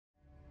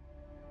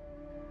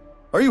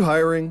Are you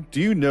hiring? Do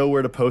you know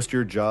where to post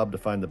your job to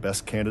find the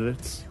best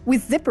candidates?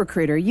 With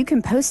ZipRecruiter, you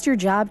can post your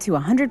job to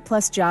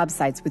 100-plus job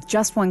sites with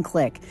just one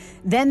click.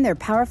 Then their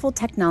powerful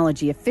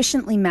technology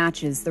efficiently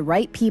matches the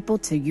right people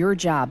to your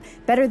job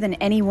better than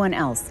anyone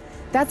else.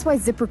 That's why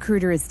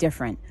ZipRecruiter is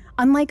different.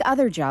 Unlike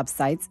other job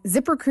sites,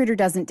 ZipRecruiter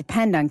doesn't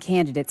depend on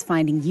candidates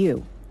finding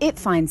you. It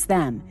finds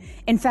them.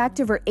 In fact,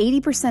 over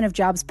 80% of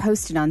jobs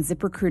posted on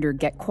ZipRecruiter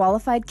get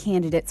qualified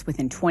candidates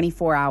within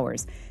 24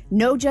 hours.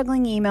 No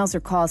juggling emails or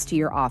calls to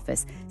your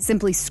office.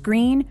 Simply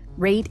screen,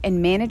 rate,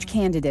 and manage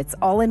candidates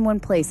all in one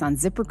place on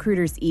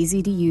ZipRecruiter's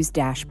easy-to-use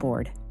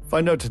dashboard.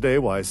 Find out today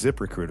why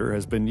ZipRecruiter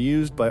has been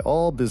used by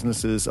all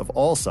businesses of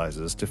all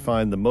sizes to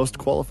find the most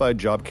qualified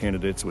job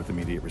candidates with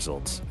immediate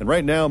results. And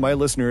right now, my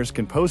listeners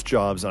can post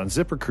jobs on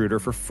ZipRecruiter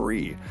for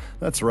free.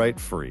 That's right,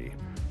 free.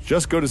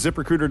 Just go to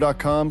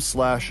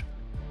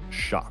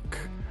ZipRecruiter.com/shock.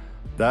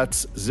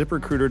 That's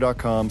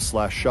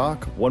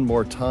ZipRecruiter.com/shock. One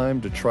more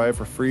time to try it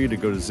for free to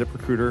go to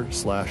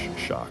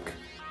ZipRecruiter/shock.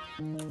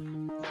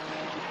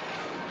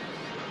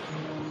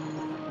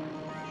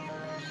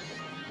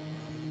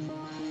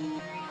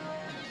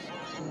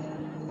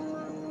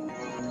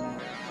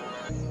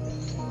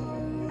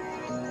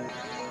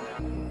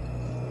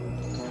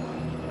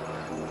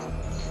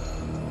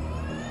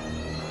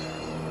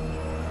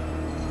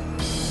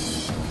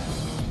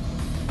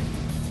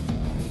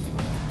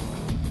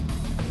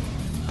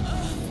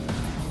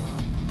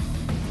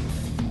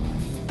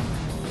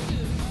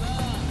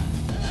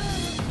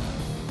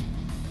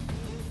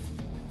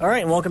 All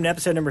right, and welcome to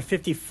episode number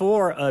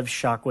 54 of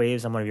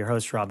Shockwaves. I'm one of your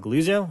hosts, Rob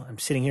Galluzzo. I'm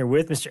sitting here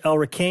with Mr.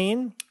 Elric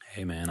Kane.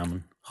 Hey, man, I'm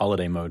in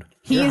holiday mode.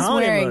 He You're is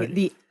holiday wearing mode.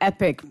 the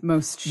epic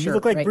most shirt You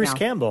look like right Bruce now.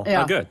 Campbell.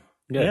 Yeah. Oh, good.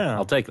 Yeah.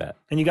 I'll take that.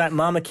 And you got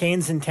Mama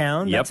Kane's in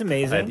town. Yep. That's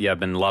amazing. I've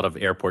been a lot of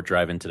airport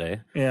driving today.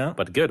 Yeah.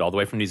 But good, all the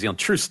way from New Zealand.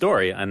 True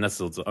story, and this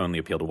will only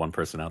appeal to one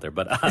person out there,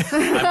 but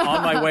I'm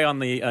on my way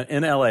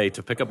in LA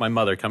to pick up my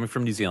mother coming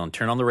from New Zealand,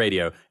 turn on the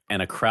radio,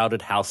 and a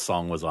Crowded House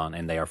song was on,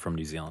 and they are from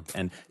New Zealand.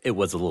 And it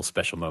was a little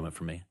special moment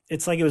for me.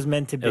 It's like it was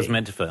meant to be. It was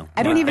meant to feel.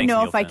 I don't even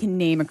know if I fan. can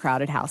name a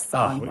Crowded House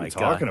song. Oh, my What are you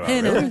talking God.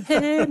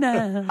 about?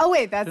 Really? Oh,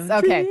 wait, that's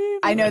okay.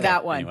 I know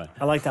that one. Anyway.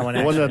 I like that one,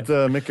 The one actually.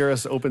 that Mick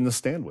Garris opened the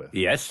stand with.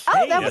 Yes.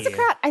 Oh, that was a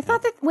crowd. I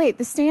thought that, wait,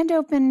 the stand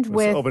opened It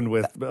with... opened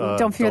with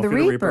Don't Fear the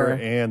Reaper.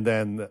 And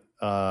then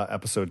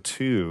episode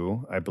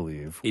 2, I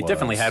believe. He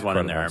definitely had one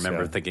in there. I Crowded House,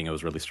 remember yeah. thinking it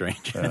was really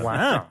strange.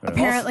 Wow.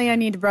 Apparently, I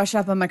need to brush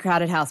up on my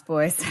Crowded House,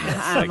 boys.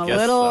 I'm a guess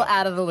little so.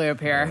 out of the loop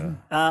here.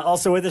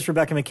 Also with us,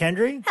 Rebekah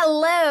McKendry.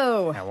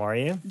 Hello. How are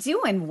you?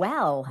 Doing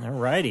well. All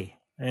righty.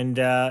 And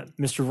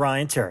Mr.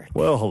 Ryan Turek.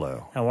 Well,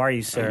 hello. How are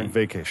you, sir?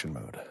 Vacation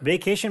mode.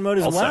 Vacation mode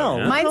as Also, well.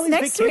 yeah. Look at all Mine's these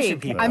next vacation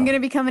week. people. I'm going to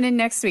be coming in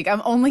next week.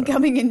 I'm only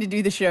coming in to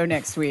do the show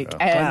next week.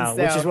 And Wow,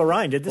 so, which is what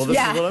Ryan did this Well, week.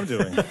 this Yeah. is what I'm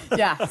doing.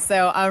 yeah,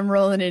 so I'm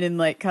rolling it in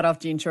like cutoff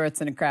jean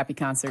shorts and a crappy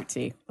concert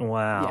tee.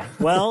 Wow. Yeah.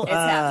 Well, It's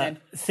happening.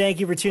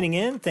 thank you for tuning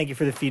in. Thank you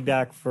for the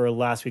feedback for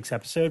last week's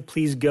episode.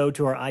 Please go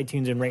to our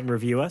iTunes and rate and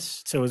review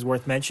us. So it was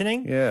worth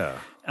mentioning. Yeah.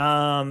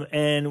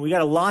 And we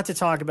got a lot to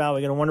talk about.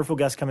 We got a wonderful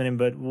guest coming in,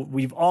 but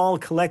we've all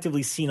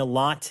collectively seen a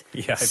lot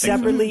Yeah, I think so.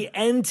 separately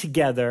and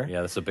together.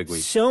 Yeah, that's a big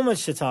week. So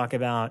much to talk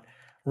about.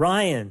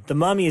 Ryan, The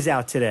Mummy is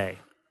out today.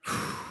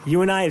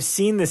 You and I have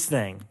seen this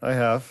thing. I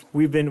have.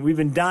 We've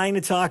been dying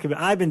to talk about.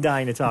 I've been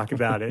dying to talk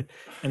about it,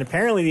 and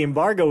apparently the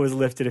embargo was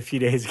lifted a few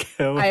days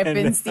ago. I have and,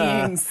 been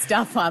seeing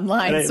stuff and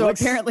online, it so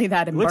looks- apparently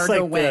that looks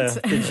embargo like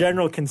went. the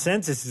general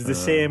consensus is the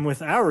same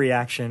with our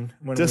reaction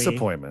when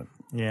Disappointment.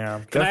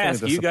 Yeah. Can I Definitely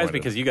ask you guys, disappointed.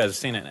 because you guys have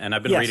seen it, and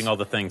I've been Yes. reading all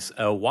the things,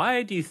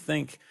 why do you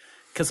think,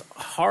 because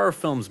horror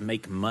films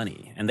make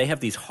money, and they have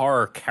these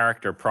horror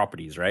character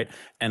properties, right?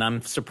 And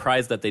I'm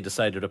surprised that they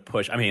decided to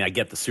push, I mean, I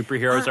get the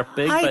superheroes are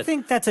big, I but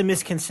think that's a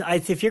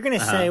misconception. If you're going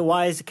to say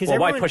why is because Well,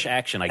 why push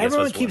action, I guess,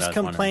 everyone was what keeps I was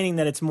wondering. complaining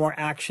that it's more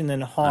action than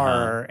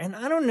horror, and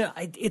I don't know.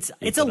 It's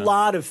a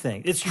lot of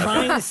things. It's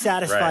trying to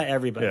satisfy Right.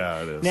 everybody.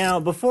 Yeah, it is. Now,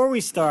 before we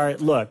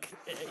start, look,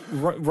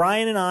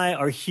 Ryan and I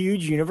are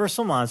huge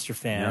Universal Monster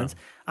fans.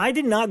 I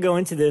did not go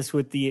into this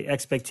with the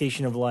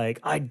expectation of like,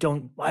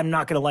 I'm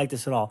not going to like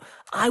this at all.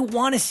 I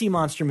want to see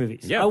monster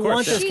movies. Yeah, I of course,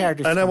 want yeah. those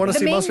characters. And I want to The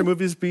see main- monster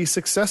movies be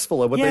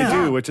successful at what Yeah.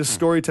 they do, which is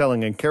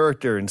storytelling and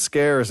character and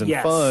scares and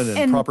Yes. fun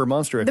and proper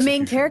monster The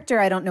main execution. character,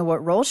 I don't know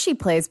what role she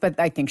plays, but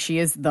I think she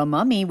is the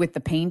mummy with the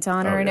paint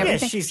on her and yeah. Yeah,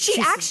 everything. she's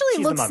She actually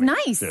the looks mummy.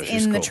 nice Yeah,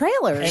 she's in the cool.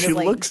 trailers. She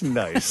like- looks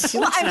nice.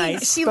 Well, I mean,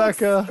 nice. she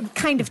Becca. looks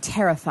kind of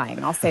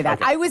terrifying. I'll say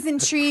that. I was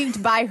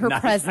intrigued by her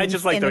Nice. presence I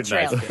just like in the those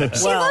nice. trailer.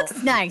 She Well-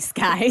 looks nice,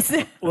 guys.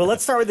 Well,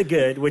 let's start with the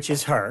good, which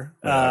is her,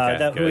 who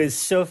good. is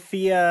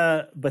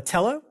Sophia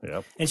Botello,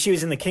 Yep. and she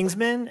was in The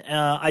Kingsman.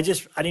 I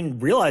didn't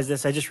realize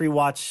this. I just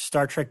rewatched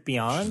Star Trek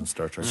Beyond. She's in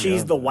Star Trek She's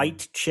Beyond, the yeah.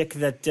 white chick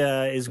that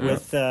is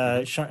with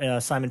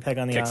Simon Pegg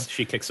on the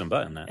she kicks some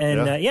butt in that.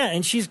 and Yeah.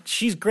 and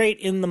she's great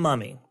in The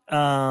Mummy.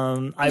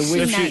 I Is she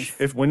wish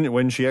nice?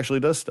 When she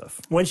actually does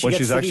stuff. When she gets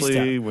she's to do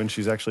actually when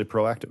she's actually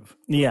proactive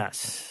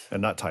yes.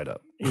 and not tied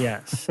up.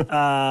 Yes.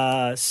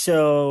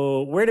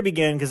 So where to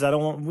begin? Because we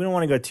don't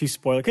want to go too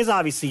spoiler. Because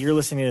obviously you're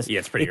listening to this. Yeah,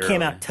 it's pretty It came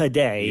early. out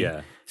today.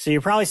 Yeah. So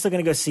you're probably still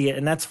going to go see it,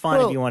 and that's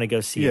fine if you want to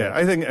go see it. Yeah,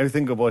 I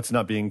think of what's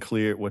not being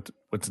clear,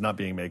 what's not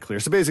being made clear.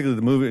 So basically,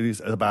 the movie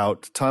is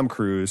about Tom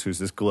Cruise, who's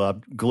this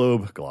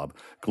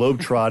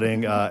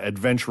globe-trotting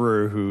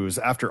adventurer who's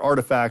after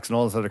artifacts and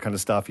all this other kind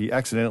of stuff. He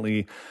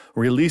accidentally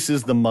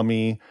releases the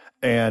mummy,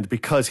 and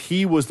because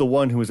he was the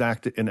one who was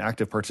an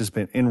active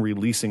participant in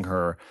releasing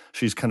her,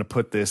 she's kind of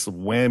put this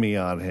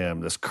whammy on him,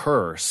 this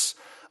curse.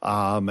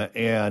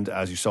 And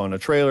as you saw in the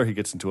trailer, he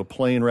gets into a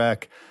plane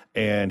wreck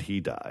and he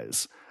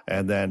dies.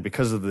 And then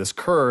because of this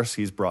curse,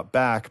 he's brought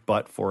back,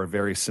 but for a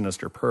very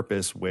sinister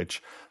purpose,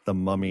 which the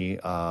mummy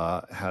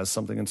has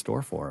something in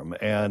store for him.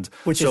 And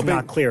which is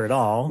not clear at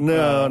all.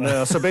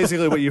 No. So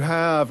basically what you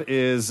have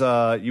is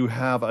you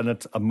have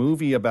a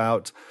movie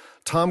about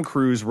Tom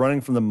Cruise running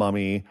from the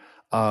mummy,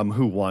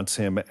 who wants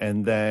him,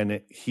 and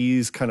then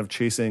he's kind of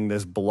chasing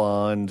this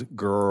blonde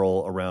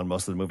girl around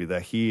most of the movie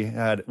that he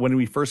had. When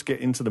we first get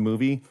into the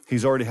movie,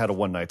 he's already had a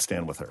one-night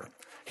stand with her.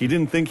 He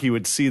didn't think he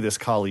would see this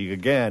colleague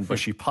again, but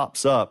she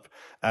pops up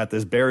at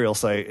this burial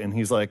site, and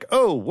he's like,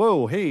 "Oh,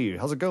 whoa, hey,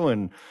 how's it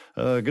going?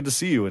 Good to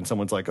see you." And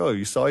someone's like, "Oh,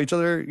 you saw each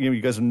other? You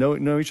guys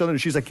know each other?"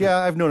 And she's like, "Yeah,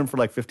 I've known him for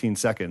like 15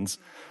 seconds."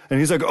 And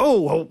he's like,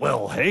 "Oh,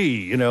 well,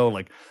 hey,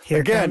 like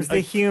here again, comes the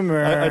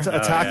humor,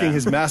 attacking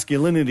his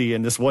masculinity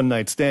in this one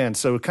night stand."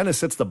 So it kind of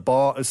sets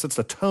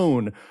the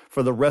tone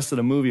for the rest of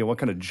the movie and what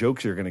kind of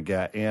jokes you're going to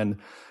get. And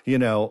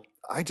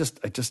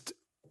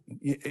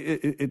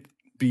it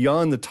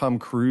beyond the Tom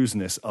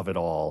Cruise-ness of it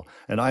all,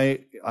 and I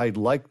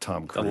like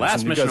Tom Cruise. The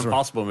last Mission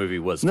Impossible movie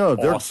was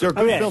they're awesome.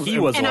 good films. He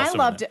was and awesome.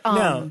 I loved.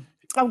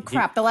 Oh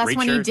crap! The last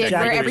one he did,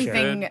 where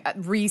everything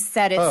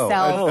reset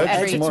itself.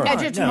 Edge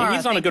of Tomorrow.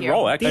 He's on a good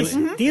roll,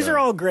 actually. These are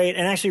all great,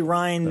 and actually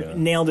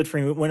Ryan nailed it for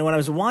me. When I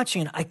was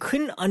watching it, I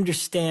couldn't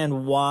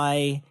understand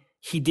why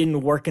he didn't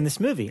work in this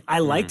movie. I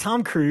like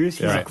Tom Cruise.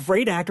 He's a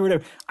great actor,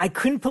 whatever. I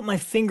couldn't put my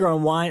finger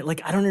on why.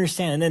 Like, I don't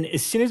understand. And then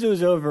as soon as it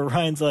was over,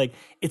 Ryan's like,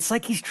 it's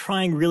like he's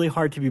trying really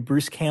hard to be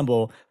Bruce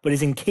Campbell, but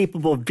is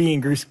incapable of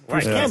being Bruce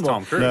Campbell.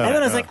 Tom Cruise. And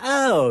then I was like,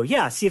 oh,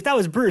 yeah. See, if that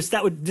was Bruce,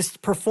 that would, this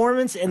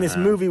performance in this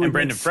movie would and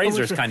Brendan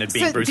Fraser's kind of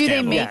being Bruce Campbell.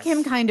 Campbell. Do they make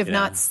him kind of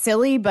not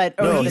silly, but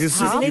no, he's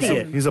an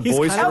idiot. He's a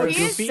boisterous. Kind of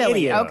he is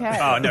silly. idiot. Okay.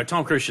 Oh, no,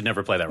 Tom Cruise should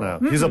never play that role.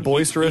 No. He's a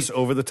boisterous,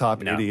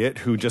 over-the-top idiot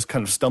who just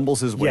kind of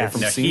stumbles his way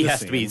from scene to scene. He has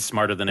to be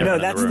smarter than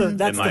everyone in the room.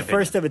 That's the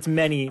first of its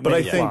many. But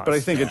I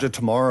think Edge of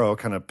Tomorrow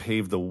kind of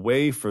paved the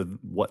way for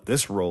what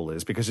this role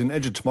is, because in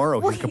Edge of Tomorrow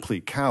he's a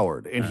complete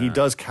coward, and he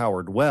does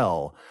coward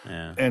well.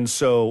 And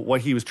so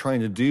what he was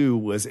trying to do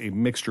was a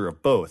mixture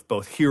of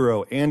both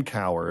hero and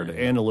coward,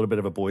 and a little bit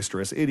of a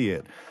boisterous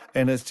idiot.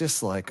 And it's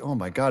just like, oh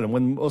my God. And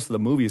when most of the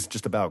movie is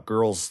just about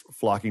girls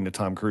flocking to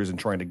Tom Cruise and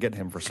trying to get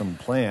him for some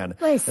plan,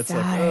 it's like,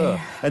 ugh.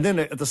 And then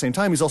at the same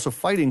time, he's also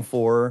fighting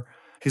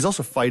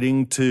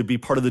to be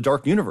part of the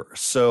dark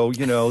universe. So,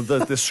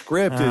 the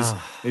script is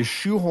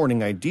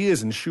shoehorning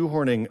ideas and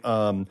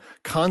shoehorning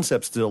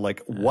concepts to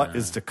like what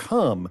is to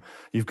come.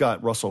 You've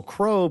got Russell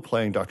Crowe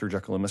playing Dr.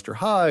 Jekyll and Mr.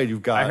 Hyde.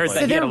 You've got I heard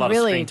that he had a lot of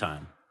screen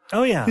time.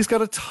 Oh yeah, he's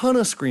got a ton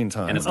of screen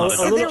time, and it's not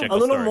a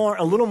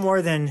little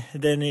more than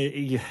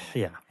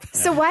yeah.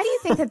 So why do you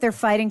think that they're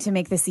fighting to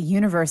make this a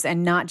universe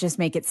and not just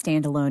make it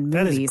standalone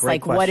movies?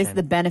 Like, what is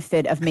the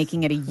benefit of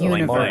making it a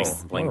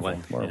universe?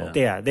 Marvel.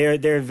 Yeah,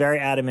 they're very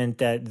adamant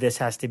that this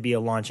has to be a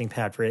launching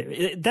pad for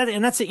it.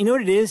 And that's it. You know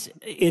what it is?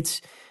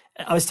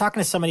 I was talking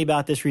to somebody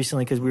about this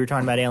recently because we were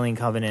talking about Alien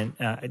Covenant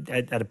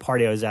at a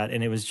party I was at,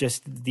 and it was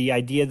just the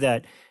idea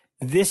that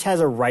this has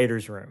a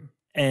writer's room.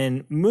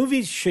 And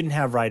movies shouldn't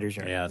have writers'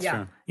 rooms. Yeah,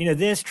 that's true.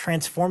 This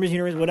Transformers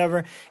universe,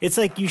 whatever. It's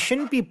like you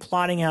shouldn't be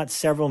plotting out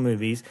several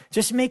movies.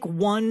 Just make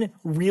one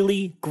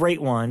really great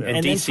one.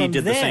 And DC then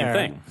did the same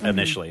thing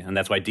initially, and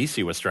that's why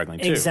DC was struggling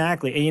too.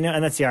 Exactly.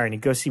 And that's the irony.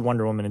 Go see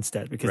Wonder Woman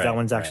instead, because that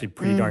one's actually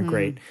pretty darn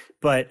great.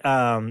 But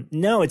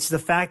no, it's the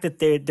fact that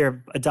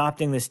they're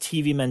adopting this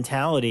TV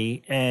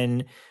mentality.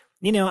 And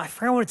I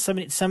forgot what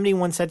somebody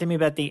once said to me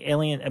about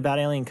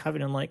Alien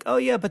Covenant. I'm like, oh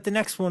yeah, but the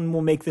next one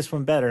will make this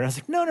one better. And I was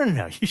like, no,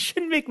 you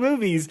shouldn't make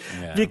movies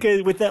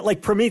because with that,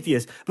 like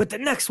Prometheus, but the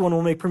next one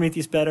will make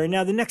Prometheus better. And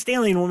now the next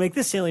Alien will make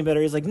this Alien better.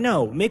 He's like,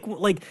 no, make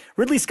like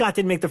Ridley Scott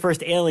didn't make the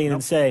first Alien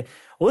and say,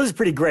 well, this is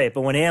pretty great,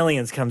 but when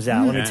Aliens comes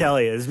out, let me tell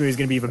you, this movie's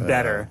going to be even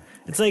better.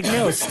 It's like,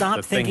 no,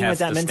 stop thinking with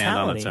that mentality.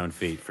 Stand on its own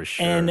feet for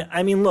sure. And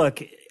I mean,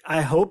 look.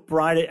 I hope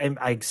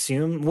I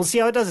assume we'll see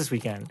how it does this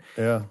weekend.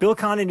 Yeah, Bill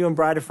Condon doing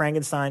Bride of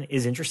Frankenstein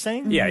is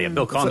interesting. Yeah,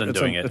 Bill Condon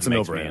doing it. It's a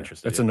makes no-brainer. Me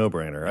interested. It's a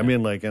no-brainer. Yeah. I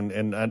mean, like,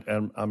 and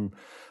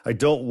I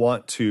don't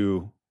want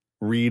to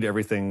read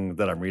everything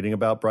that I'm reading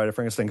about Bride of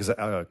Frankenstein because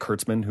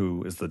Kurtzman,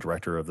 who is the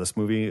director of this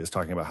movie, is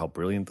talking about how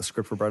brilliant the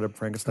script for Bride of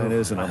Frankenstein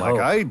is, and I'm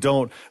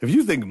like, if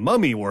you think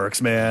Mummy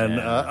works, man,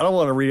 I don't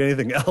want to read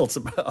anything else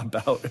about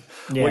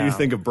what you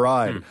think of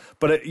Bride.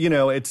 But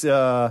it's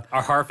are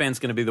horror fans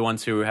going to be the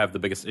ones who have the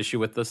biggest issue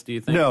with this? Do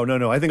you think?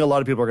 No. I think a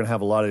lot of people are going to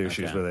have a lot of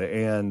issues with it,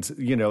 and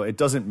it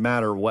doesn't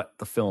matter what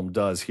the film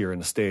does here in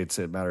the States;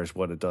 it matters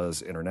what it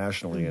does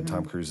internationally. And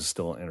Tom Cruise is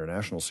still an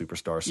international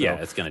superstar. So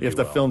it's going to. If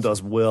the film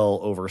does well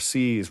overseas,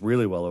 overseas,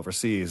 really well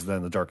overseas.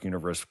 Then the Dark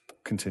Universe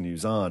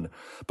continues on,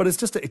 but it's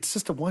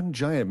just a one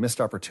giant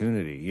missed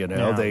opportunity.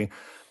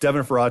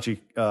 Devin Faraci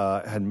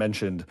had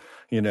mentioned,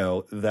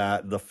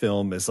 that the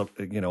film is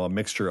a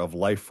mixture of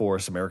Life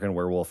Force, American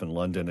Werewolf in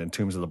London, and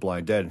Tombs of the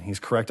Blind Dead, and he's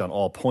correct on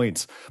all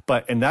points.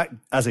 And that,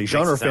 as a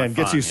genre fan,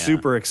 gets you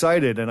super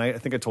excited. And I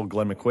think I told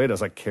Glenn McQuaid, I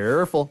was like,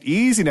 careful,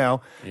 easy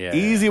now,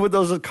 easy with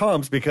those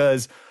comps,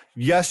 because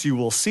yes, you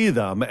will see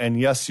them, and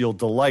yes, you'll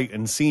delight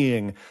in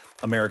seeing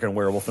American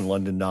Werewolf in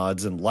London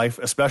nods, and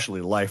especially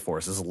Life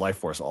Force. This is Life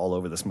Force all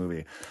over this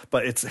movie,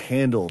 but it's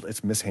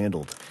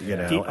mishandled.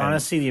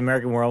 Honestly, the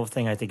American Werewolf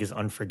thing I think is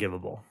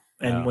unforgivable.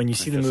 And when you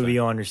see the movie,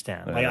 you'll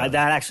understand. That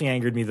actually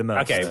angered me the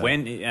most.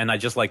 Okay, and I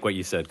just like what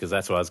you said, because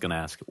that's what I was going to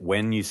ask.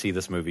 When you see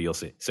this movie, you'll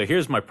see. So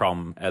here's my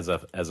problem as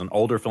an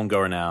older film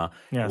goer now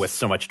with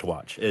so much to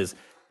watch is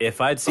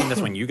if I'd seen this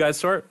when you guys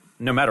saw it,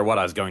 no matter what,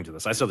 I was going to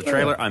this. I saw the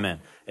trailer, I'm in.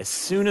 As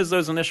soon as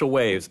those initial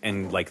waves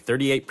and like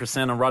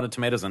 38% on Rotten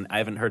Tomatoes, and I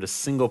haven't heard a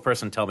single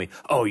person tell me,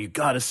 oh, you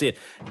got to see it.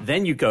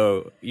 Then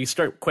you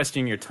start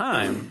questioning your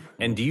time.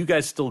 And do you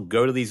guys still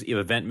go to these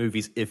event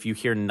movies if you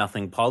hear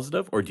nothing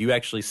positive, or do you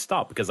actually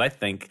stop? Because I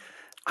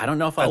don't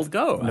know if I'll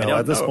go. No,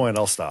 at this point,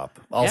 I'll stop.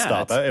 I'll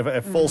stop.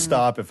 If full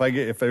stop,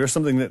 if there's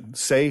something that,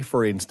 say,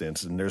 for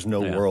instance, and there's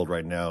no world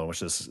right now in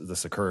which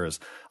this occurs,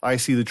 I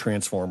see the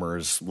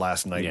Transformers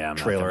last night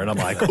trailer, and I'm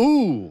like,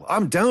 ooh,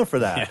 I'm down for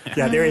that.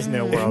 Yeah, there is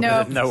no world.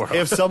 No world.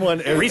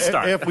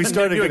 Restart. If we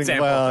started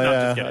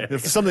getting,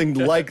 if something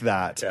like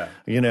that,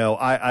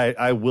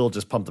 I will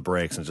just pump the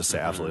brakes and just say,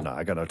 absolutely not.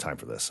 I got no time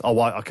for this.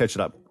 I'll catch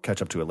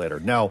up to it later.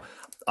 Now,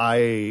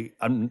 I'm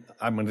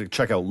going to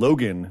check out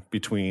Logan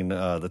between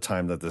the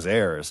time that this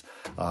airs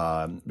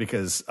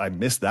because I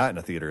missed that in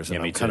the theaters,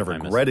 and I'm kind of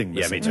regretting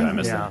missing me too. I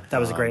missed that. That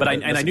was a great. But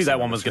I knew that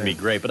one was going to be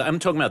great. But I'm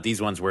talking about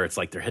these ones where it's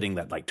like they're hitting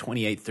that like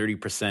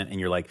 28-30%, and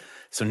you're like,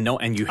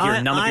 and you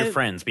hear none of your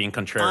friends being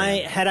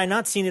contrarian. Had I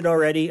not seen it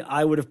already,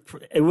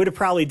 it would have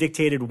probably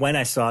dictated when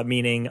I saw it,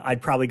 meaning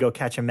I'd probably go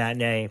catch a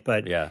matinee.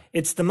 But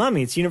it's The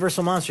Mummy, it's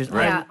Universal Monsters.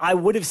 Yeah. I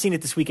would have seen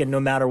it this weekend no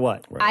matter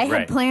what. I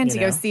had planned to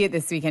go see it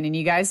this weekend, and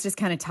you guys just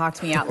kind of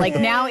talked me out. Like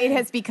now it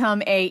has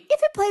become if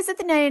it plays at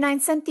the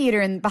 99-cent theater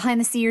and behind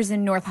the Sears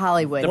in North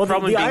Hollywood. The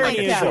problem being like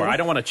a chore. I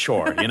don't want a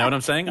chore. You know what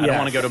I'm saying? I don't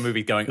want to go to a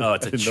movie going, oh,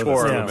 it's a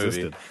chore of a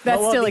movie. That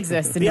still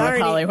exists in North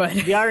Hollywood.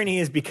 The irony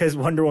is because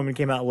Wonder Woman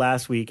came out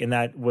last week, and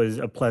that was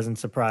a pleasant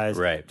surprise.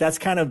 Right. That's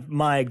kind of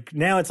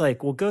now it's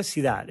like, well, go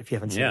see that if you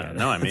haven't seen it. Yeah,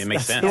 no, I mean, it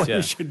makes sense.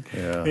 You should,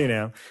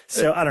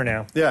 So I don't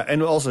know. Yeah,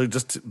 and also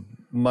just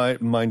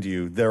mind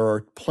you, there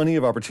are plenty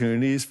of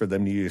opportunities for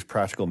them to use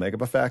practical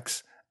makeup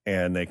effects,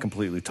 and they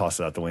completely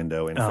toss it out the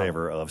window in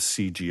favor of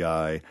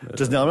CGI.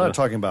 Now, I'm not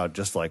talking about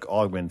just like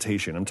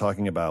augmentation. I'm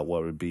talking about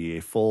what would be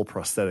a full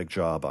prosthetic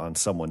job on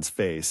someone's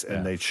face,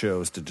 and they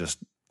chose to just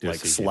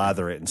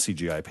slather it in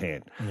CGI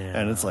paint. Yeah.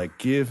 And it's like,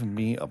 give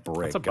me a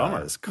break,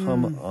 guys.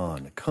 Come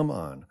on.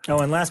 Oh,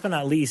 and last but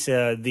not least,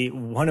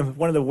 one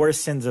of the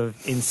worst sins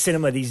in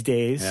cinema these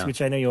days,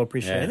 which I know you'll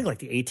appreciate. I think like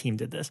the A-Team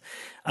did this.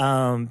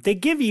 They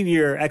give you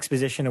your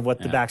exposition of what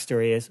the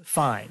backstory is.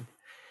 Fine.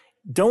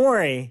 Don't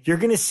worry, you're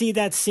going to see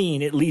that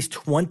scene at least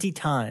 20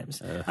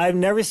 times. I've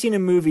never seen a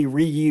movie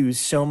reuse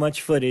so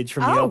much footage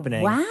from the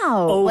opening.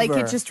 Wow. Over. Like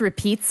it just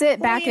repeats it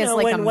back as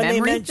like a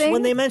memory thing?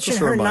 When they mention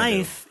her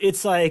knife,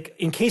 it's like,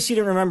 in case you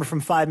didn't remember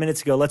from 5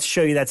 minutes ago, let's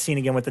show you that scene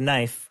again with the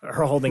knife,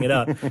 her holding it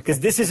up, because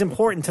this is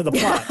important to the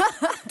plot.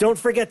 Don't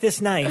forget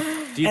this knife.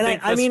 Do you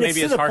think maybe it's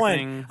to the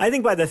point. I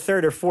think by the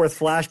third or fourth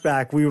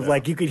flashback, we were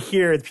like, you could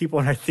hear the people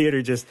in our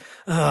theater just,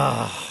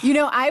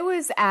 I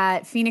was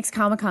at Phoenix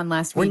Comic-Con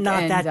last week. We're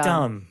not that dumb.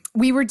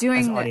 We were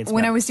doing,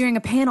 when I was doing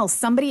a panel,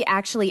 somebody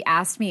actually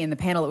asked me in the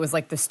panel, it was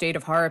like the State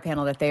of Horror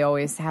panel that they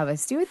always have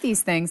us do with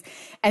these things.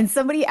 And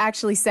somebody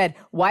actually said,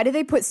 why do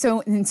they put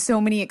so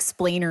many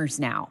explainers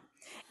now?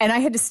 And I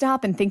had to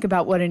stop and think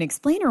about what an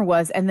explainer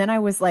was. And then I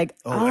was like,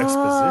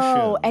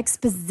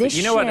 exposition. But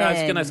you know what? I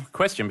was going to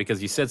question,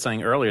 because you said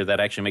something earlier that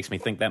actually makes me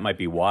think that might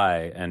be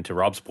why. And to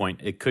Rob's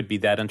point, it could be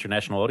that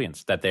international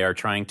audience that they are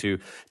trying to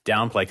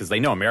downplay, because they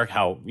know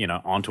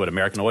onto what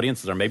American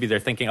audiences are. Maybe they're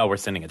thinking, we're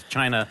sending it to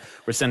China.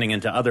 We're sending it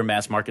into other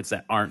mass markets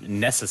that aren't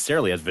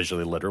necessarily as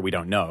visually literate. We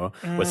don't know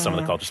with some of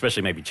the culture,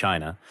 especially maybe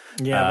China.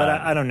 Yeah, but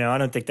I don't know. I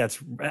don't think that's,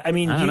 I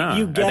mean,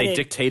 you get Are they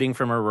dictating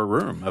from a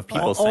room of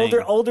people saying?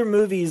 Older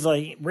movies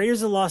like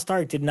Raiders of the Lost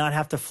Ark did not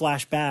have to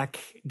flash back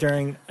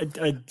during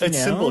it's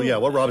simple. Yeah,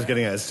 what Rob's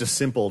getting at is just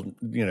simple,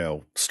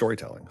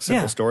 storytelling.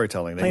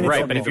 Storytelling.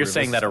 Right, but if you're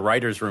saying that a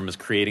writer's room is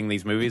creating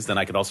these movies, then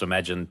I could also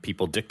imagine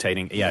people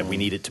dictating, we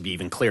need it to be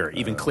even clearer.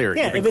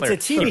 Yeah, if it's a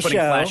TV putting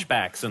show,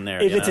 flashbacks in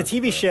there. If it's a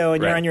TV show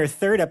and you're on your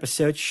third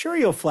episode, sure,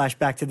 you'll flash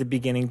back to the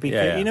beginning,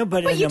 because,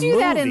 but you do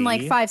that in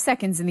like 5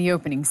 seconds in the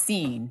opening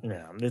scene.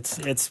 Yeah,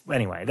 it's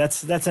anyway.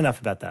 That's enough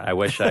about that. I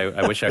wish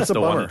I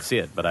still wanted to see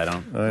it, but I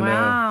don't.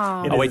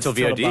 Wow. I'll wait till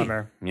VOD.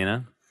 You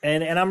know?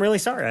 And I'm really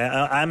sorry.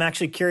 I'm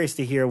actually curious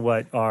to hear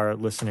what our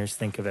listeners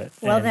think of it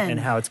and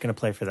how it's going to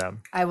play for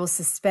them. I will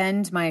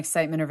suspend my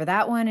excitement over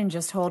that one and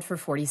just hold for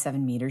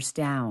 47 meters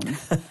down,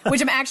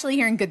 which I'm actually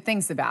hearing good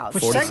things about.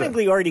 Which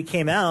technically already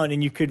came out,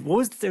 and you could.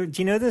 Do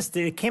you know this?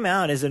 It came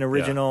out as an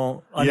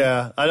original.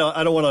 Yeah, I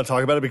don't want to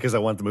talk about it because I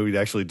want the movie to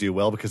actually do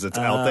well because it's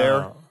out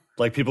there.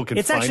 Like people can.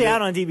 It's find actually it.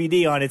 out on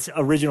DVD on its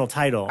original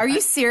title. Are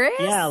you serious?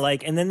 Yeah,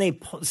 and then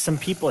some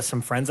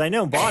friends I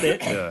know bought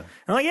it. Yeah.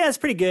 I'm like, yeah, it's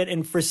pretty good.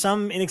 And for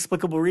some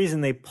inexplicable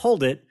reason, they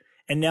pulled it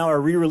and now are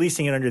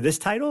re-releasing it under this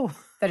title.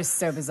 That is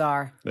so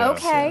bizarre. Yeah.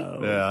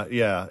 Okay.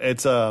 Yeah.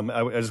 It's I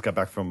just got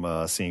back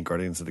from seeing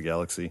Guardians of the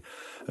Galaxy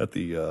at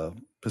the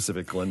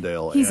Pacific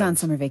Glendale. He's on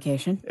summer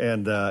vacation.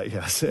 And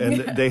yes,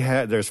 and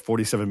there's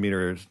 47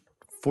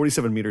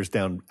 meters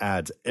down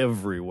ads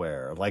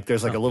everywhere. Like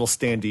there's like a little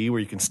standee where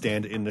you can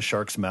stand in the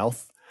shark's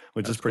mouth,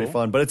 which is pretty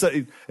fun. But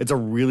it's a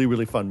really,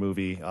 really fun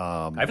movie.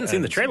 I haven't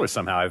seen the trailer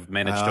somehow. I've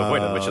managed to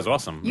avoid it, which is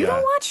awesome. You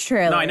don't watch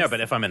trailers. No, I know,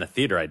 but if I'm in a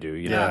theater, I do.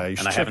 And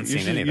I haven't seen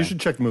anything. You should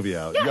check the movie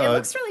out. Yeah, it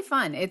looks really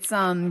fun. It's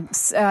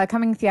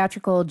coming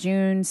theatrical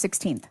June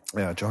 16th.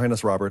 Yeah,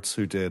 Johannes Roberts,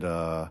 who did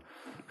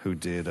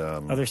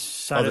Other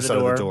Side of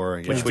the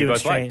Door, yeah. which we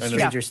both liked.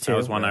 Strangers too. That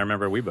was one I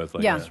remember we both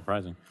liked. Yeah. It was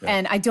surprising.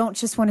 And I don't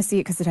just want to see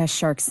it because it has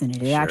sharks in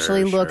it. It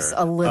actually looks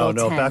a little Oh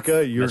no, tense.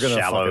 Bekah, you're The gonna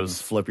fucking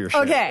shallows. flip your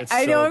shit. Okay, It's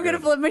I know so I'm gonna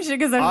good. flip my shit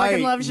because I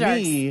fucking love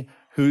sharks. Me,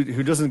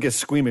 who doesn't get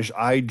squeamish,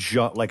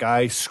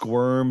 I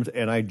squirmed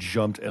and I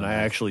jumped and I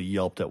actually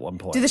yelped at one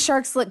point. Do the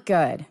sharks look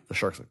good? The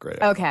sharks look great.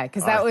 Okay,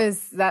 because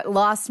that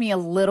lost me a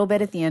little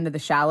bit at the end of the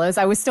shallows.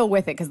 I was still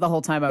with it because the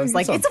whole time I was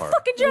like, on it's a par.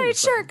 fucking giant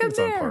shark. I'm It's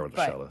there. on par with the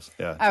But- shallows.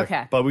 Yeah.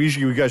 Okay. But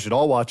you guys should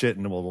all watch it,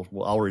 and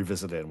I'll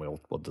revisit it and we'll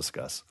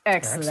discuss.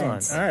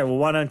 Excellent. All right. Well,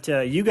 why don't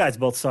you guys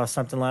both saw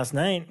something last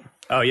night?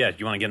 Oh, yeah. Do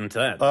you want to get into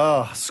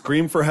that?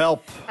 Scream for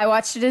help. I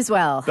watched it as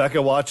well.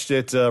 Bekah watched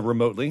it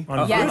remotely.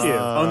 Yes.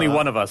 Only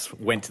one of us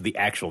went to the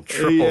actual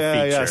triple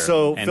Yeah. feature.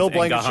 So and, Phil and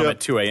got home Blankenship at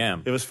 2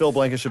 a.m. It was Phil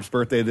Blankenship's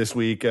birthday this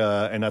week,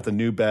 and at the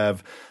New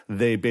Bev,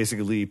 they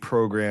basically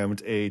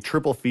programmed a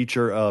triple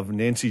feature of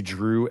Nancy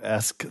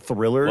Drew-esque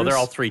thrillers. Well, they're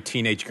all three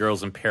teenage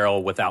girls in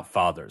peril without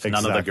fathers. None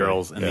of the Exactly.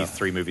 girls in these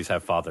three movies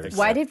have fathers.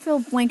 Why did Phil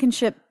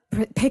Blankenship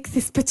pick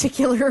this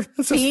particular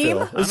theme?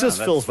 It's just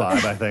Phil's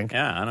vibe, I think.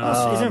 Yeah, I don't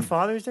know. Isn't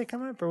Father's Day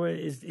coming up, or what,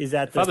 is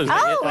that the Father's Day.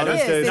 Oh, I it don't-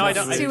 is. No,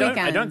 It's 2 weekends.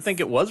 I don't think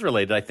it was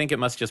related. I think it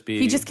must just be.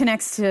 He just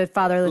connects to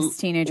fatherless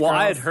teenage Well,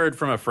 girls. I had heard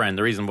from a friend.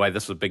 The reason why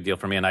this was a big deal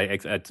for me, and I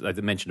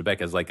mentioned to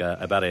Bekah, is like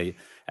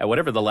at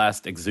whatever the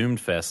last Exhumed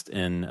Fest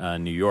in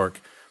New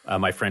York.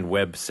 My friend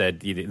Webb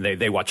said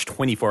they watched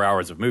 24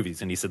 hours of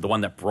movies, and he said the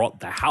one that brought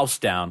the house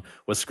down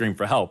was Scream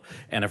for Help.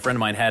 And a friend of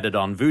mine had it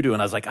on Vudu,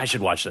 and I was like, I should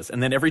watch this.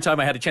 And then every time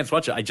I had a chance to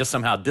watch it, I just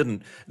somehow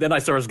didn't. Then I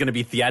saw it was going to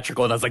be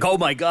theatrical, and I was like, oh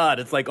my God,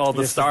 it's like all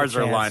the stars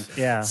are aligned.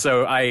 Yeah.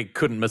 So I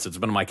couldn't miss it. It's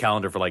been on my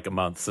calendar for like a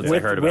month since I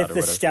heard about it.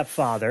 With the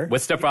Stepfather.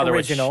 With Stepfather,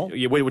 original.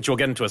 which we'll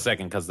get into a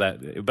second,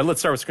 but let's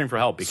start with Scream for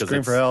Help. Because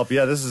Scream for Help.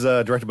 Yeah, this is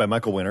directed by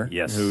Michael Winner,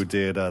 Yes. who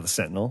did The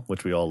Sentinel,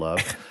 which we all love.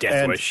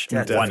 Death Wish,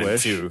 Death 1 and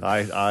Wish. 2. I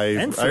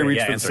And 3. reached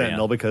Yeah, for The and 3,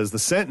 Sentinel yeah. because The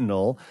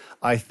Sentinel,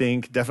 I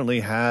think, definitely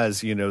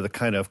has, the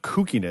kind of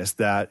kookiness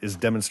that is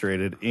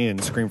demonstrated in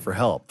Scream for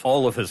Help.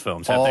 All of his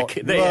films All- have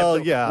that. well,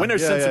 yeah,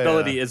 Winner's yeah,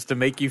 sensibility yeah. is to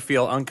make you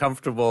feel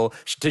uncomfortable.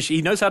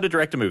 He knows how to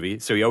direct a movie,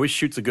 so he always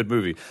shoots a good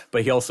movie.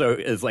 But he also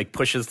is like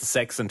pushes the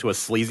sex into a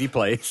sleazy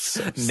place,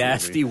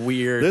 nasty,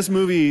 weird. This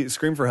movie,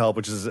 Scream for Help,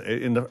 which is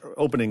in the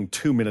opening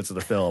 2 minutes of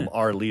the film,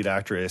 our lead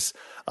actress,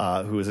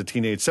 who is a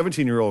teenage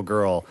 17-year-old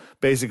girl,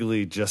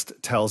 basically just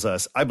tells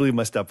us, I believe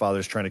my stepfather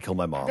is trying to kill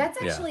my mom.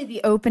 That's actually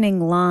the opening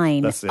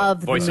line That's it.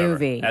 of the voiceover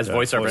movie. as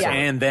voiceover, voiceover.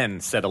 and then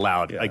said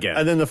aloud again.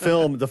 And then the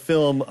film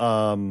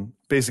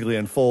basically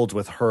unfolds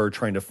with her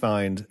trying to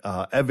find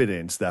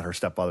evidence that her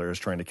stepfather is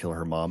trying to kill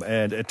her mom.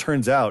 And it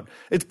turns out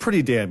it's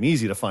pretty damn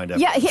easy to find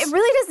evidence. Yeah, it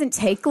really doesn't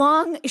take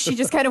long. She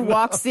just kind of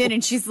walks in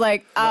and she's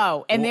like,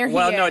 oh, and there he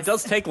Well, is. no, it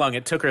does take long.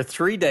 It took her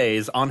 3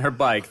 days on her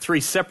bike, 3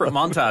 separate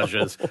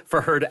montages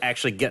for her to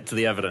actually get to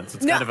the evidence.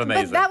 It's kind of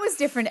amazing. But that was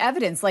different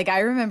evidence. Like, I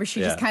remember she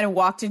just Yeah. kind of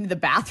walked into the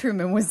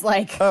bathroom and was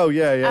like, Oh,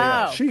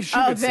 yeah. Oh. She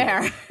Oh, could see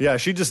there. it. Yeah,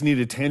 she just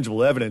needed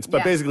tangible evidence. But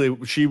Yeah. basically,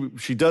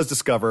 she does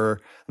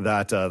discover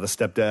that the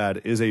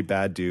stepdad is a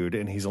bad dude,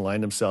 and he's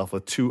aligned himself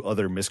with 2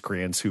 other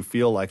miscreants who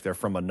feel like they're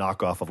from a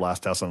knockoff of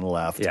Last House on the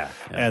Left. Yeah.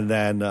 And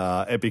then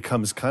it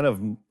becomes kind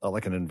of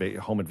like an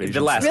home invasion.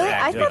 The last really?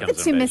 act I thought the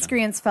becomes 2 invasion.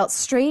 miscreants felt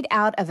straight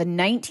out of a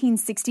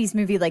 1960s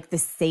movie like The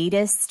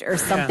Sadist or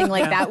something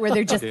like that, where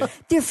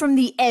they're from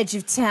the edge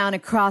of town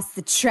across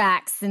the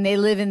tracks, and they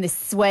live in this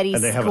sweaty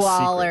And they have a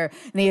squalor,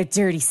 and they have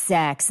dirty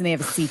sex, and they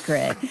have a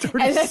secret.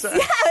 And that's, yeah,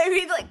 I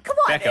mean, like, come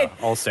on. Bekah,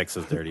 all sex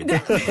is dirty.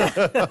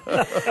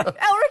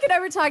 Elric and I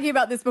were talking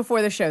about this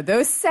before the show.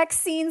 Those sex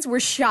scenes were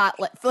shot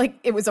like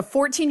it was a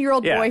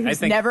 14-year-old Yeah, boy I who's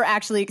think never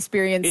actually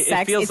experienced It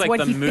sex. feels It's like what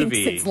the he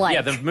movie. thinks it's like.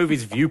 Yeah, the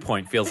movie's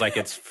viewpoint feels like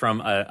it's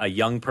from a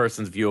young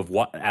person's view of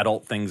what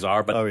adult things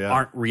are, but Oh, yeah.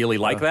 aren't really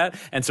like that.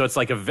 And so it's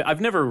like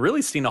I've never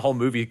really seen a whole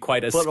movie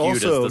quite as But skewed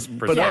also, as this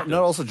but perspective.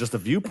 not also just a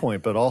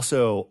viewpoint, but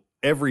also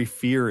every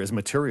fear is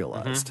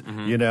materialized.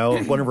 You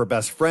know, one of her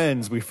best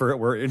friends,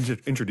 we're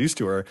introduced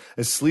to her,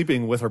 is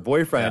sleeping with her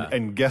boyfriend,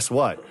 and guess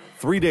what?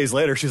 3 days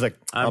later, she's like,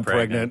 I'm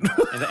pregnant.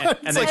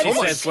 And then she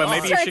says, well,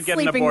 maybe you should get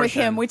an abortion. With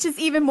him, which is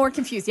even more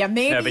confused. Yeah,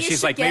 maybe but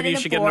she's like, maybe you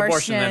should get an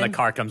abortion. And then the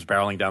car comes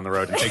barreling down the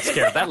road and takes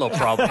care of that little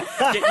problem.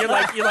 You're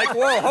like,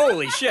 whoa,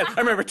 holy shit. I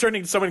remember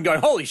turning to someone and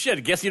going, holy shit,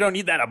 I guess you don't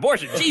need that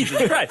abortion.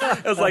 Jesus Christ.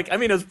 It was like, I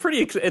mean,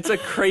 it's a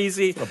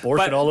crazy.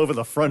 Abortion all over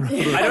the front of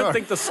the car. I don't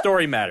think the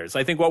story matters.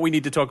 I think what we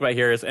need to talk about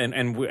here is,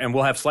 and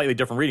we'll have slightly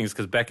different readings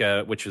because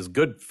Bekah, which is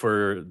good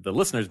for the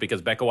listeners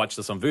because Bekah watched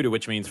this on Vudu,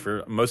 which means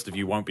for most of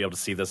you won't be able to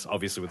see this,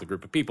 obviously, with a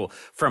group of people.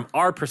 From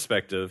our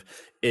perspective,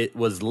 it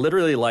was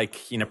literally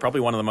like, you know, probably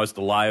one of the most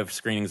alive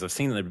screenings I've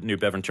seen in the new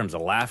Bev in terms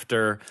of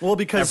laughter. Well,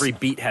 because every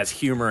beat has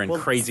humor and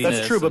craziness.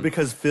 That's true, but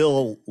because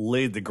Phil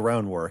laid the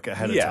groundwork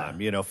ahead of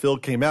time. You know, Phil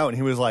came out and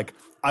he was like,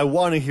 I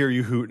want to hear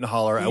you hoot and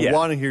holler. I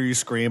want to hear you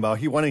scream. I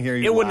want to hear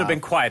you It wouldn't laugh. have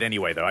been quiet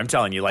anyway, though. I'm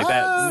telling you, like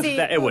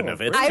that it wouldn't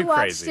have. It's I too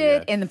watched crazy.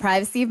 it in the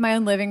privacy of my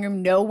own living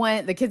room. No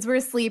one, the kids were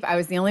asleep. I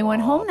was the only one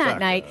home that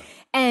night.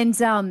 And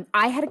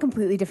I had a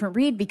completely different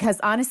read because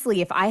honestly,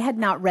 if I had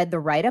not read the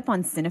write-up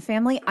on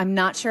Cinefamily, I'm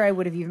not sure I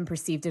would have even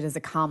perceived it as a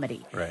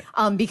comedy. Right.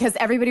 Because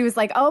everybody was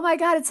like, oh my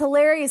God, it's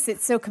hilarious.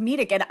 It's so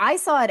comedic. And I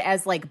saw it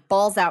as like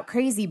balls out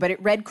crazy, but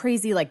it read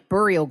crazy like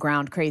Burial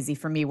Ground crazy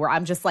for me, where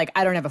I'm just like,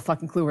 I don't have a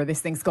fucking clue where this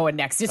thing's going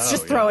next. It's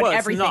just throwing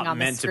everything on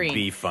the screen. It's not meant to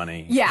be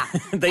funny. Yeah.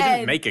 They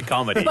didn't make a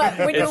comedy. But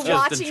when it's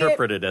you're just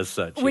interpreted as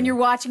such. When you're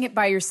watching it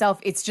by yourself,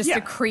 it's just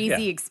a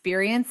crazy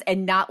experience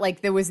and not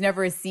like there was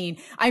never a scene.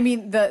 I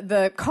mean,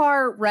 the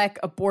car wreck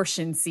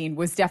abortion scene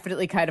was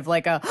definitely kind of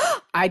like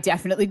I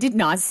definitely did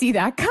not see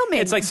that coming.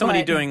 It's like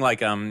somebody doing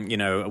like you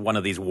know, one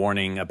of these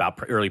warning about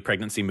early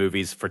pregnancy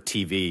movies for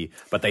TV,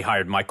 but they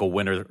hired Michael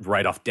Winner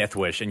right off Death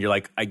Wish, and you're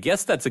like, I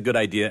guess that's a good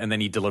idea, and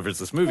then he delivers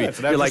this movie.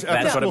 You're like,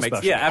 that's what it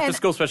makes. Yeah, after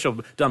school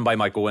special done by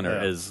Michael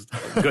Winner is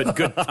good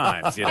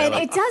times. You know? And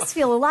it does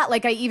feel a lot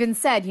like I even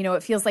said, you know,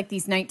 it feels like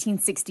these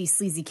 1960s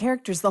sleazy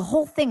characters. The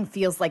whole thing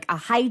feels like a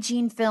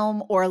hygiene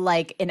film or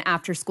like an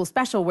after school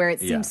special where it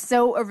seems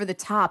so over the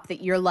top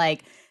that you're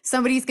like,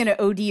 somebody's going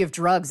to OD of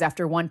drugs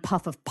after one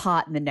puff of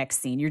pot in the next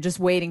scene. You're just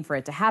waiting for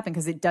it to happen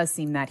because it does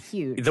seem that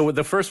huge.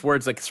 The first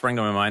words that sprang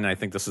to my mind, and I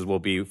think this will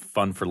be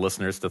fun for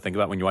listeners to think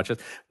about when you watch this,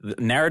 the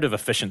narrative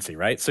efficiency,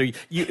 right? So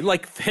you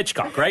like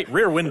Hitchcock, right?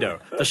 Rear window.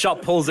 The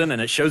shot pulls in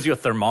and it shows you a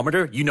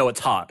thermometer. You know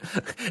it's hot.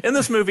 In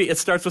this movie, it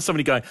starts with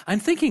somebody going, I'm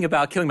thinking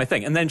about killing my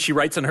thing. And then she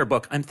writes in her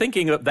book, I'm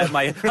thinking that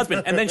my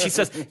husband. And then she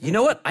says, you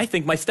know what? I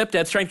think my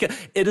stepdad's trying to kill.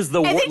 It is the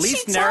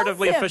least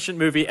narratively efficient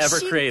movie ever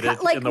created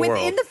in the world.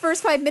 Within the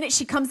first 5 minutes,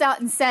 she comes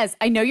out and says,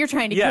 I know you're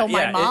trying to kill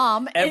my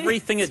mom.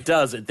 Everything it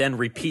does, it then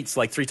repeats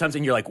like 3 times,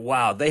 and you're like,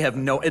 wow, they have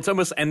no, it's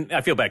almost, and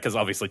I feel bad because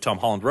obviously Tom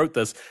Holland wrote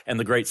this, and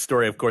the great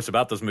story, of course,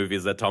 about this movie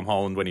is that Tom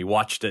Holland, when he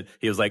watched it,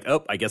 he was like,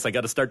 oh, I guess I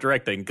got to start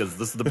directing because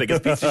this is the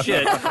biggest piece of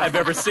shit I've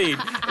ever seen,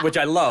 which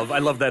I love. I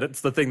love that it's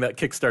the thing that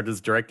kickstarted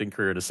his directing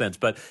career in a sense,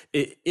 but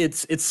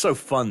it's so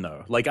fun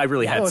though. Like I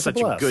really had such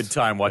a good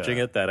time watching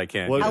it that I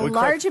can't. A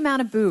large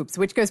amount of boobs,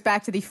 which goes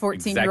back to the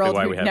 14-year-old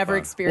who never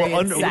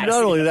experienced sex.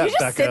 Not only that, you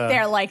just sit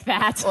there like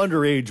that.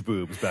 Underage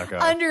boobs, Bekah.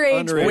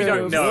 Underage boobs. We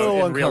don't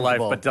know in real life,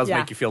 but it does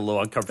make you feel a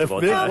little uncomfortable.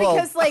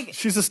 Because like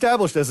she's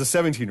established as a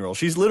 17-year-old.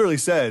 She's literally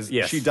says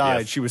she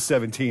died. She was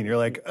 17. You're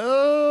like,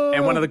 oh.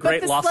 And one of the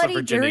great loss of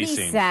virginity dirty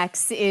scenes.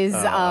 Sex is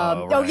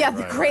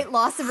the great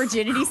loss of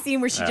virginity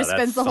scene where she just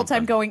spends the whole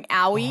time going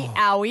owie,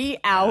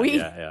 owie, owie.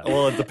 Yeah.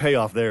 Well, the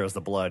payoff there is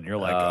the blood, and you're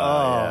like,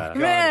 oh,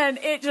 man,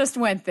 it just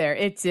went there.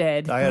 It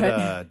did. I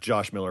had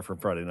Josh Miller from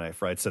Friday Night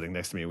Fright sitting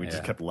next to me. We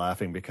just kept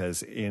laughing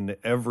because in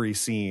every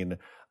scene,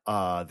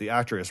 the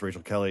actress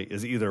Rachel Kelly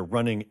is either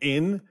running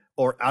in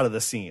or out of the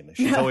scene.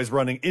 She's always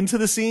running into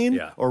the scene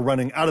or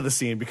running out of the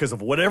scene because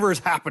of whatever is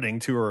happening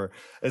to her.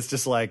 It's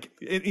just like,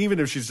 even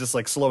if she's just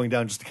like slowing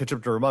down just to catch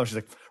up to her mom, she's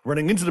like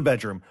running into the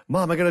bedroom.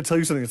 Mom, I got to tell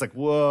you something. It's like,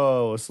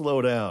 whoa,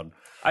 slow down.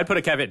 I'd put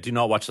a caveat, do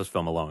not watch this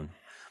film alone.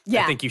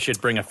 Yeah. I think you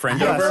should bring a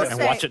friend over and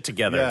watch it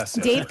together. Yes.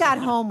 Dave got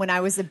home when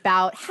I was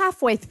about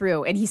halfway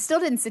through, and he still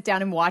didn't sit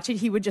down and watch it.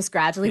 He would just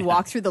gradually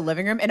walk through the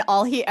living room, and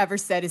all he ever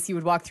said is he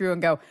would walk through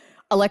and go,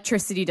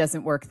 electricity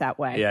doesn't work that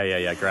way.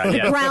 Yeah.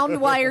 The ground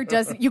wire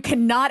doesn't. You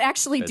cannot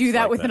actually do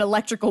that with an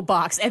electrical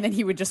box. And then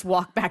he would just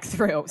walk back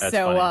through.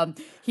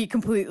 That's he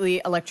completely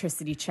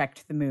electricity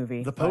checked the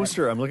movie. The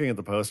poster, I'm looking at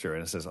the poster,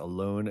 and it says,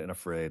 alone and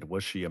afraid.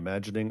 Was she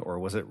imagining or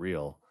was it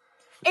real?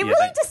 It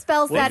really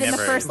dispels that in the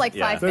first 5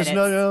 minutes. There's There's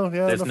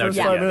no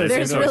 5 minutes.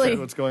 There's really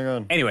what's going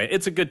on. Anyway,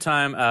 it's a good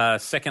time.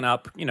 Second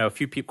up,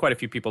 quite a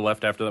few people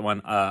left after that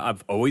one.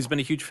 I've always been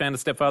a huge fan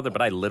of Stepfather,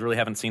 but I literally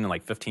haven't seen it in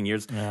like 15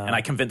 years. Yeah. And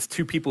I convinced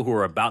 2 people who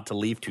were about to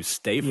leave to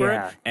stay for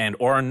it. And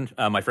Oren,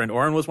 my friend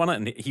Oren, was one of it,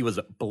 and he was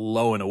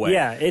blown away.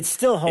 Yeah, it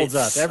still holds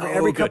up.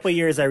 Every couple of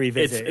years I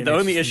revisit. The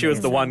only issue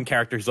is the one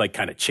character who's like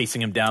kind of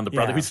chasing him down, the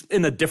brother who's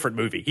in a different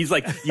movie. He's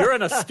like, you're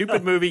in a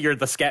stupid movie, you're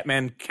the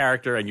Scatman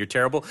character, and you're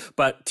terrible.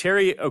 But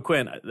Terry Jeffrey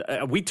O'Quinn,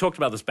 we talked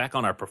about this back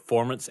on our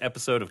performance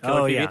episode of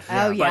Killer TV.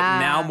 Oh, but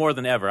now more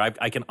than ever,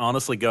 I can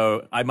honestly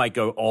I might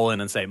go all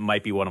in and say it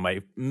might be one of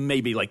my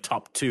maybe like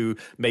top 2,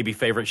 maybe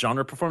favorite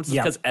genre performances.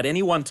 Because at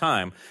any one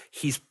time,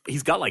 he's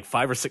got like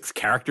 5 or 6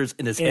 characters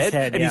in his head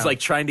and he's like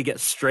trying to get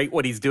straight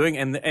what he's doing.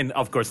 And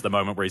of course, the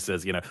moment where he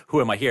says,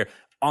 who am I here?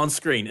 On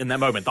screen in that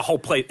moment, the whole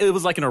play, it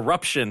was like an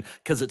eruption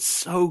because it's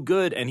so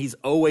good and he's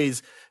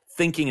always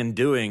thinking and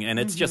doing. And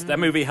it's just, that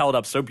movie held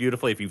up so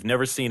beautifully. If you've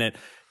never seen it,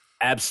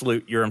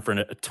 you're in for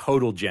a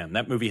total gem.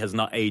 That movie has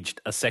not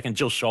aged a second.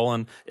 Jill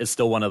Schoelen is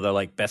still one of the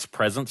like best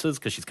presences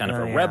because she's kind of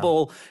a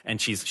rebel,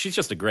 and she's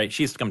just a great.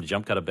 She used to come to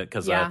Jump Cut a bit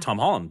because Tom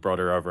Holland brought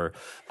her over.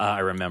 I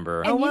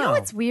remember. And you know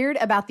what's weird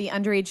about the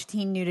underage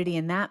teen nudity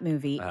in that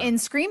movie? In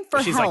Scream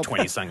for she's Help, like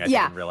 20 something. I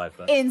didn't realize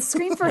that. In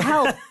Scream for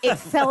Help, it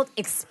felt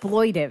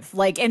exploitive.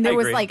 Like, and there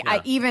was like,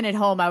 even at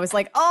home, I was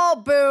like,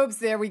 oh, boobs,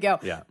 there we go.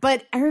 Yeah.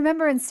 But I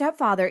remember in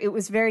Stepfather, it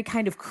was very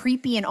kind of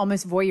creepy and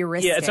almost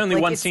voyeuristic. Yeah, it's only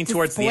one scene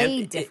towards the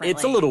end.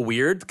 It's a little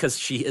weird because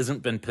she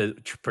hasn't been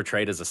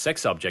portrayed as a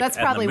sex object. That's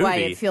probably why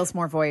it feels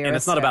more voyeuristic. And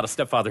it's not about a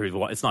stepfather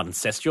it's not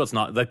incestual. It's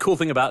not the cool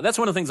thing about that's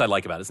one of the things I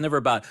like about it. It's never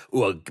about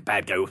a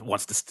bad guy who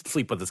wants to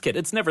sleep with his kid.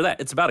 It's never that.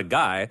 It's about a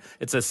guy.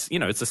 It's a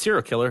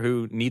serial killer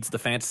who needs the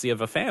fantasy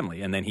of a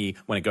family, and then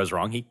when it goes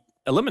wrong, he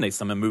eliminates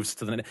them and moves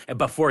to the next. And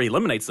before he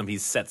eliminates them, he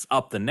sets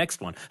up the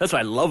next one. That's what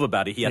I love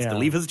about it. He has to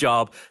leave his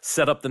job,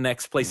 set up the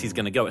next place he's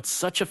going to go. It's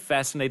such a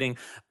fascinating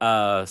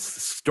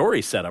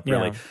story setup,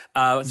 really.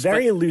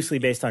 Very loosely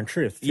based on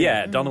truth, too.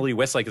 Yeah, Donald Lee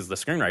Westlake is the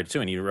screenwriter, too,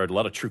 and he wrote a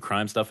lot of true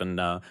crime stuff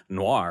and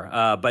noir.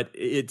 But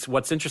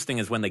what's interesting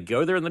is when they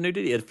go there in the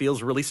nudity, it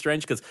feels really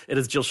strange because it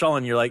is Jill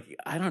Schoelen. You're like,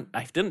 I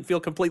didn't feel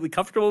completely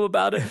comfortable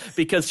about it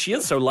because she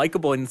is so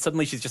likable, and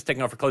suddenly she's just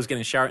taking off her clothes,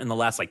 getting a shower in the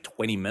last like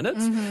 20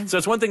 minutes. So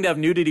it's one thing to have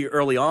nudity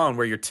early on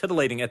where you're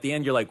titillating. At the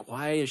end, you're like,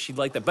 why is she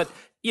like that? But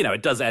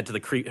it does add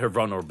to her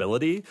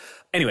vulnerability.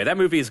 Anyway, that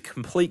movie is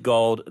complete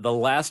gold. The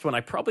last one I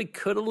probably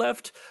could have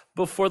left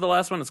before the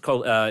last one. It's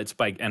called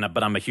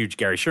but I'm a huge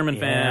Gary Sherman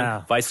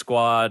fan. Vice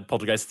Squad,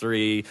 Poltergeist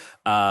 3,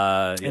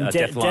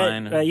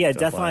 Deathline.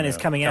 Deathline is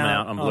coming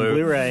out on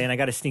Blu-ray, and I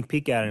got a sneak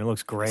peek at it, and it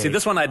looks great. See,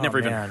 this one I'd never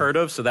even heard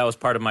of, so that was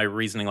part of my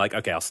reasoning, like,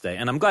 okay, I'll stay.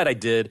 And I'm glad I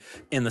did,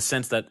 in the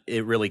sense that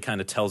it really kind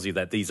of tells you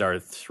that these are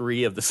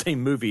 3 of the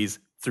same movies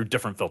through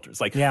different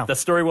filters. Like, the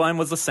storyline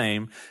was the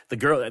same. The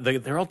girl,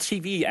 they're all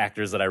TV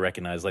actors that I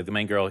recognize. Like, the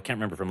main girl, I can't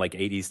remember, from, like,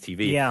 80s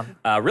TV. Yeah.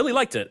 Really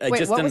liked it. Wait,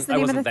 what was the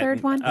name of the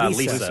third one?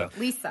 Lisa.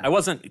 I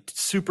wasn't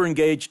super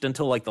engaged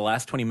until, like, the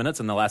last 20 minutes,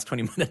 and the last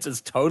 20 minutes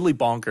is totally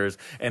bonkers,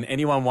 and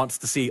anyone wants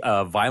to see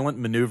a violent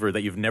maneuver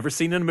that you've never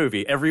seen in a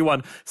movie.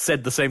 Everyone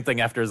said the same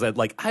thing after, is that,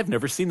 like, I've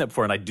never seen that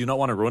before, and I do not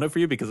want to ruin it for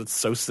you because it's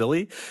so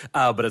silly,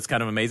 but it's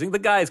kind of amazing. The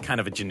guy is kind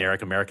of a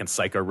generic American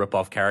Psycho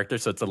ripoff character,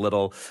 so it's a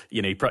little,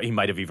 he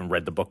might have even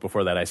read the book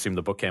before that. I assume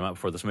the book came out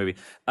before this movie.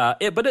 But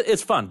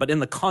it's fun. But in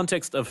the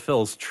context of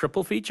Phil's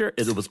triple feature,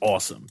 it was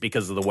awesome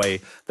because of the way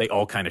they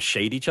all kind of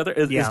shade each other.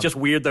 It's just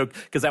weird, though,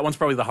 because that one's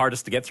probably the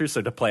hardest to get through,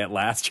 so to play it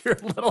last year,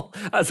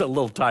 I was a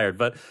little tired.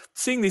 But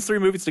seeing these 3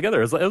 movies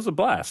together, it was a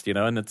blast,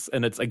 and it's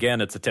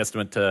a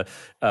testament to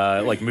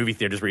like movie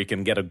theaters where you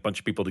can get a bunch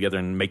of people together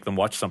and make them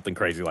watch something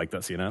crazy like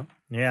this, Yeah.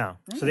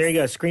 Nice. So there you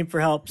go. Scream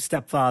for Help,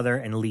 Stepfather,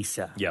 and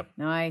Lisa. Yep.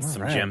 Nice.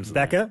 Some gems.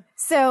 Bekah?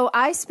 So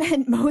I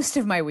spent most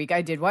of my week,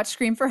 I did watch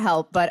Scream for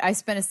Help, but I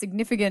spent a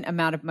significant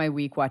amount of my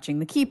week watching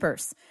The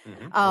Keepers,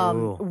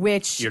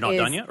 which You're not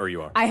done yet, or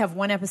you are? I have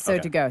one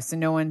episode to go, so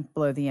no one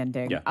blow the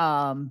ending.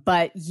 Yeah.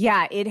 But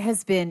yeah, it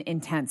has been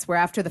intense, where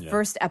after the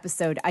first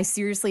episode, I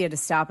seriously had to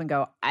stop and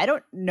go, I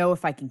don't know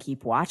if I can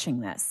keep watching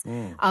this.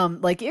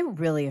 Like, it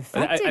really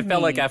affected me. I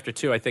felt like after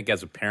 2, I think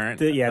as a parent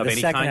of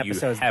any kind, you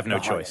have no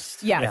choice.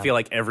 Yeah. I feel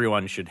like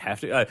everyone should have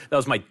to. That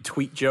was my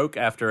tweet joke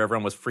after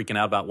everyone was freaking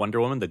out about Wonder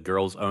Woman,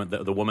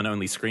 the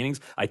woman-only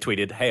screenings. I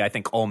tweeted, hey, I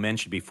think all men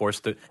should be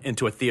forced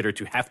into a theater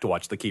to have to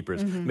watch The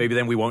Keepers. Maybe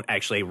then we won't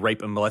actually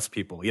rape and molest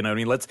people. You know what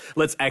I mean?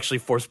 Let's actually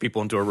force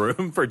people into a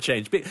room for a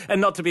change.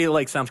 And not to be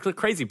like, sounds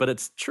crazy, but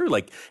it's true.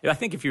 Like, I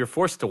think if you're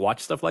forced to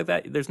watch stuff like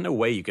that, there's no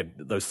way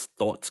those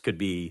thoughts could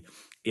be...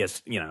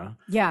 Yes,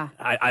 Yeah.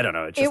 I don't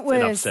know. It's just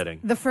upsetting.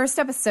 The first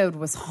episode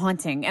was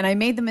haunting, and I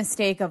made the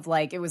mistake of,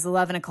 like, it was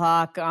 11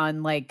 o'clock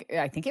on, like,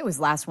 I think it was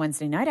last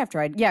Wednesday night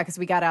because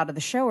we got out of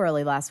the show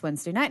early last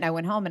Wednesday night, and I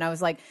went home and I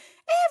was like,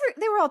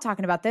 they were all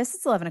talking about this.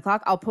 It's 11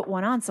 o'clock. I'll put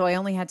one on. So I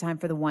only had time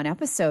for the one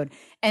episode.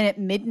 And at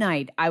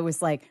midnight, I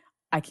was like,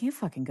 I can't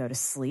fucking go to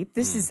sleep.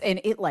 This is,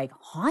 and it like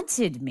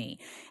haunted me.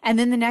 And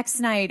then the next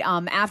night,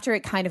 after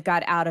it kind of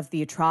got out of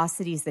the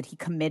atrocities that he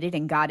committed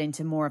and got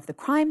into more of the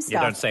crime stuff.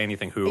 Yeah, don't say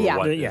anything who or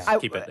what. Yeah.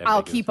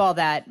 I'll keep all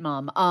that,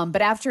 Mom.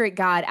 But after it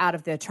got out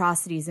of the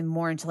atrocities and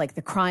more into like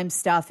the crime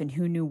stuff and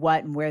who knew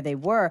what and where they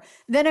were,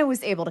 then I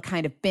was able to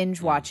kind of binge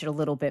watch it a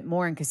little bit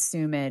more and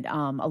consume it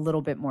a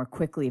little bit more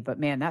quickly. But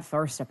man, that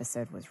first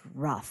episode was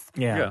rough.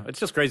 Yeah, it's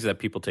just crazy that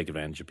people take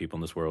advantage of people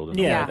in this world.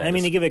 And I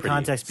mean, to give it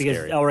context, because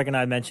Elric and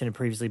I mentioned in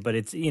previously, but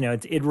it's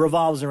it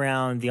revolves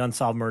around the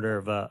unsolved murder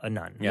of a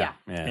nun. Yeah.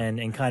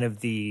 And kind of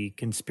the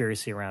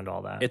conspiracy around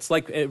all that. It's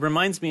like, it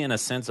reminds me in a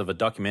sense of a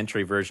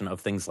documentary version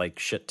of things like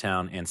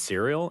Shittown and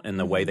Serial, in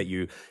the way that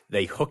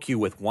they hook you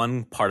with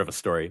one part of a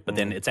story, but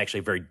then it's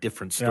actually a very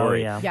different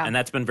story. And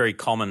that's been very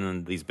common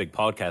in these big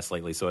podcasts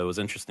lately. So it was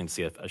interesting to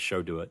see a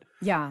show do it.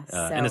 Yeah.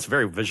 And it's a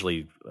very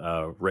visually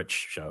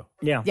rich show.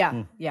 Yeah.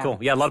 Cool.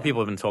 Yeah, a lot of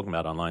people have been talking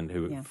about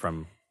online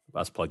from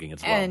us plugging it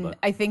as well. And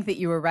I think that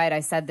you were right. I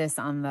said this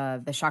on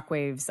the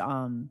Shockwaves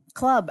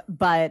club,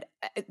 but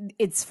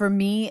it's, for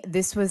me,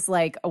 this was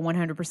like a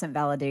 100%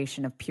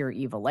 validation of pure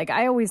evil. Like,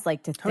 I always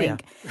like to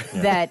think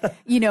that,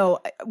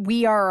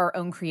 we are our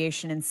own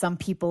creation, and some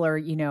people are,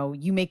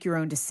 you make your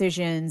own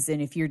decisions,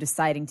 and if you're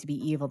deciding to be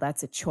evil,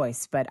 that's a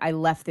choice. But I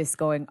left this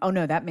going, oh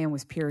no, that man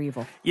was pure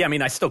evil. Yeah, I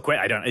mean, I still quit.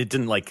 It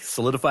didn't like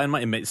solidify in my,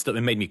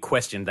 it made me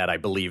question that I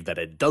believe that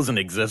it doesn't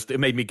exist. It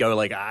made me go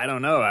like, I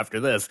don't know after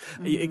this,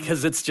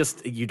 because it's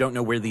just, you don't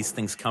know where these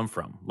things come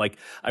from. Like,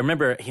 I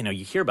remember,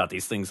 you hear about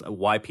these things,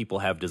 why people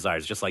have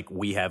desires, just like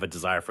we have a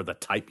desire for the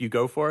type you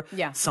go for.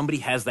 Yeah. Somebody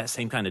has that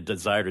same kind of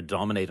desire to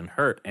dominate and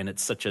hurt, and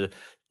it's such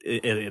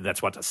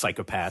that's what a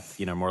psychopath,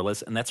 more or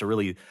less, and that's a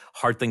really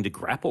hard thing to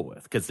grapple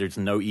with, because there's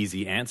no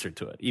easy answer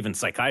to it. Even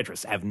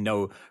psychiatrists have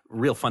no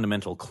real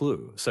fundamental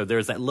clue. So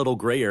there's that little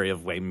gray area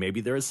of,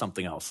 maybe there is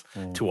something else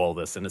to all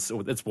this, and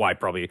it's why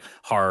probably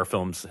horror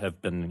films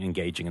have been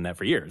engaging in that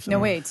for years. No,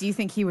 wait, do you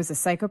think he was a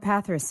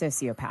psychopath or a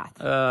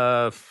sociopath?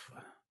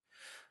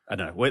 I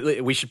don't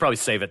know. We should probably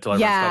save it till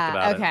everyone's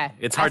talked about it.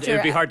 It's hard.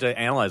 It'd be hard to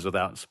analyze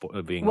without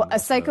being. Well, a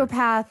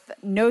psychopath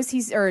knows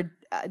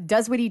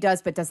does what he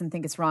does, but doesn't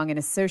think it's wrong, and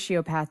a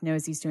sociopath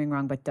knows he's doing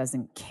wrong, but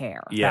doesn't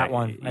care. Yeah, that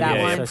one.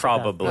 That one,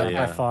 probably.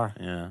 By far.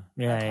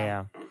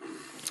 Yeah.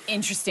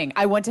 Interesting.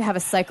 I want to have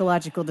a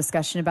psychological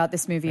discussion about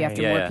this movie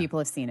after more people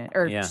have seen it,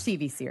 or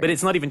TV series. But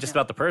it's not even just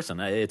about the person.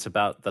 It's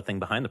about the thing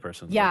behind the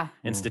person. Yeah.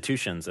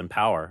 Institutions and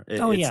power.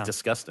 It's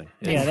disgusting.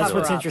 That's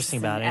what's interesting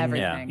about it.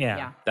 Everything.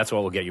 Yeah. That's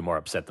what will get you more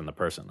upset than the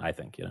person, I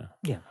think.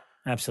 Yeah.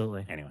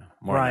 Absolutely. Anyway,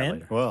 more on that Ryan?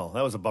 later. Well,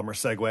 that was a bummer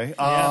segue.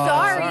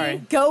 Sorry.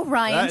 Go,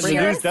 Ryan.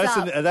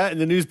 That in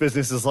the news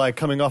business is like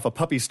coming off a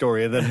puppy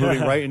story and then moving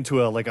right into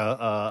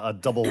a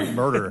double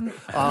murder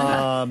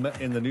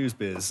in the news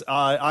biz.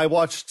 I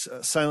watched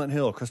Silent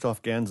Hill,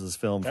 Christoph Gans's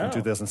film from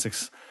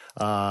 2006.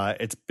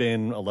 It's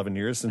been 11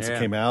 years since it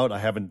came out. I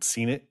haven't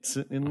seen it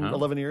in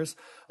 11 years.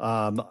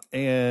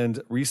 And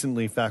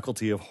recently,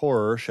 Faculty of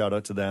Horror, shout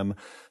out to them,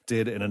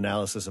 did an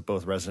analysis of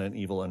both Resident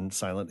Evil and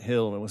Silent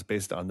Hill. And it was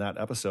based on that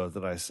episode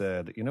that I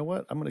said, you know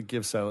what? I'm going to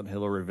give Silent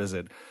Hill a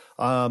revisit.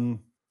 I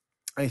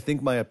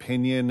think my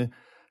opinion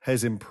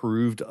has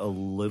improved a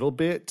little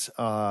bit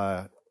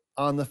on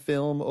the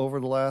film over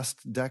the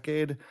last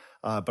decade,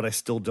 but I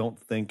still don't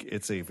think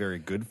it's a very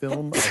good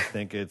film. I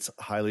think it's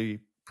highly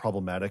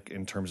problematic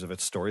in terms of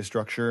its story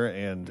structure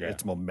and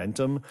its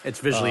momentum. It's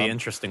visually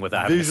interesting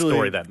without having a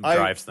story that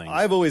drives things.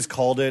 I've always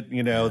called it,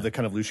 the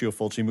kind of Lucio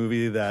Fulci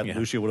movie that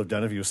Lucio would have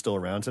done if he was still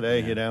around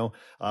today,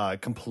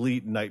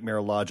 complete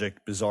nightmare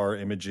logic, bizarre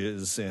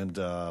images,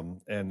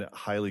 and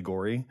highly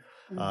gory,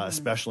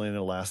 especially in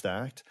the last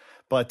act.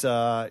 But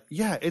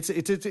it's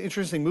an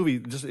interesting movie.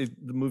 The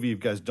movie you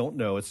guys don't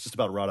know, it's just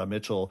about Radha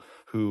Mitchell,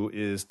 who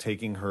is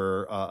taking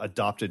her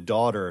adopted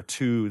daughter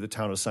to the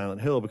town of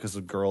Silent Hill because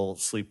the girl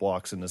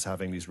sleepwalks and is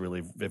having these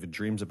really vivid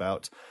dreams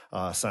about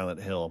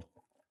Silent Hill.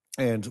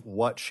 And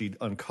what she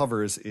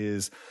uncovers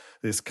is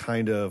this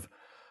kind of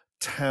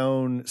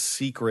town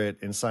secret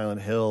in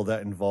Silent Hill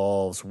that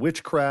involves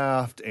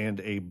witchcraft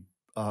and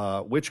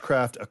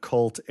witchcraft, a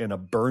cult, and a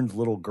burned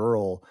little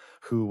girl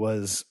who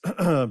was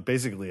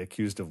basically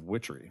accused of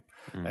witchery.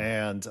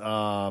 And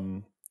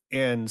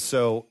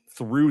so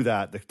through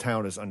that, the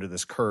town is under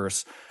this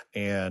curse,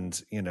 and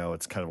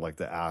it's kind of like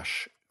the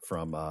ash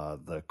from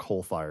the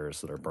coal fires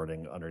that are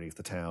burning underneath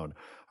the town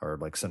are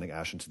like sending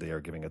ash into the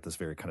air, giving it this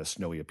very kind of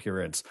snowy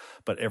appearance.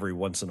 But every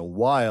once in a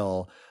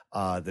while,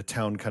 the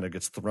town kind of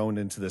gets thrown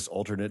into this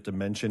alternate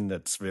dimension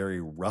that's very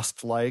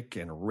Rust-like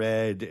and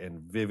red and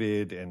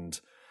vivid and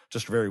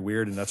just very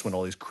weird. And that's when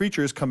all these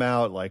creatures come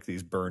out, like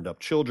these burned up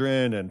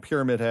children and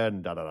Pyramid Head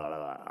and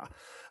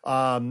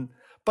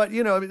but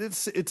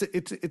it's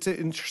an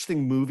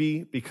interesting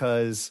movie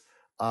because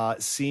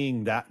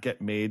seeing that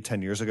get made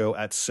 10 years ago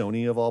at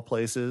Sony of all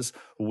places,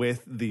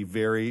 with the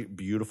very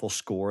beautiful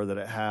score that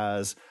it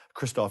has,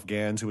 Christoph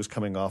Gans, who was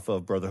coming off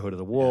of Brotherhood of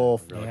the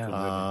Wolf,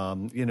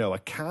 a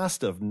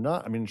cast of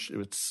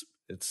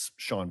it's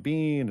Sean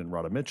Bean and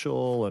Radha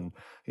Mitchell, and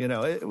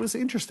it was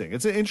interesting.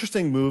 It's an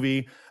interesting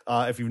movie.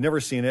 If you've never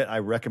seen it, I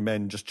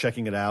recommend just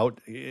checking it out.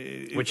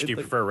 Which do you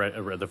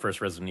prefer, the first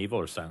Resident Evil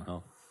or Silent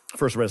Hill?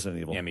 First Resident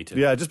Evil. Yeah, me too.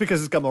 Yeah, just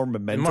because it's got more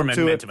momentum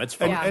to it. It's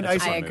fun. And I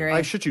agree.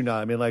 I shit you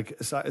not. I mean, like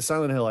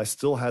Silent Hill, I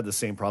still had the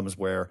same problems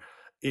where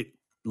it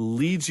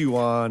leads you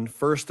on.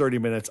 First 30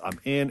 minutes, I'm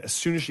in. As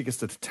soon as she gets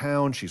to the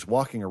town, she's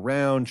walking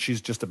around.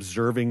 She's just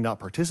observing, not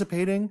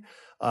participating.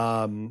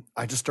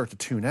 I just start to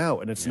tune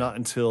out, and it's not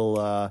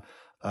until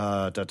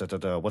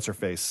what's her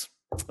face?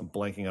 I'm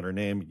blanking on her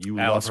name. You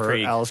Alice love her,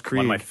 Krige. Alice Krige.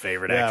 One of my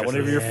favorite Yeah, actresses.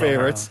 one of your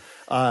favorites.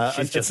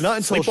 She's just it's not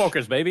until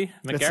Sleepwalkers, baby.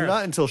 It's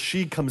not until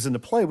she comes into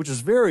play, which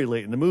is very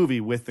late in the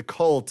movie, with the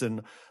cult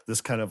and this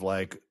kind of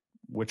like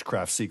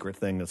witchcraft secret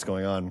thing that's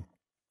going on,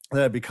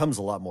 that it becomes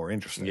a lot more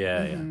interesting.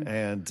 Yeah, And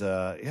and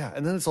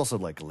then it's also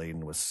like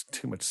laden with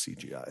too much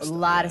CGI stuff. A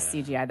lot of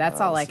CGI. That's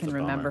all I can a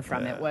bummer. remember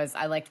from it. Was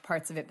I liked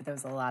parts of it, but there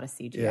was a lot of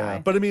CGI. Yeah,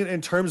 but I mean, in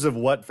terms of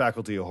what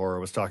Faculty of Horror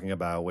was talking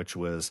about, which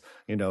was,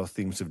 you know,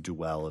 themes of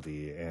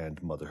duality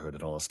and motherhood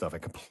and all this stuff, I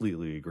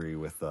completely agree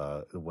with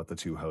what the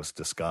two hosts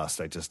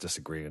discussed. I just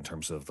disagree in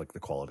terms of like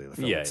the quality of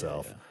the film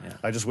itself. Yeah.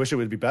 I just wish it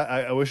would be better.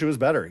 I wish it was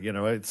better. You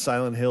know,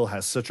 Silent Hill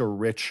has such a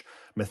rich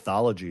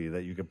mythology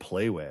that you could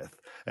play with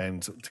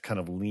and to kind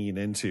of lean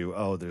into.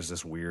 Oh, there's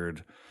this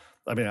weird.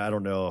 I mean, I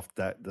don't know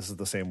if this is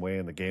the same way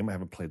in the game. I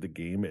haven't played the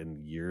game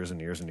in years and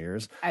years and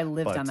years. I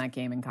lived on that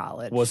game in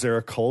college. Was there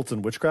a cult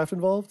and witchcraft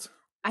involved?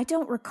 I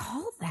don't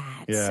recall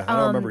that. Yeah, I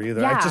don't remember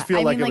either. Yeah, I just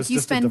feel like it was you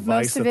just a spend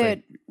device most of that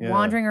it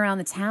wandering around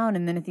the town,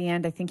 and then at the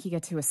end, I think you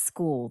get to a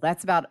school.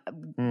 That's about.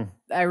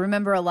 I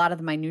remember a lot of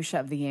the minutia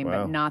of the game,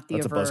 but not the.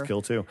 That's a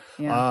buzzkill too.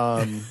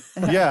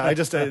 Yeah. I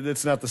just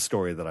it's not the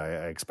story that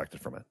I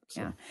expected from it.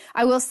 So. Yeah,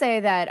 I will say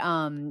that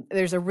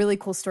there's a really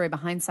cool story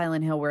behind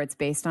Silent Hill where it's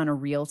based on a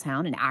real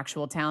town, an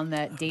actual town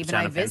that Dave and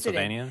I visited.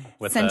 Pennsylvania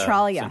with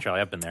Centralia.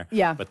 Centralia, I've been there.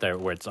 Yeah, but there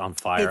where it's on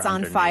fire. It's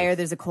on fire.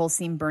 There's a coal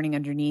seam burning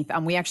underneath.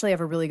 We actually have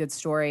a really good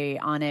story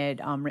on it.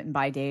 Written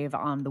by Dave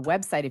on the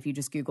website. If you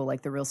just Google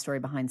like the real story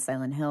behind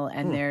Silent Hill,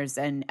 and there's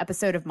an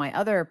episode of my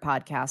other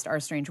podcast, Our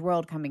Strange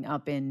World, coming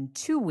up in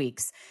 2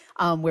 weeks,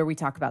 where we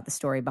talk about the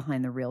story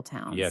behind the real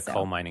town. Yeah,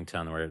 coal mining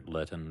town where it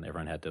lit and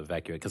everyone had to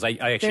evacuate. Because I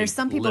actually there's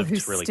some people who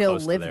really still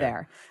close live to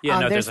there.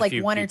 Yeah, there's like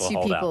one or two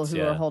people holdouts,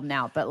 who are holding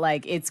out, but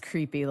like it's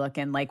creepy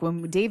looking. Like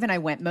when Dave and I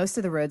went, most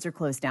of the roads are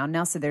closed down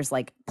now, so there's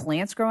like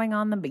plants growing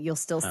on them, but you'll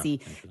still see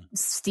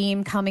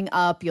steam coming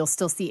up. You'll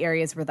still see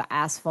areas where the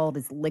asphalt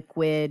is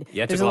liquid.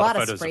 Yeah, there's a lot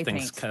of photos spray of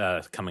things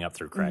coming up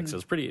through cracks. It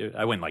was pretty.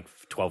 I went like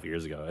 12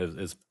 years ago. It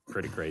was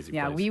pretty crazy.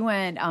 Yeah, place. we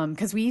went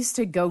because we used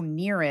to go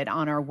near it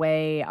on our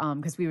way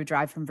because we would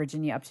drive from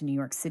Virginia up to New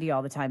York City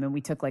all the time, and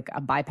we took like a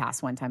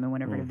bypass one time and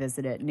went over to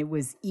visit it, and it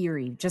was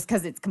eerie just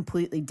because it's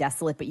completely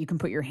desolate, but you can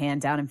put your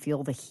hand down and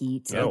feel the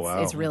heat.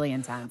 It's really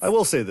intense. I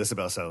will say this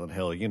about Silent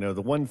Hill. You know,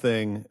 the one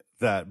thing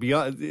that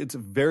beyond it's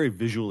very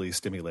visually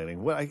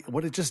stimulating.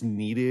 What it just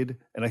needed,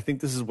 and I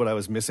think this is what I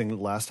was missing the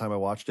last time I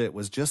watched it,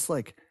 was just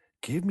like,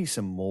 give me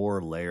some more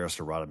layers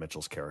to Radha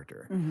Mitchell's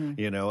character.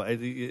 You know,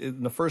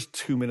 in the first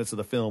 2 minutes of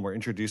the film, we're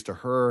introduced to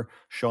her,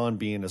 Sean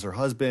Bean as her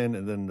husband,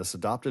 and then this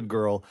adopted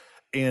girl.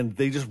 And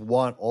they just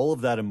want all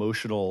of that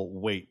emotional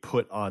weight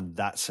put on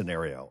that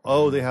scenario.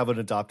 Oh, they have an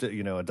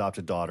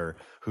adopted daughter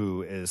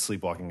who is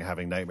sleepwalking and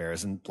having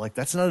nightmares. And like,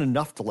 that's not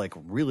enough to like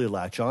really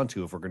latch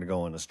onto if we're going to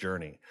go on this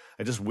journey.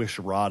 I just wish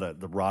the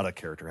Radha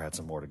character had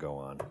some more to go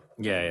on.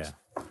 Yeah.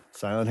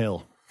 Silent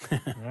Hill.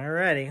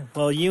 Alrighty.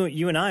 Well,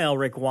 you and I,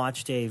 Elric,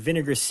 watched a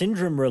Vinegar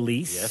Syndrome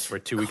release. Yes, for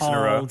 2 weeks in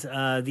a row.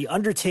 Called The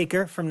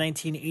Undertaker from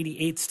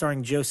 1988,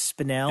 starring Joe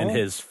Spinell. And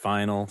his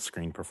final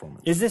screen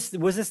performance. Was this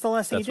the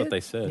last thing he That's did? what they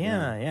said.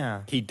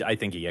 Yeah. I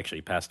think he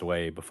actually passed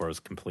away before it was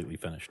completely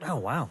finished. Oh,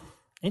 wow.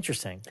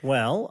 Interesting.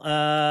 Well,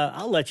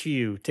 I'll let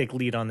you take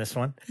lead on this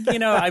one. You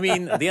know, I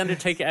mean, The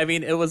Undertaker,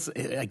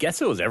 I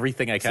guess it was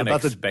everything I kind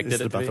of expected it to be.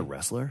 Is it about the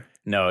wrestler?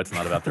 No, it's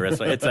not about the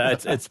wrestler.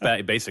 It's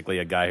basically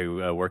a guy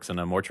who works in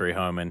a mortuary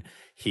home, and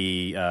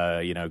he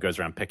goes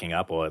around picking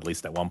up, or at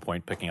least at one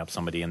point picking up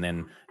somebody, and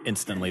then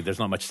instantly there's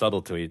not much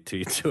subtlety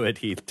to it.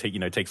 He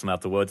takes them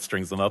out the woods,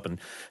 strings them up, and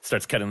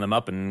starts cutting them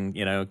up, and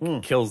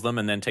kills them,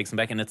 and then takes them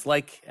back. And it's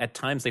like at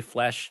times they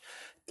flash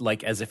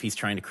like as if he's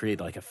trying to create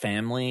like a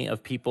family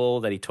of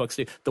people that he talks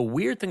to. The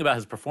weird thing about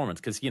his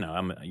performance, because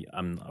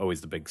I'm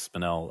always the big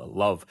Spinell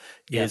love,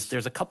 is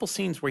there's a couple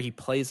scenes where he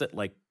plays it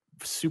like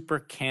super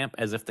camp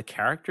as if the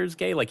character's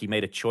gay, like he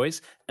made a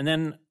choice, and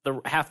then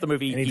half the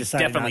movie he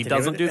definitely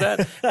doesn't do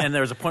that. And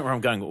there's a point where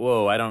I'm going,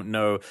 whoa, I don't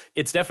know.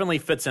 It definitely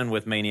fits in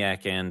with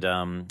Maniac and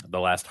the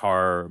last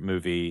horror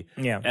movie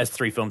as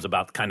three films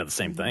about kind of the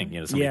same thing.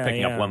 Somebody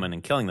picking up women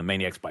and killing them.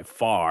 Maniac's by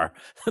far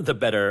the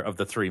better of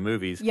the three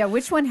movies. Yeah,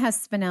 which one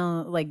has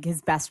Spinell like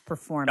his best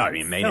performance? No, I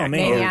mean Maniac.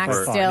 Maniac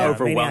still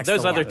overwhelmed.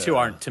 Those other two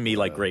aren't to me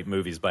like great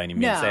movies by any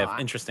means. No. They have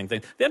interesting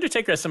things. The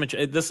Undertaker has so much.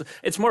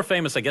 It's more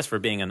famous, I guess, for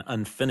being an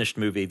unfinished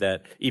movie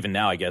that even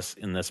now, I guess,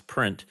 in this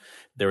print,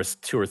 there was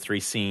 2 or 3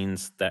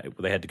 scenes that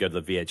they had to go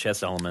to the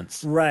VHS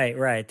elements.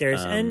 Right.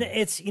 There's and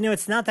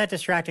it's not that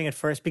distracting at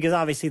first because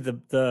obviously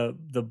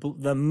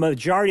the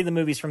majority of the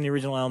movies from the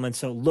original elements,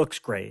 so it looks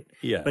great.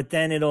 Yeah. But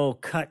then it'll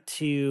cut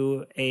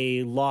to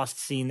a lost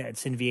scene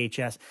that's in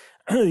VHS.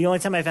 the only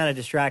time I found it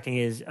distracting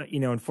is,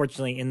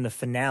 unfortunately in the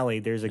finale,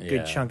 there's a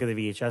good chunk of the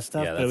VHS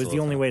stuff, but it was the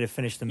only way to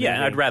finish the movie. Yeah,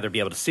 and I'd rather be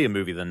able to see a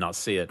movie than not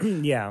see it.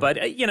 Yeah. But,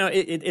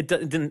 it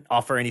didn't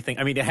offer anything.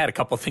 I mean, it had a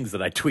couple of things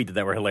that I tweeted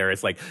that were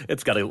hilarious. Like,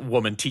 it's got a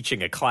woman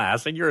teaching a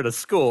class, and you're at a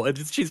school, and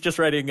she's just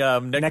writing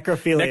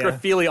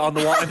necrophilia on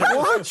the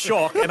wall, and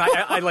chalk. And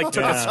I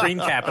took a screen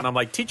cap, and I'm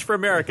like, teach for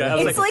America.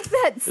 It's like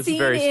that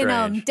scene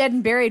in Dead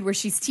and Buried where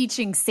she's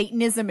teaching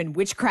Satanism and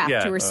witchcraft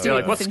to her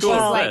students. Like, what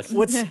school is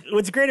this?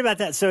 What's great about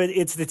that? So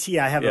it's the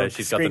I have a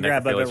screen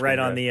grab of it right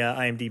on the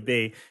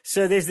IMDb.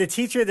 So there's the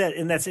teacher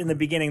that's in the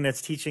beginning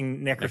that's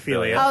teaching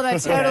necrophilia. Oh,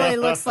 that totally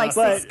looks like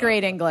sixth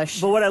grade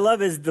English. But what I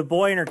love is the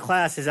boy in her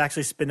class is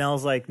actually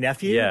Spinell's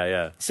nephew.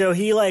 Yeah. So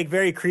he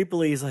very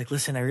creepily is like,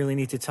 listen, I really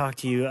need to talk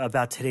to you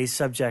about today's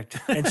subject.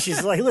 And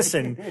she's like,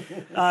 listen,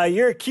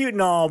 you're cute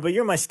and all, but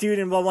you're my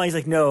student. Blah blah. He's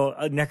like, no,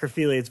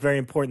 necrophilia. It's very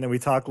important that we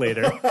talk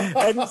later.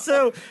 And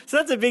so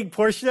that's a big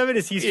portion of it.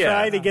 Is he's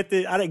trying to get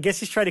I guess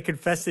he's trying to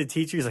confess to the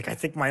teacher. He's like, I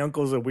think my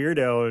uncle's a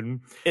weirdo.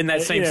 And in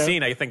that same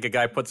scene, I think a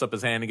guy puts up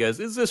his hand and goes,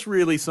 is this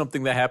really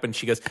something that happened?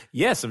 She goes,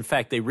 yes, in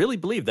fact, they really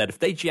believe that if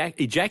they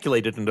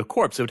ejaculated into a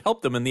corpse, it would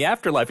help them in the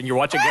afterlife. And you're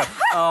watching,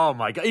 oh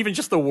my God, even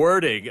just the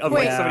wording of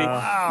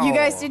somebody. You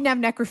guys didn't have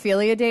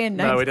necrophilia day in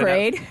ninth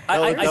grade?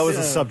 That was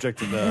a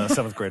subject in the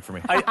 7th grade for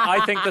me.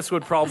 I think this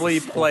would probably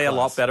play a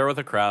lot better with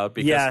a crowd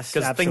because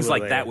things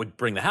like that would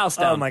bring the house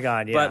down. Oh my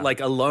God, yeah.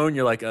 But alone,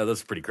 you're like, oh, this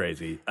is pretty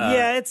crazy.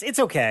 It's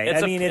okay.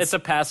 It's a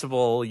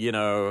passable,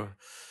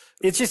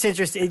 It's just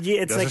interesting.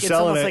 It's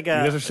almost like you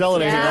guys are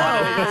selling it.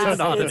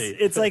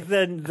 It's like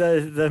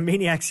the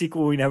Maniac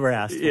sequel we never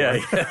asked for.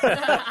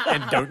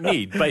 And don't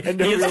need. But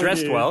he's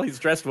dressed well. He's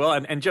dressed well,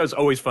 and Joe's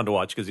always fun to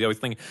watch because you always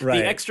think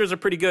the extras are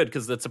pretty good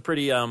because that's a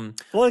pretty Well, I'm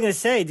gonna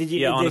say, did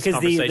you? honest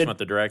conversation with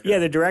the director. Yeah,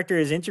 the director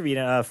is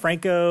interviewed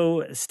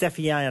Franco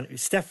Stefanino.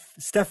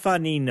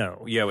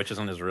 Yeah, which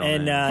isn't his real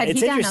name. Had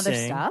he done other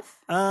stuff?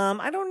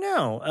 I don't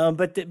know.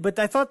 But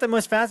I thought the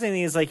most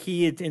fascinating thing is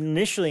he had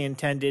initially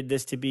intended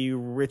this to be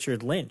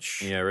Richard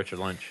Lynch. Yeah, Richard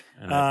Lynch.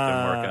 And it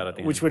didn't work out at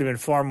the end. Which would have been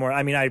far more.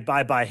 I mean, I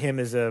buy him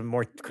as a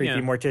more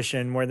creepy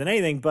mortician more than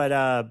anything.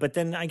 But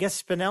then I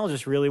guess Spinell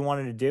just really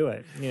wanted to do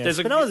it.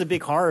 Spinell is a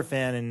big horror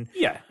fan,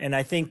 and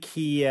I think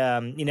he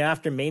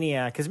after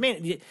Maniac, because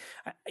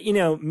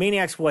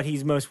Maniac's what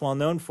he's most well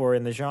known for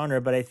in the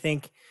genre. But I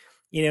think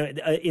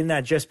in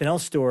that Joe Spinell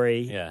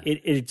story,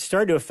 it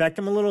started to affect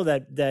him a little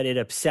that it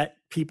upset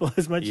people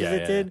as much as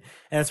it did.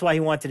 And that's why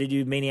he wanted to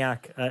do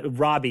Maniac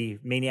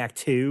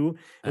 2,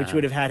 which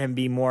would have had him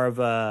be more of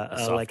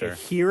a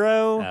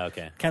hero,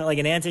 kind of like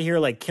an anti-hero,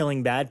 like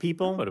killing bad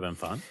people. Would have been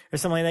fun. Or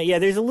something like that. Yeah,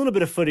 there's a little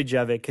bit of footage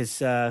of it because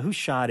who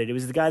shot it? It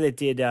was the guy that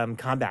did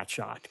Combat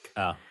Shot.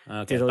 Oh,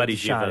 okay.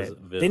 Shot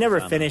it. They never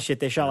finished it.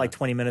 They shot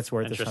 20 minutes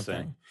worth or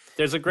something.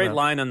 There's a great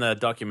line in the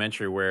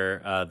documentary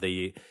where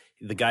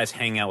the guys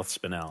hang out with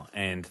Spinell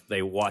and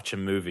they watch a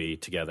movie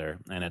together,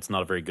 and it's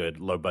not a very good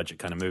low budget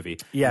kind of movie.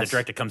 Yes. The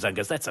director comes out and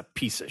goes, "That's a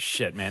piece of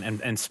shit, man."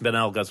 And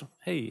Spinell goes,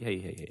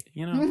 "Hey,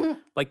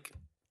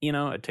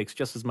 it takes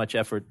just as much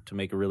effort to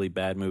make a really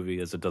bad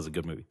movie as it does a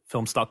good movie.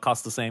 Film stock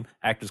costs the same,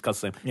 actors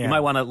cost the same. You might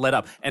want to let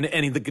up." And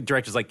the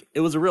director's like, "It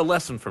was a real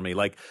lesson for me.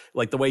 Like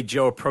the way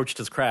Joe approached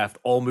his craft,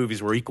 all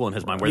movies were equal in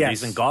his mind. Whether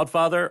he's in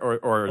Godfather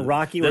or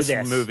Rocky this or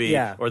this movie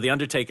or The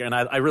Undertaker." And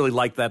I really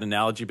like that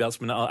analogy about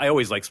Spinell. I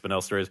always like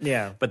Spinell stories.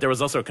 Yeah. But there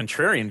was also a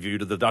contrarian view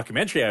to the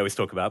documentary I always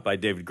talk about by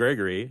David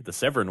Gregory, the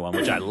Severin one,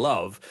 which I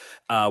love,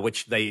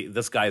 which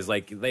this guy's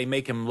they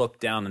make him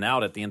look down and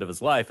out at the end of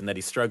his life, and that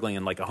he's struggling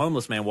and like a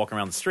homeless man walking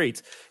around the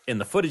streets. In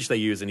the footage they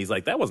use, and he's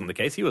like, that wasn't the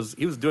case. He was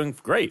doing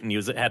great, and he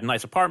had a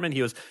nice apartment.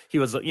 He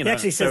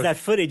actually says that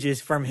footage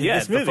is from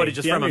this movie. The footage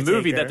is from a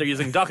movie that they're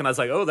using doc, and I was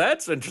like, oh,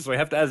 that's interesting. I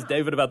have to ask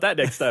David about that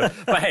next time.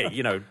 But hey,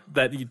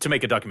 that to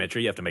make a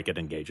documentary, you have to make it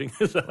engaging.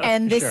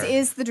 And this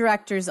is the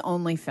director's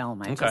only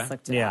film. I just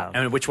looked it up.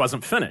 And which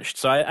wasn't finished.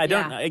 So I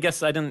don't. I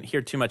guess I didn't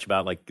hear too much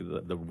about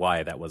the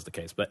why that was the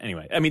case. But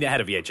anyway, I mean, it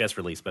had a VHS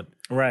release, but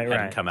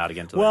hadn't come out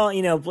again.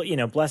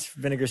 Bless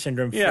Vinegar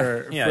Syndrome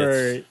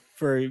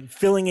for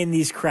filling in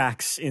these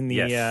cracks in the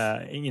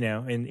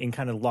in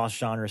kind of lost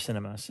genre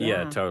cinema. So,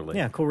 yeah, totally.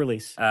 Yeah, cool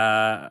release.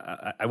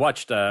 I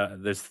watched.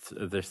 There's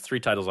 3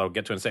 titles I'll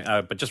get to in a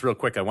second. But just real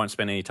quick, I won't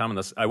spend any time on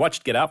this. I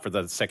watched Get Out for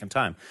the second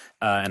time,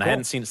 and I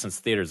hadn't seen it since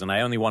theaters. And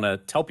I only want to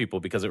tell people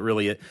because it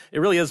really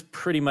is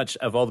pretty much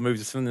of all the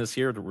movies seen this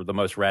year the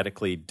most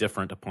radically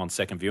different upon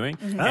second viewing.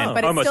 Mm-hmm.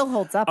 But it still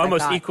holds up.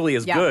 Almost equally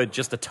as good,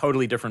 just a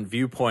totally different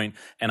viewpoint.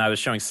 And I was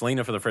showing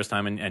Selena for the first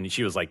time, and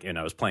she was like,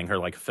 I was playing her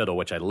like a fiddle,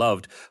 which I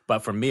loved.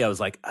 But for me, I was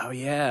like, oh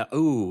yeah,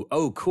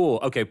 oh cool,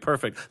 okay,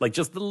 perfect. Like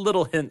just the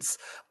little hints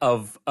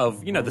of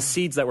the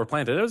seeds that were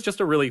planted. It was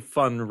just a really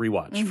fun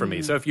rewatch for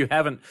me. So if you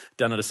haven't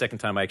done it a second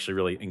time, I actually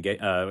really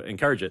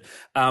encourage it.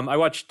 I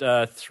watched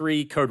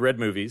 3 Code Red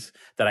movies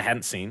that I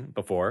hadn't seen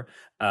before.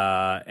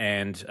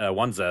 and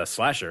one's a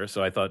slasher.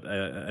 So I thought,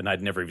 and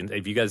I'd never even.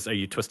 Have you guys? Are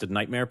you Twisted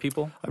Nightmare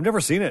people? I've never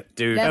seen it,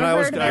 dude. Never and I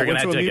heard of it. went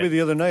to a movie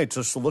the other night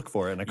just to look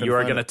for it, and I couldn't You are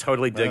find going to it.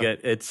 totally dig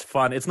it. It's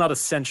fun. It's not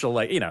essential,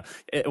 like,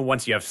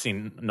 once you have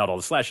seen not all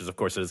the slashers, of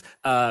course it is.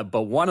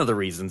 But one of the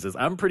reasons is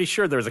I'm pretty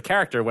sure there's a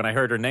character when I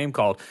heard her name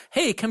called,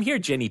 "Hey, come here,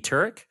 Jenny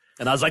Turek."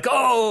 And I was like,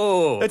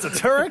 "Oh, It's a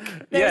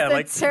Turek? yeah,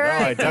 like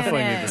Turek I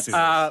definitely in need to it. see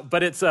this.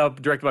 but it's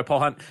directed by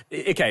Paul Hunt.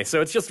 Okay, so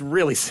it's just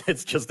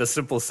a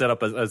simple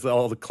setup as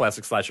all the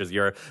classic slashers.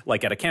 You're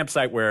like at a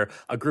campsite where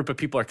a group of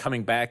people are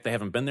coming back. They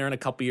haven't been there in a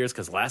couple years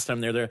because last time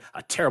they're there,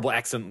 a terrible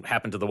accident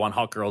happened to the one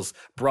hot girl's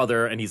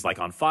brother, and he's like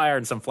on fire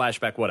and some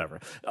flashback,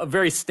 whatever.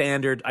 Very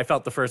standard. I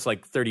felt the first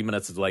like 30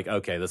 minutes is like,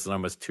 okay, this is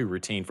almost too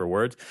routine for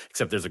words,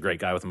 except there's a great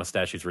guy with a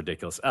mustache who's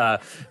ridiculous.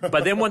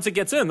 But then once it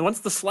gets in, once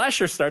the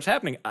slasher starts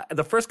happening,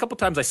 the first couple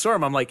times I saw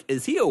him, I'm like,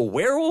 is he a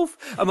werewolf?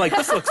 I'm like,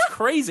 this looks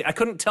crazy. I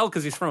couldn't tell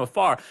because he's from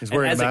afar. He's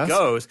wearing and as a mask? it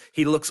goes,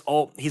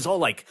 he's all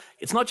like,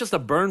 it's not just a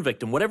burn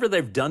victim. Whatever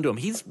they've done to him,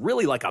 he's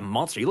really like a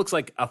monster. He looks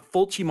like a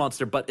Fulci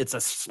monster, but it's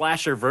a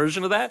slasher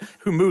version of that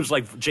who moves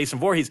like Jason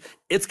Voorhees.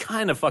 It's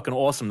kind of fucking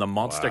awesome, the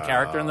monster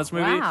character in this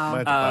movie. Wow. Might have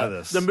to buy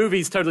this. The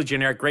movie's totally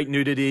generic, great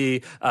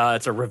nudity.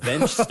 It's a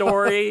revenge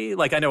story.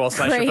 Like I know all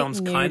slasher Great films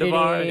kind of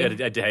are.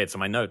 nudity. Hey, it's in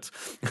my notes.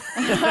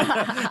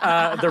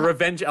 The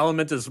revenge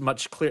element is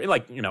much clearer.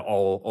 Like,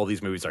 all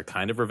these movies are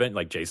kind of revenge.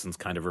 Like Jason's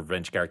kind of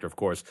revenge character, of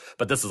course.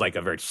 But this is like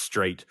a very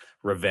straight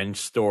revenge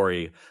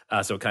story.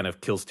 So it kind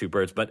of kills two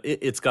birds. But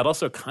it's got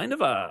also kind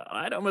of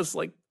I'd almost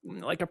like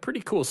a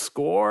pretty cool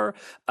score.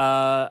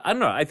 I don't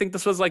know. I think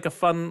this was like a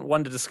fun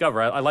one to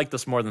discover. I like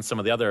this more than some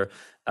of the other,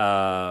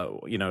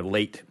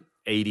 late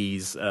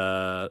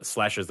 80s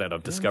slashers that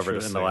I've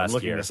discovered in the last I'm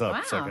looking year. this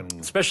up so I Wow. can...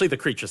 Especially the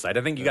creature side.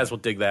 I think you guys will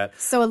dig that.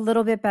 So a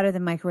little bit better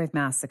than Microwave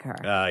Massacre.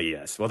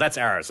 Yes. Well, that's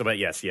ours. So, but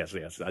yes.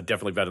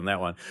 Definitely better than that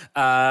one.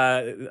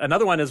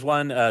 Another one is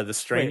The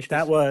Strange. Wait,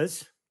 that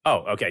was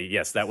Oh, okay.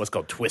 Yes, that was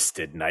called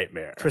Twisted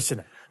Nightmare.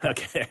 Twisted.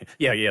 Okay.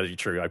 Yeah,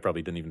 true. I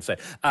probably didn't even say.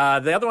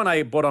 The other one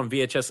I bought on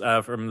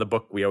VHS from the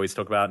book we always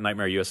talk about,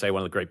 Nightmare USA,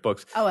 one of the great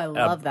books. Oh, I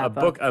love that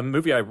book. A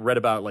movie I read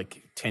about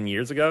like 10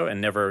 years ago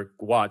and never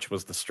watched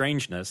was The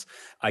Strangeness.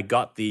 I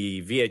got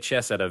the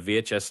VHS at a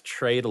VHS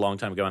trade a long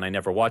time ago and I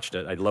never watched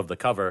it. I love the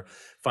cover.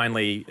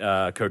 Finally,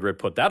 Code Red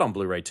put that on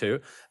Blu-ray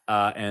too.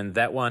 And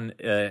that one,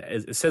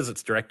 it says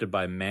it's directed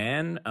by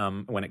Man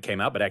when it came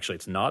out, but actually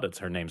it's not.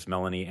 Her name's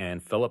Melanie Ann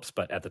Phillips,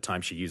 but at the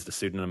time she used the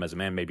pseudonym as a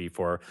man, maybe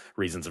for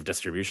reasons of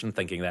distribution,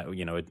 thinking that,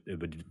 it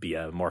would be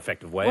a more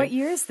effective way. What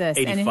year is this?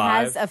 85. And it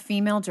has a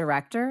female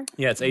director?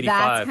 Yeah, it's 85.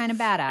 That's kind of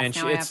badass. And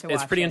now I have to watch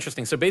it's pretty it.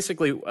 interesting. So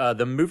basically,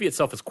 the movie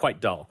itself is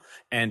quite dull.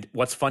 And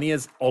what's funny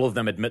is all of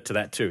them admit to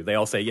that too. They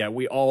all say, yeah,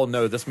 we all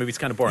know this movie's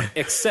kind of boring,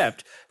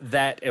 except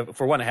that,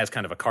 for one, it has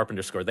kind of a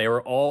Carpenter score. They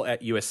were all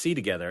at USC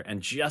together,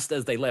 and just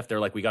as they left, they're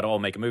like, we got to all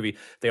make a movie.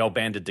 They all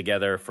banded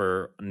together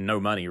for no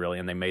money, really,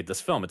 and they made this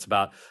film. It's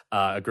about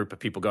a group of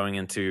people going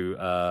into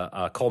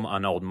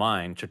an old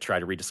mine to try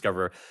to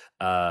rediscover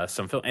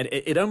some film. And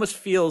it almost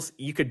feels,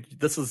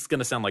 this is going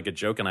to sound like a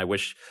joke, and I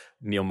wish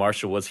Neil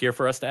Marshall was here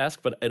for us to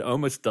ask, but it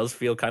almost does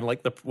feel kind of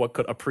like what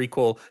could a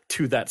prequel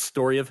to that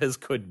story of his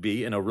could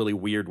be in a really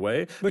weird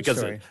way. Which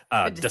story?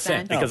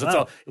 Descent. Because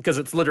because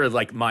it's literally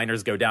like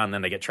miners go down and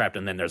then they get trapped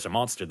and then there's a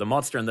monster. The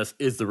monster in this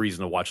is the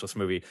reason to watch this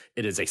movie.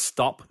 It is a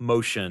stop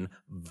motion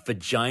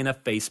vagina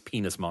face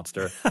penis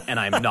monster, and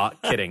I'm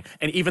not kidding.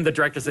 And even the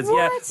director says,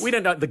 "Yeah, we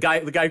don't know." The guy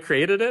who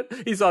created it,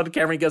 he's on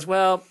camera. He goes,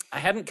 "Well, I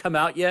hadn't come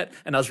out yet,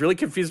 and I was really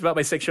confused about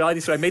my sexuality,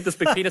 so I made this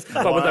big penis,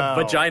 but with a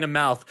vagina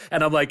mouth."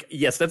 And I'm like,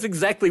 "Yes, that's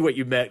exactly what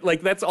you meant."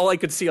 Like that's all I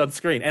could see on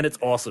screen, and it's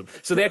awesome.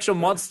 So the actual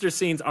monster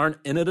scenes aren't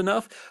in it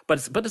enough, but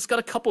it's got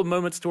a couple of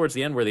moments towards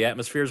the end where the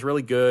atmosphere is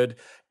really good.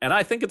 And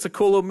I think it's a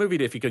cool little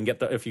movie if you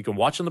can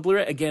watch on the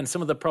Blu-ray. Again,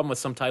 some of the problem with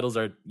some titles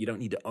are you don't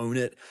need to own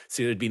it,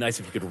 so it'd be nice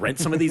if you could rent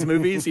some of these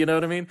movies. You know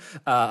what I mean?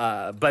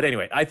 But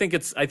anyway, I think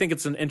it's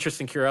an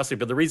interesting curiosity.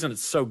 But the reason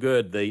it's so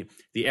good, the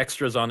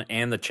extras on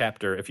and the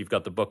chapter, if you've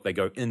got the book, they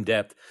go in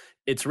depth.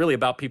 It's really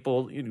about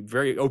people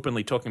very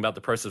openly talking about the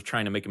process of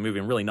trying to make a movie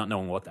and really not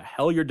knowing what the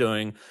hell you're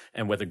doing,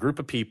 and with a group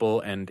of people,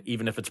 and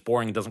even if it's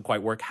boring and doesn't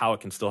quite work, how it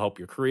can still help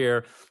your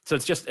career. So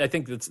it's just, I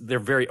think they're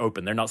very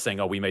open. They're not saying,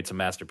 "Oh, we made some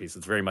masterpiece."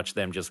 It's very much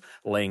them just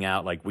laying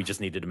out like, we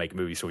just needed to make a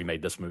movie, so we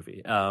made this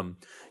movie.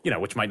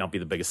 Which might not be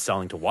the biggest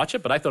selling to watch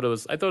it, but I thought it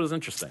was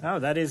interesting. Oh,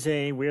 that is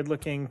a weird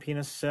looking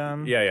penis.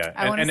 Yeah,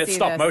 I wanna and it's see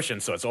stop this. motion,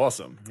 so it's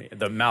awesome.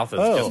 The mouth is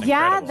Oh. just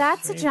Yeah, incredible.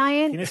 that's a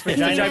giant Penis penis,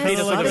 vagina penis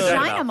with a vagina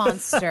vagina.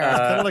 monster.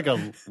 kind of like a...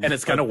 And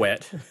it's kind of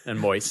wet and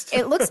moist.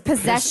 It looks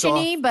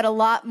possession-y, but a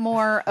lot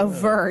more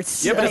overt.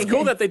 Yeah, but it's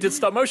cool that they did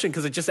stop motion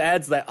because it just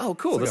adds that. Oh,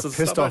 cool! Like this a is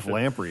pissed stop off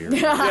motion. lamprey.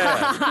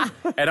 Yeah.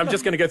 And I'm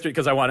just going to go through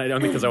because I want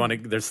to.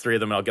 There's 3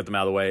 of them, and I'll get them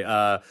out of the way.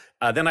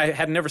 Then I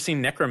had never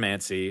seen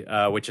Necromancy,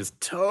 which is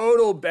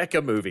total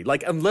Bekah movie.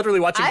 Like, I'm literally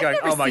watching I've going,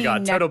 never oh my seen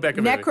God, total Bekah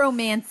movie.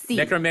 Necromancy.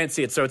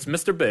 Necromancy. So it's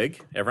Mr.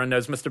 Big. Everyone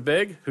knows Mr.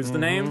 Big. Who's the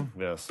name?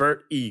 Yes.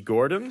 Bert E.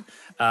 Gordon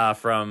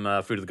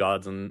from Food of the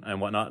Gods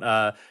and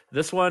whatnot.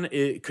 This one,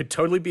 it could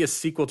totally be a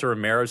sequel to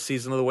Romero's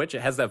Season of the Witch.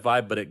 It has that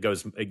vibe,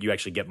 but you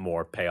actually get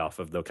more payoff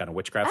of the kind of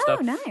witchcraft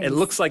stuff. Nice. It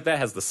looks like that,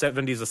 has the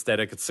 70s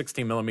aesthetic. It's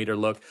 16 millimeter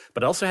look,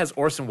 but it also has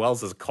Orson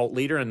Welles as a cult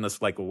leader in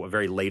this like a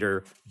very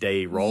later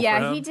day role. Yeah,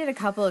 for him. he did a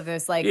couple of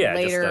those like Yeah,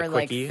 later just a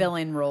like quickie.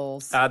 fill-in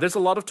roles. There's a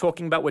lot of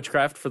talking about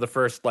witchcraft for the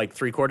first like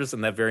 3/4,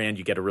 and that very end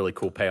you get a really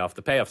cool payoff.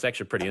 The payoff's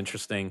actually pretty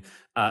interesting.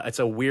 It's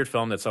a weird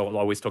film that's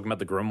always talking about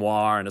the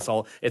grimoire,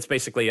 and it's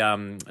basically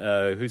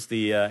who's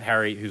the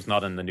Harry, who's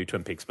not in the new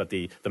Twin Peaks, but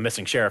the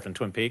missing sheriff in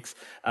Twin Peaks.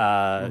 You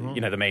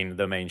know,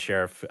 the main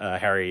sheriff,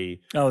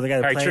 Harry. Oh, the guy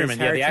that Harry plays Truman.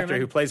 Harry The actor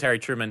Truman? who plays Harry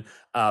Truman.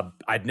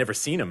 I'd never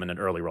seen him in an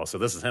early role, so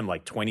this is him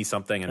like 20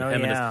 something, and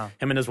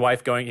him and his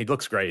wife going. He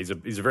looks great.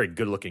 He's a very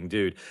good looking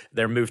dude.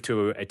 They're moved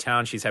to a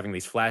town. She's having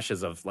these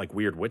flashes of like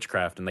weird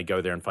witchcraft, and they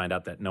go there and find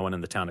out that no one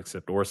in the town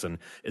except Orson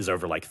is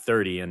over like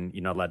 30, and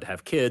you're not allowed to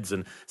have kids.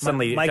 And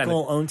suddenly,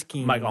 Michael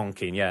Ontkean. Mike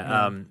Ontkean,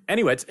 yeah.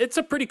 Anyway, it's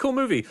a pretty cool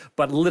movie,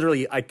 but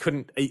literally I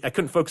couldn't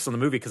focus on the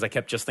movie because I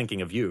kept just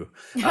thinking of you.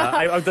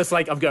 I'm just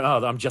like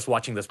I'm just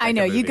watching this. I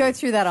know movie. you go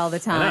through that all the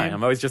time.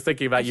 I'm always just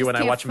thinking about you when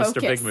I watch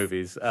Mr. Big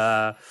movies.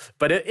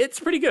 But it's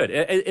pretty good.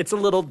 It's a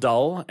little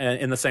dull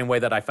in the same way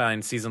that I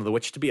find Season of the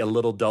Witch to be a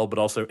little dull, but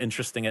also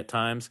interesting at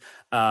times.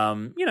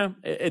 You know,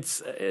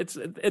 it's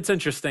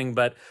interesting,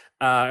 but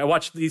I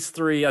watched these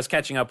three. I was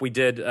catching up. We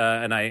did,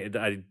 and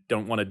I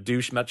don't want to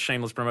do much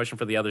shameless promotion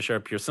for the other show,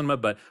 Pure Cinema,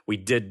 but we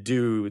did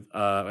do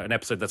an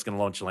episode that's going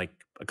to launch in like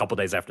a couple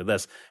days after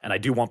this, and I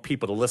do want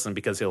people to listen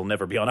because he'll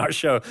never be on our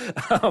show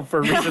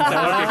for reasons that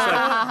won't be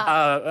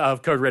explained,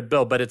 of Code Red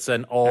Bill. But it's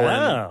an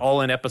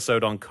all-in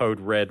episode on Code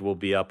Red will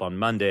be up on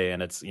Monday,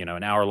 and it's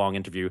an hour-long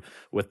interview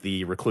with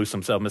the recluse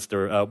himself,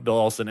 Mr. Bill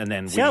Olsen, and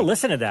then I'll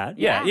listen to that.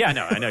 Yeah, I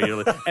know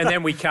you're. And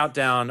then we count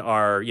down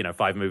our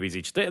 5 movies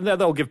each day.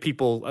 That'll give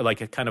people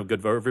like a kind of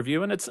good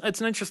overview, and it's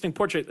an interesting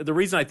portrait. The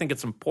reason I think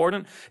it's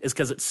important is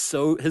because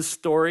his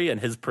story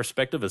and his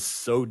perspective is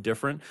so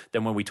different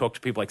than when we talk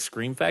to people like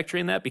Scream Factory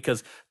and that,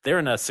 because they're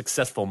in a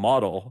successful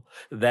model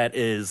that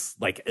is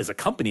a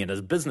company and as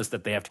a business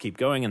that they have to keep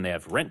going, and they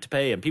have rent to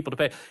pay and people to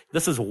pay.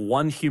 This is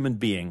one human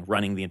being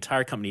running the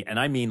entire company, and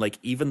I mean like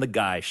even the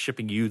guy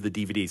shipping you the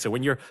DVD. So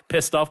when you're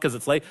pissed off because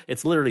it's late,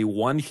 it's literally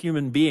one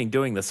human being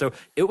doing this. So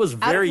it was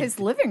very out of his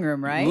living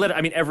room, right?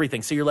 I mean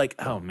everything. So you're like,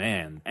 oh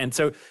man, and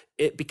so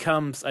it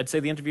becomes, I'd say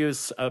the interview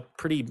is a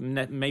pretty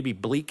maybe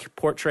bleak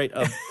portrait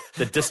of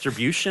the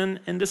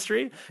distribution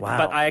industry. Wow.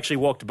 But I actually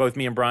both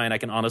me and Brian, I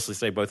can honestly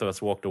say both of us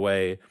walked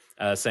away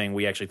saying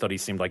we actually thought he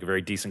seemed like a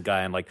very decent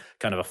guy and like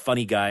kind of a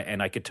funny guy.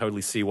 And I could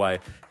totally see why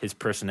his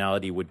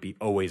personality would be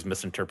always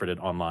misinterpreted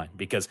online,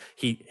 because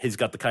he's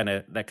got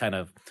that kind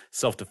of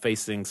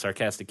self-defacing,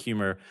 sarcastic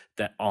humor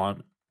that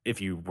if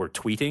you were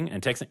tweeting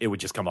and texting, it would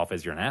just come off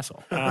as you're an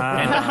asshole.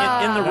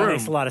 And in the room,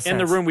 makes a lot of sense. in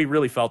the room, we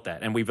really felt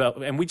that, and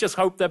we just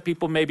hope that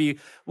people maybe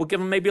will give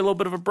him maybe a little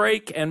bit of a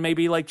break and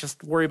maybe like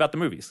just worry about the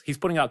movies. He's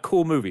putting out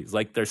cool movies.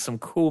 Like there's some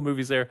cool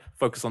movies there.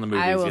 Focus on the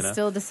movies. I will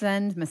still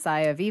defend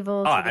Messiah of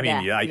Evil.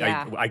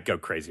 I go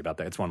crazy about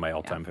that. It's one of my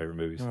all-time favorite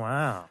movies.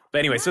 Wow. But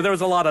anyway, so there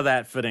was a lot of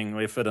that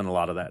We fit in a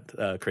lot of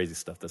that crazy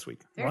stuff this week.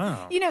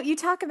 Wow. You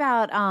talk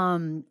about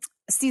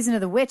Season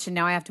of the Witch, and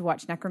now I have to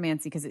watch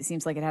Necromancy because it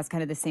seems like it has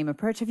kind of the same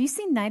approach. Have you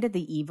seen Night of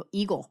the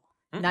Eagle?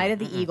 Night of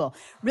the Eagle.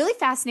 Really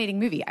fascinating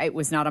movie. It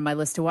was not on my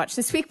list to watch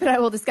this week, but I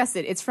will discuss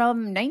it. It's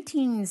from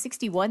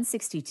 1961,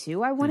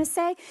 62, I want to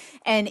say.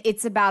 And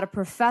it's about a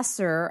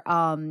professor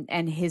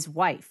and his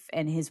wife.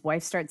 And his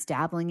wife starts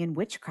dabbling in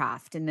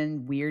witchcraft. And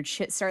then weird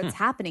shit starts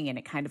happening. And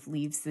it kind of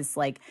leaves this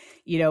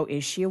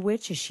is she a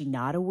witch? Is she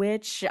not a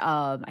witch?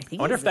 I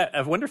wonder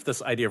if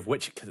this idea of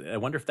witch, I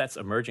wonder if that's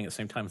emerging at the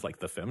same time as like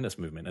the feminist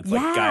movement. It's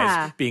like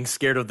guys being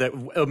scared of the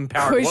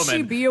empowered woman.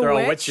 She be a They're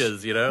witch? all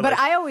witches, But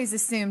I always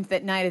assumed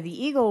that Night of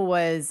the Eagle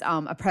was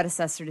a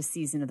predecessor to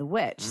Season of the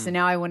Witch. So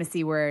now I want to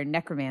see where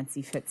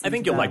Necromancy fits. I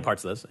think you'll like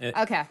parts of this.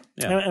 Okay.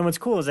 Yeah. And what's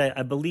cool is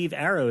I believe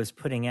Arrow is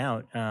putting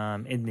out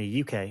in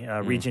the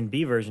UK Region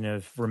B version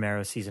of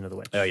Romero's Season of the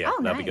Witch. Oh yeah,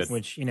 that'd be nice. good.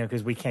 Which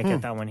because we can't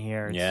get that one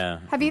here.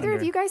 Have either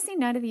of you guys seen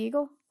Night of the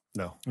Eagle?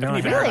 No. I haven't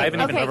even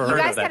heard You of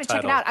guys that got to check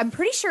it title. out. I'm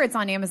pretty sure it's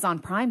on Amazon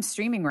Prime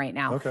streaming right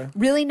now. Okay.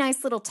 Really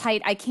nice little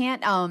tight. I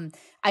can't.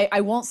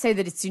 I won't say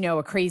that it's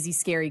a crazy,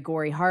 scary,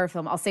 gory horror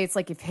film. I'll say it's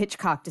like if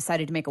Hitchcock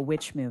decided to make a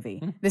witch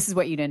movie. This is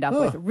what you'd end up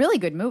with. Really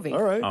good movie.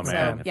 All right. Oh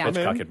man, if yeah.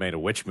 Hitchcock had made a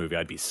witch movie,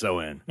 I'd be so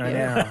in. I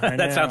know.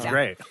 That sounds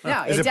great.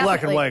 No, Is it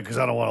black and white? Because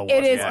I don't want to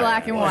watch It is it.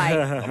 black and white.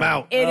 I'm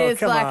out. It is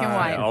come black on. and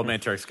white. Yeah, Old Man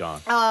Turek's gone.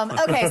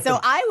 Okay, so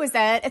I was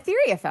at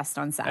Etheria Fest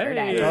on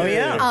Saturday. Hey. Oh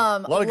yeah. A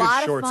lot of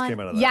good shorts fun. came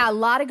out of that. Yeah, a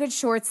lot of good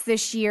shorts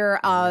this year.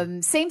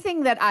 Same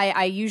thing that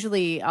I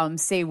usually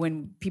say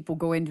when people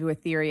go into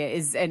Etheria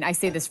is, and I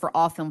say this for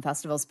all film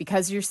festivals,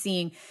 because you're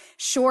seeing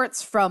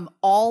shorts from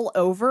all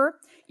over.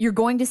 you're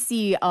going to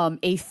see a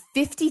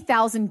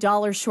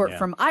 $50,000 short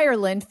from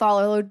Ireland,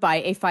 followed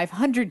by a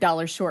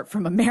 $500 short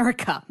from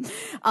America,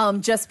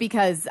 just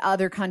because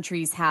other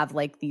countries have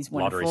like these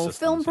wonderful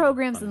film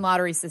programs and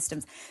lottery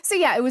systems. So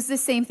yeah, it was the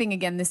same thing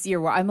again this year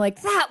where I'm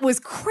like, that was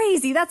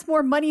crazy. That's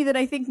more money than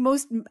I think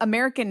most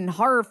American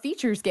horror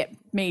features get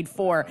made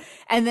for.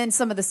 And then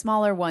some of the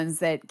smaller ones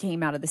that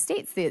came out of the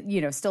States that,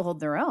 you know, still hold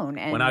their own.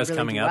 And when I was really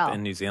coming do up well.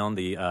 in New Zealand,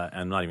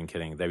 I'm not even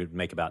kidding, they would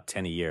make about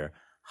 10 a year.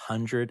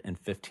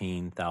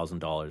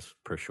 $115,000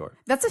 per short.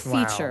 That's a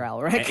feature,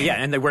 Elric.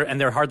 And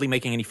they're hardly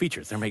making any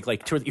features. They're making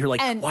like you're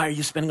like, why are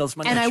you spending all this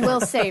money? And on I short?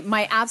 will say,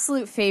 my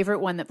absolute favorite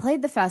one that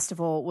played the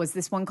festival was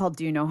this one called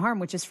Do No Harm,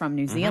 which is from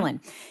New Zealand,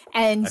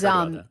 and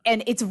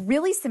it's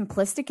really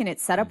simplistic in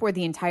its setup, where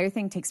the entire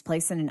thing takes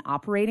place in an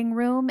operating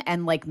room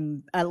and like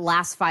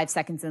last 5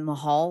 seconds in the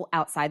hall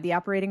outside the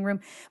operating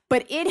room,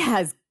 but it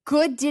has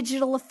good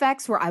digital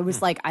effects where I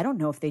was like, I don't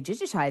know if they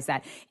digitized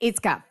that. It's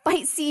got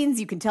fight scenes.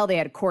 You can tell they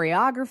had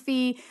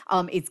choreography.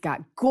 It's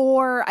got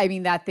gore. I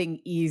mean, that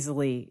thing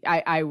easily,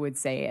 I would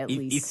say at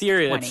least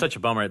Etheria, 20. it's such a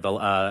bummer. It's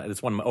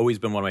always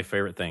been one of my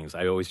favorite things.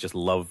 I always just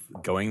love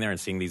going there and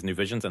seeing these new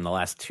visions. And the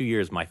last 2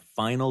 years, my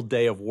final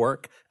day of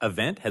work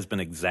event has been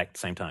exact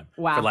same time.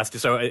 Wow. For the last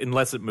so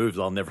unless it moves,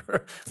 I'll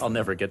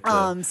never get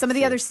to some of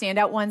the other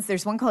standout ones,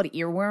 there's one called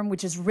Earworm,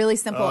 which is really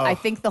simple. I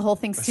think the whole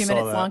thing's 2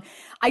 minutes long.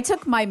 I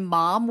took my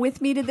mom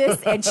with me to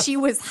this, and she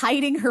was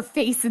hiding her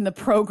face in the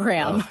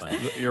program.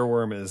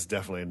 Earworm is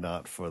definitely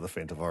not for the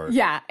faint of heart.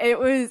 Yeah,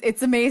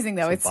 it's amazing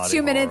though. It's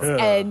 2 minutes,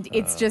 and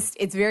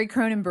it's very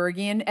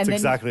Cronenbergian. And it's then,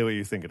 exactly what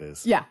you think it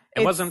is. Yeah.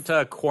 And wasn't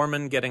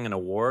Corman getting an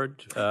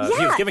award? He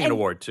was giving an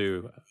award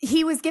to...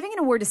 He was giving an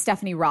award to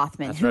Stephanie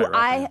Rothman, who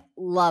I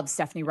love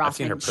Stephanie Rothman. I've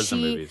seen her prison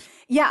movies.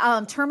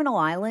 Yeah, Terminal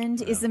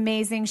Island is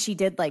amazing. She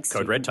did like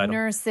Code Red title.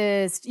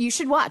 Nurses. You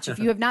should watch if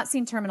you have not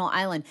seen Terminal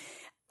Island.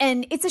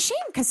 And it's a shame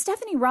because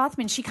Stephanie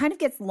Rothman, she kind of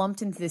gets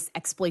lumped into this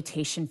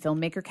exploitation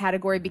filmmaker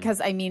category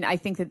because, I mean, I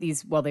think that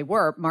they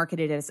were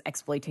marketed as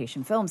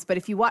exploitation films. But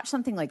if you watch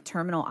something like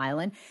Terminal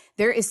Island,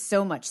 there is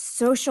so much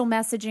social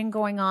messaging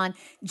going on,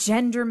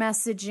 gender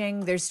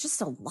messaging. There's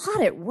just a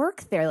lot at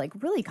work there, like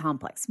really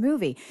complex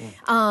movie.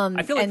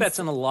 I feel like that's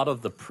in a lot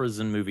of the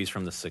prison movies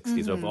from the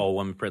 60s of all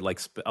women. Like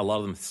a lot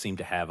of them seem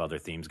to have other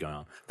themes going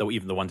on. Though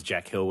even the ones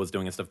Jack Hill was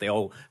doing and stuff, they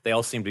all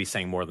seem to be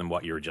saying more than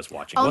what you were just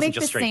watching. I'll it wasn't make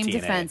just the straight same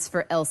TNA. defense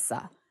for Elsa.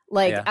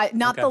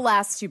 Not the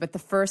last two, but the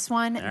first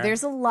one. Right.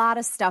 There's a lot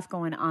of stuff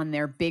going on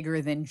there, bigger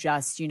than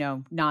just,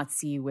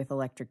 Nazi with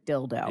electric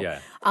dildo. Yeah.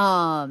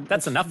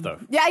 That's enough, though.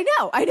 Yeah, I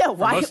know.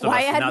 Why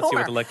add Nazi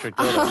more? with electric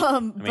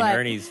dildo.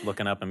 Ernie's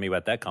looking up at me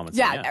about that comment.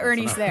 Yeah,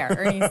 Ernie's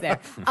there.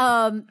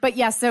 But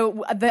yeah,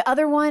 so the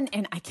other one,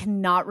 and I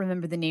cannot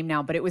remember the name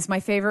now, but it was my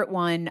favorite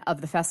one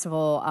of the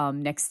festival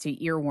next to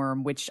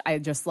Earworm, which I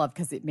just love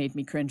because it made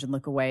me cringe and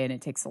look away, and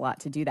it takes a lot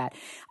to do that.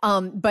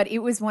 But it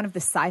was one of the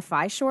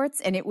sci-fi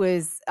shorts, and it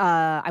was...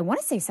 I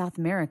want to say South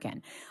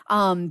American,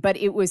 but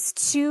it was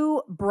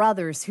two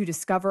brothers who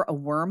discover a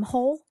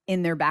wormhole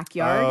in their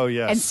backyard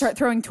and start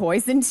throwing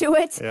toys into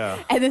it.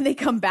 Yeah. And then they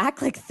come back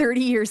like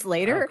 30 years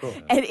later. Oh,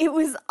 cool. And it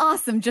was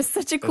awesome. Just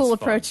such a cool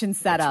approach and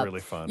setup. It's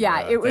really fun.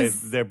 Yeah, it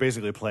was. They're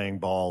basically playing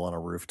ball on a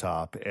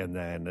rooftop, and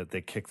then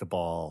they kick the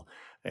ball,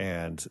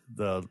 and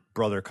the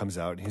brother comes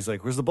out, and he's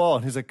like, "Where's the ball?"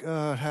 And he's like,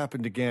 "Oh, it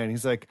happened again."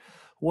 He's like,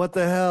 "What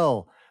the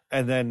hell?"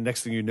 And then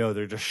next thing you know,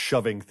 they're just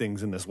shoving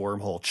things in this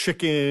wormhole.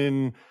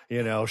 Chicken,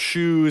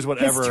 shoes,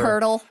 whatever. His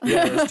turtle.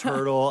 Yeah, his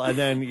turtle. And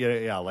then,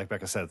 like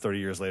Bekah said, 30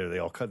 years later,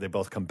 they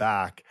both come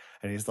back.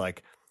 And he's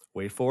like,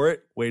 wait for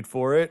it.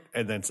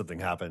 And then something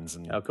happens.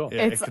 And cool.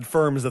 It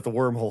confirms that the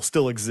wormhole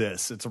still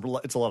exists. It's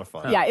a lot of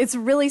fun. Yeah, it's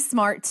really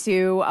smart,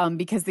 too,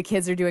 because the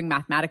kids are doing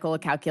mathematical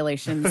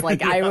calculations.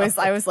 Like, I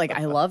was like,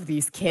 I love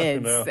these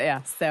kids.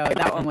 Yeah, so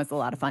that one was a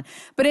lot of fun.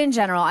 But in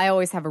general, I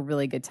always have a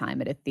really good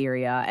time at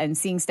Etheria. And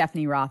seeing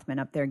Stephanie Rothman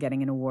up there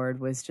getting an award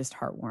was just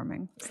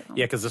heartwarming. So.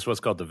 Yeah, because this was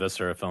called the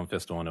Etheria Film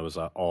Festival, and it was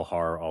an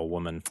all-horror,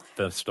 all-woman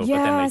festival. Yeah,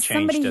 but then they changed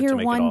somebody it here to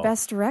make won it all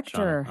Best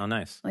Director. Genre. Oh,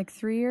 nice. Like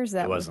 3 years.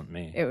 It wasn't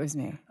me. It was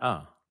me.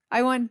 Oh.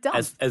 I won dumb.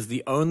 As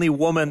the only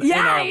woman in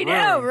our room. Yeah,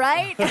 I know,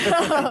 right?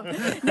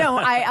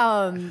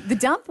 No, the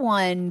Dump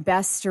won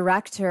Best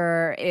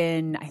Director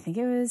in, I think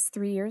it was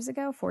 4 years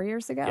ago.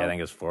 Yeah, I think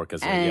it was 4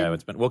 because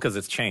because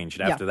it's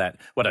changed after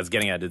that. What I was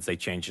getting at is they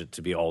changed it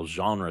to be all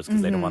genres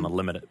because they don't want to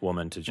limit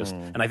women to just.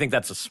 And I think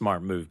that's a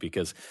smart move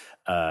because,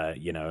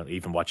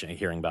 even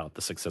hearing about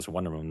the success of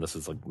Wonder Woman, this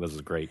is a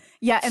great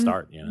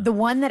start. The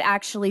one that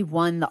actually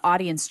won the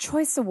Audience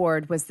Choice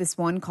Award was this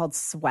one called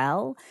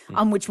Swell,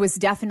 which was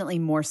definitely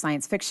more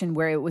science fiction,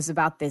 where it was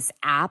about this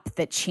app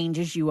that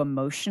changes you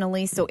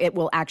emotionally, so it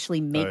will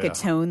actually make a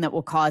tone that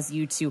will cause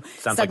you to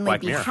suddenly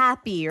be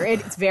happy. Or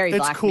it's very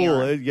Black cool.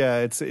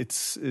 Mirror.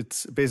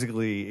 It's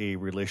basically a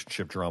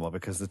relationship drama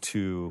because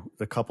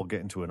the couple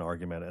get into an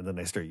argument and then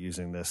they start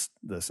using this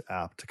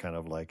app to kind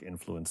of like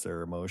influence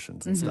their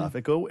emotions and stuff.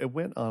 It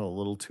went on a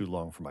little too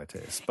long for my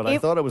taste, but I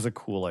thought it was a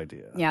cool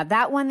idea. Yeah,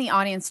 that won the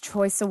Audience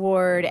Choice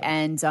Award,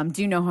 and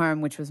Do No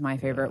Harm, which was my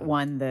favorite,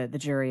 won the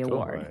jury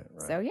award.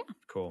 Right. So yeah,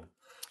 cool.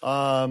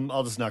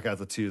 I'll just knock out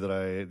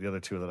the other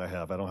two that I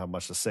have. I don't have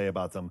much to say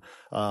about them.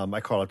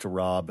 I called up to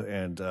Rob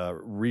and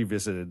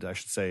revisited, I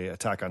should say,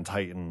 Attack on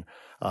Titan.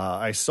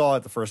 I saw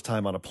it the first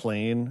time on a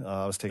plane.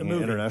 I was taking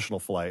an international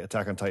flight,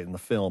 Attack on Titan, the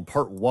film,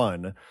 part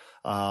 1,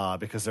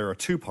 because there are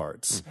 2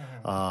 parts,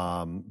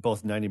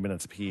 both 90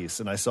 minutes apiece.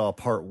 And I saw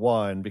part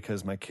 1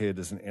 because my kid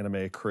is an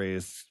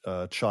anime-crazed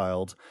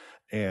child.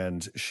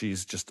 And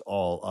she's just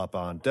all up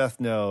on Death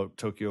Note,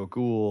 Tokyo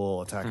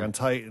Ghoul, Attack on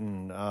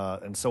Titan,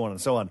 and so on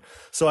and so on.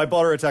 So I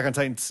bought her Attack on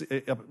Titan,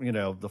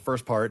 the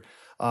first part.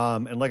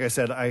 And like I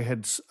said, I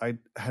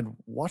had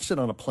watched it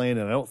on a plane,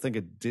 and I don't think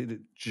it did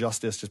it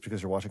justice just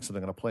because you're watching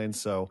something on a plane.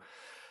 So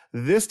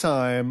this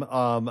time,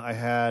 I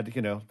had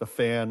the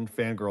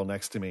fangirl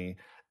next to me,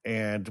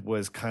 and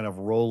was kind of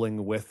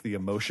rolling with the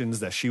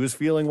emotions that she was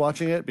feeling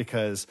watching it,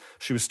 because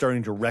she was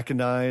starting to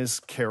recognize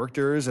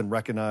characters and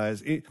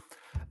recognize.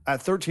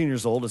 At 13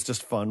 years old, it's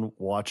just fun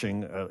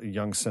watching a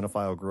young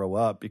cinephile grow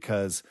up,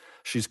 because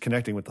she's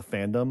connecting with the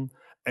fandom,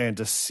 and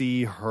to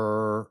see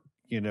her,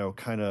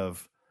 kind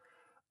of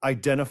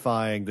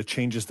identifying the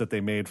changes that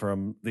they made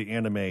from the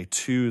anime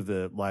to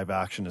the live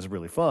action is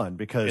really fun,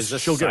 because is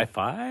this she'll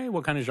sci-fi?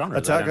 What kind of genre?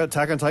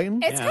 Attack on Titan?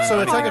 It's So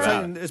Attack on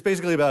Titan is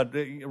basically about,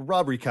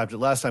 Rob recapped it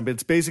last time, but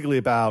it's basically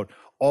about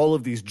all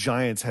of these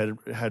giants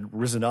had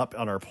risen up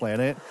on our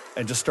planet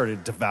and just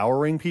started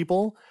devouring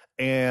people.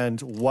 And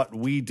what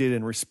we did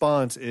in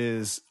response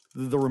is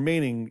the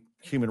remaining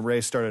human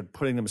race started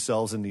putting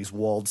themselves in these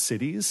walled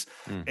cities.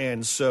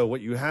 And so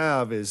what you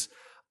have is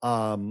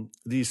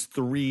these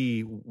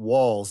 3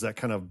 walls that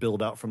kind of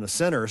build out from the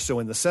center. So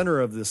in the center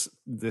of this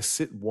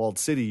walled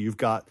city, you've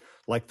got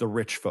like the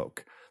rich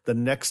folk. The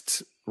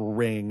next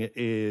ring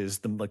is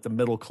the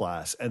middle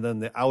class, and then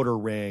the outer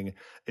ring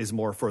is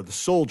more for the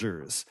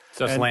soldiers.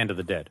 So it's Land of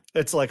the Dead.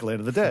 It's like Land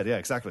of the Dead, yeah,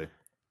 exactly.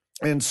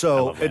 And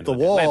so at the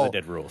Land wall, of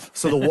the Dead rules.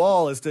 so the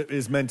wall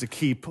is meant to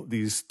keep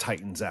these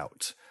Titans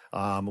out.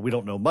 We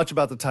don't know much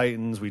about the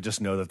Titans. We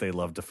just know that they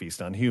love to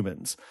feast on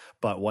humans.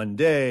 But one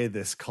day,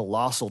 this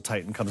colossal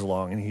Titan comes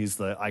along, and he's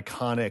the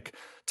iconic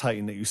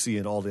Titan that you see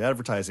in all the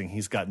advertising.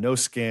 He's got no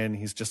skin.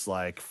 He's just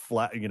like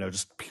flat,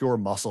 just pure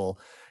muscle.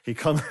 He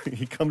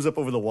comes up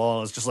over the wall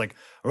and it's just like,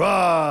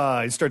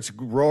 rah! He starts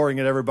roaring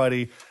at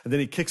everybody, and then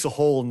he kicks a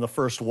hole in the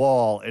first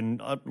wall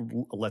and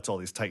lets all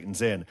these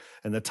Titans in.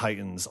 And the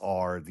Titans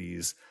are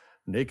these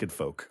naked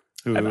folk.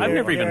 I've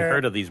never even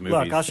heard of these movies.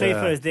 Look, I'll show you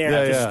footage.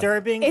 They're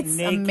disturbing, it's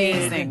naked,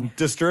 amazing.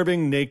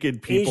 Disturbing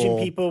naked people. Asian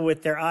people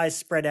with their eyes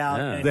spread out.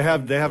 Yeah. And They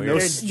have no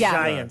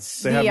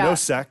giants. They have no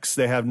sex.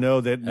 They have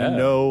no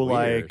nipples.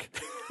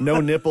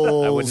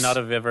 I would not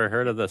have ever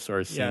heard of this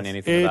or seen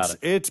anything about it.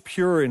 It's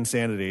pure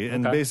insanity.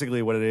 And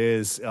basically what it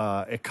is,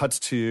 it cuts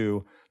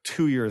to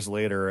 2 years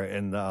later,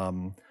 and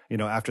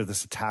after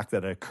this attack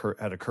that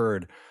had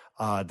occurred,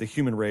 the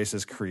human race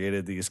has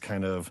created these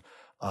kind of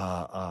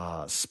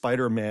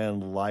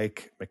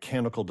Spider-Man-like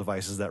mechanical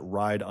devices that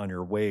ride on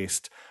your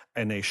waist,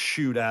 and they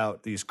shoot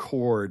out these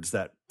cords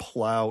that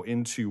plow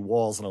into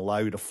walls and allow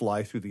you to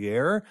fly through the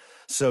air,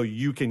 so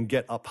you can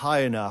get up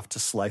high enough to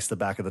slice the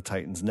back of the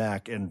Titan's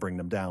neck and bring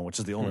them down, which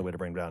is the only way to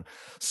bring them down.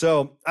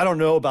 So I don't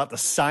know about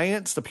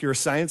the pure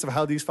science of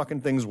how these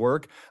fucking things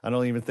work. I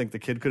don't even think the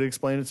kid could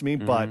explain it to me,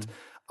 but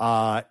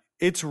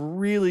it's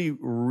really,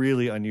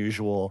 really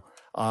unusual.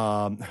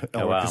 I'm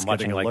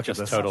watching like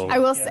just total. I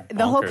will say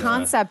the whole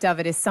concept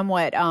of it is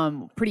somewhat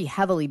pretty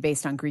heavily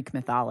based on Greek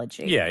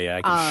mythology. Yeah,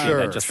 I can see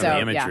that just from the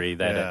imagery.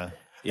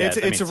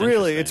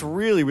 It's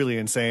really, really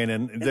insane,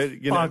 and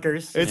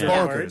bonkers. It's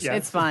bonkers.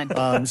 It's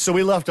fun. So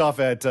we left off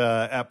at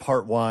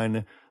part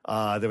 1.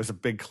 There was a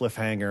big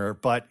cliffhanger,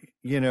 but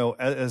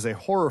as a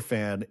horror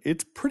fan,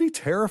 it's pretty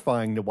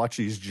terrifying to watch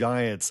these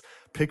giants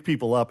pick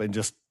people up and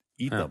just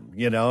eat them,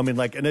 and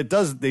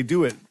they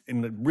do it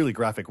in really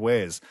graphic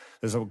ways.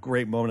 There's a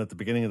great moment at the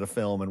beginning of the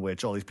film in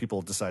which all these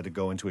people decide to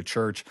go into a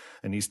church,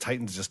 and these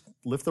Titans just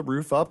lift the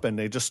roof up and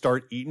they just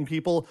start eating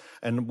people.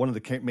 And one of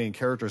the main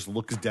characters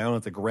looks down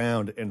at the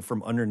ground, and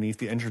from underneath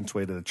the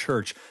entranceway to the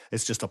church,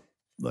 it's just a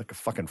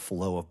fucking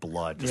flow of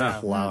blood just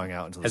plowing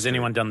out into the Has street.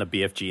 anyone done the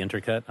BFG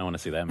intercut? I want to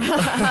see that movie.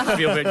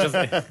 just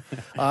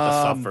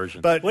soft version.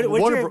 But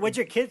what's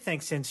your kid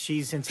think since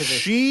she's into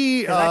this?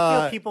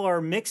 I feel people are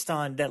mixed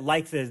on that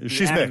like the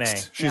she's anime.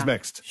 mixed. She's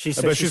mixed. She's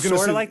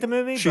sort of like the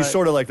movie? She's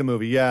sort of like the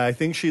movie. Yeah, I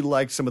think she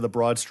liked some of the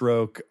broad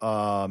stroke,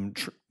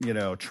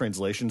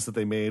 translations that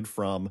they made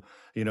from,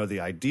 the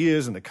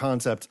ideas and the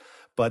concept.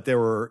 But there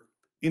were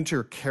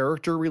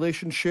inter-character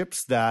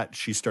relationships that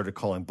she started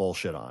calling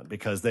bullshit on,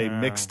 because they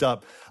mixed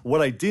up.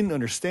 What I didn't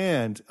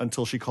understand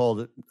until she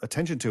called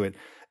attention to it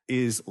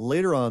is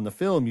later on in the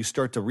film, you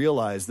start to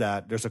realize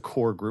that there's a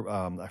core group.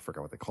 I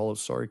forgot what they call it.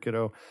 Sorry,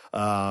 kiddo.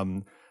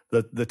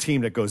 The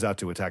team that goes out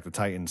to attack the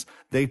Titans,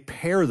 they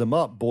pair them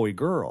up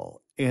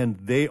boy-girl, and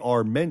they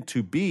are meant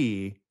to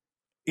be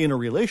in a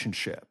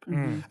relationship.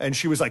 And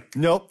she was like,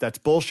 nope, that's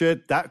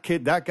bullshit.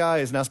 That guy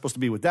is not supposed to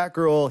be with that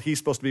girl. He's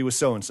supposed to be with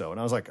so-and-so. And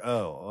I was like,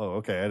 oh,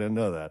 okay. I didn't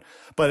know that.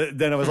 But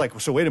then I was like,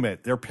 so wait a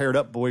minute, they're paired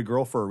up boy,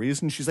 girl for a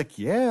reason. She's like,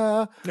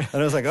 yeah. And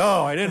I was like,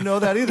 oh, I didn't know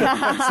that either.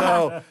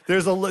 So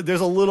there's a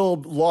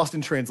little lost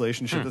in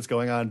translation shit that's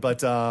going on.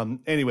 But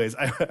anyways,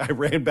 I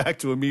ran back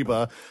to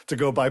Amoeba to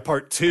go buy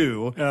part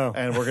 2.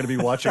 And we're going to be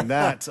watching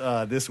that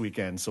this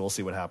weekend. So we'll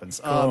see what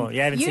happens. Cool.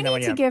 Yeah, I haven't seen that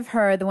one You yet. need to give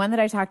her the one that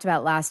I talked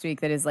about last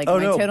week that is like my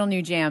total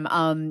new jam.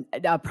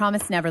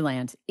 Promised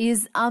Neverland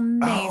is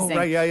amazing. Oh,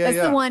 right, yeah.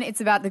 That's the one.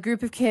 It's about the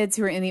group of kids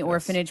who are in the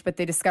orphanage, but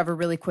they discover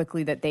really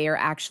quickly that they are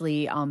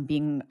actually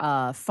being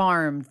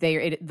farmed.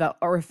 The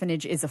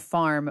orphanage is a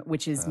farm,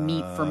 which is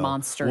meat for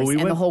monsters,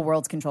 and the whole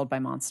world's controlled by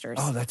monsters.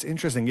 Oh, that's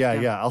interesting.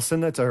 Yeah. I'll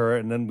send that to her.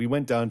 And then we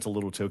went down to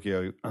Little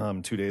Tokyo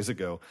 2 days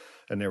ago,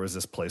 and there was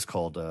this place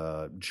called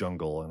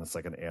Jungle, and it's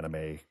like an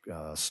anime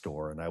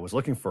store. And I was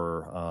looking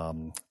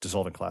for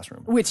Dissolving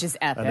Classroom, which is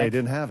epic. And they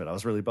didn't have it. I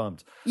was really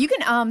bummed. You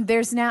can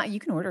you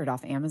can order it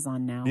off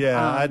Amazon now.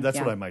 Yeah, that's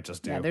what I might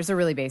just do. Yeah, there's a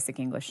really basic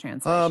English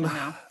translation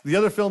now. The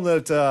other film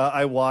that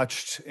I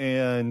watched,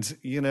 and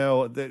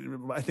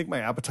I think my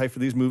appetite for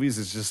these movies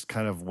is just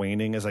kind of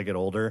waning as I get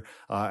older.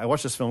 I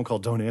watched this film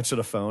called Don't Answer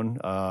the Phone,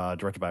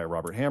 directed by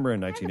Robert Hammer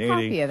in 1980. I have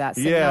a copy of that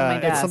sitting on my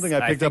desk. It's something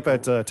I picked up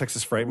at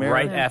Texas Frightmare.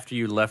 Right after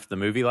you left the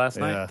movie last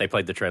night, they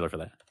played the trailer for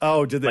that.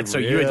 Oh, did they? Like, so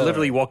you had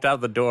literally walked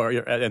out the door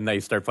and they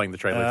started playing the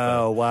trailer.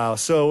 Oh, wow.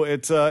 So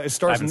it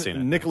stars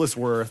Nicholas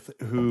Worth,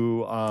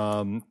 who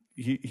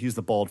he's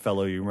the bald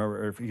fellow. You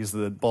remember? He's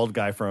the bald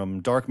guy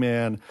from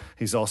Darkman.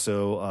 He's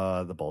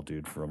also the bald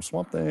dude from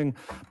Swamp Thing.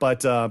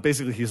 But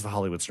basically, he's the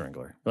Hollywood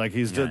Strangler. Like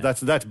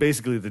that's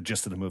basically the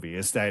gist of the movie.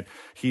 Is that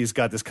he's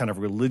got this kind of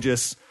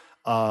religious.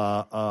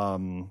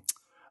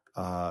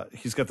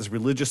 He's got this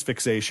religious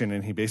fixation,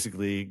 and he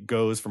basically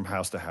goes from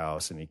house to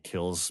house, and he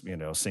kills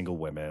single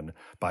women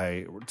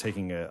by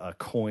taking a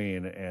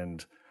coin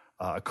and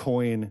a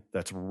coin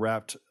that's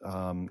wrapped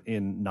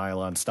in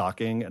nylon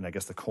stocking, and I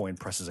guess the coin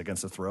presses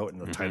against the throat,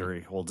 and the tighter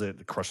he holds it,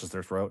 it crushes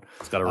their throat.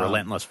 It's got a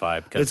relentless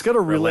vibe. It's got a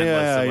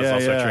relentless. It was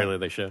also a trailer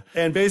they showed.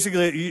 And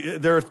basically,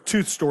 there are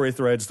 2 story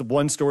threads. The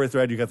one story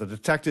thread, you got the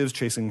detectives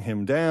chasing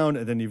him down,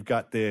 and then you've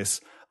got this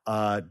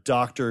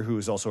doctor who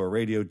is also a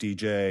radio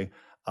DJ.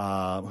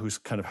 Who's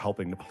kind of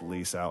helping the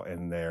police out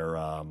in their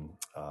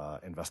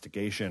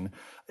investigation.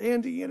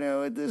 And,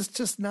 there's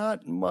just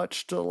not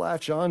much to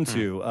latch on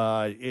to.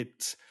 I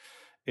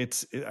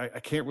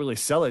can't really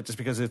sell it just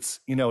because it's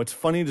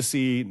funny to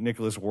see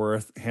Nicholas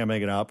Worth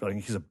hamming it up. Like,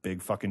 he's a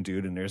big fucking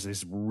dude, and there's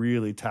these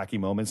really tacky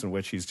moments in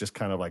which he's just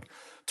kind of like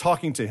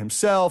talking to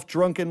himself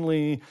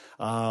drunkenly.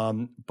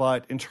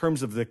 But in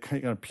terms of the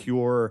kind of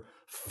pure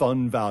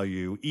fun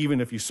value, even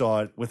if you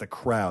saw it with a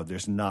crowd,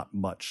 there's not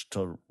much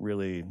to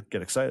really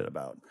get excited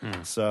about.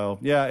 So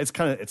yeah,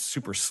 it's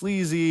super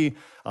sleazy.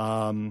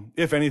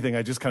 If anything,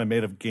 I just kind of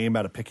made a game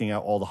out of picking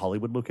out all the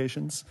Hollywood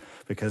locations,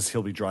 because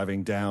he'll be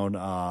driving down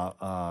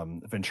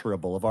Ventura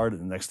Boulevard,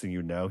 and the next thing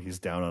you know, he's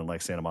down on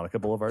like Santa Monica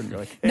Boulevard, and you're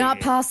like, hey, not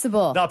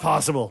possible.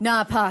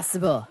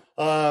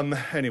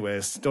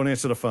 Anyways, don't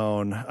answer the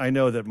phone. I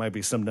know that might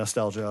be some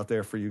nostalgia out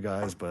there for you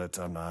guys, but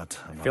I'm not.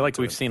 I feel like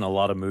we've seen a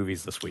lot of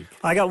movies this week.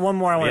 I got one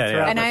more I want to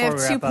throw out. And I have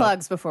 2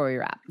 plugs before we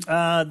wrap.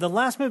 The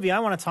last movie I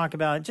want to talk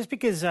about, just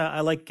because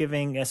I like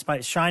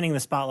shining the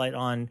spotlight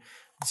on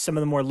some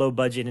of the more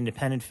low-budget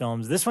independent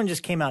films. This one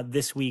just came out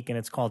this week, and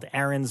it's called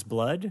Aaron's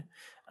Blood.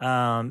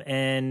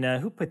 And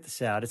who put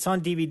this out? It's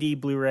on DVD,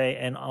 Blu-ray,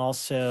 and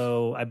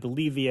also, I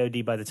believe,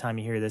 VOD by the time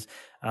you hear this.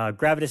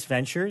 Gravitas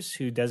Ventures,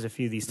 who does a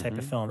few of these type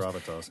of films.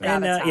 Gravitas.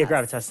 And,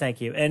 Gravitas,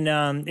 thank you.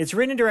 And it's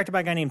written and directed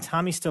by a guy named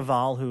Tommy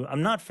Stovall, who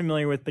I'm not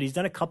familiar with, but he's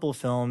done a couple of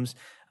films.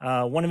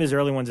 One of his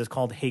early ones is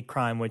called Hate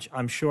Crime, which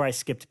I'm sure I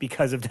skipped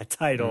because of that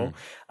title.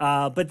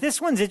 But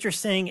this one's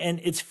interesting, and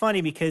it's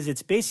funny because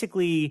it's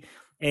basically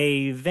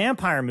a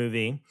vampire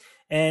movie.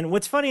 And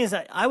what's funny is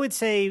I would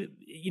say,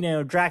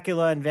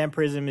 Dracula and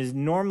vampirism is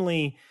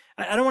normally,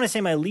 I don't want to say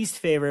my least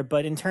favorite,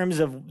 but in terms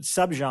of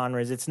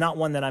subgenres, it's not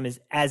one that I'm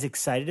as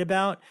excited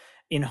about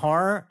in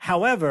horror.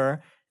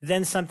 However,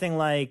 then something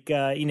like,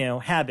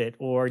 Habit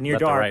or Near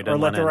Dark or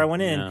Let the Right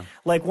One In. Yeah.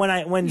 Like when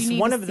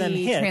one of them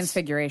hits.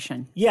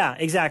 Transfiguration. Yeah,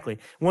 exactly.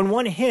 When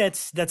one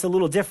hits, that's a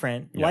little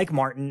different, like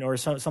Martin or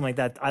something like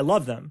that. I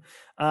love them.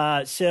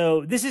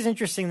 So this is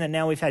interesting that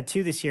now we've had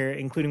 2 this year,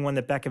 including one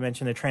that Bekah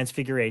mentioned, the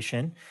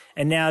Transfiguration.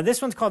 And now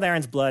this one's called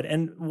Aaron's Blood.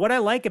 And what I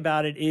like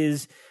about it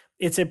is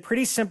it's a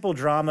pretty simple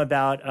drama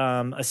about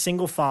a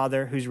single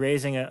father who's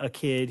raising a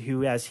kid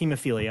who has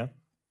hemophilia.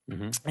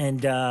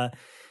 And,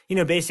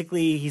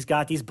 basically he's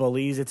got these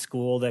bullies at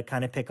school that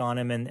kind of pick on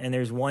him. And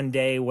there's one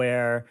day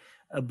where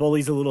a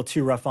bully's a little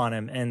too rough on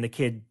him and the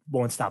kid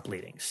won't stop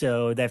bleeding.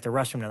 So they have to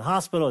rush him to the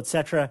hospital,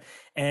 etc.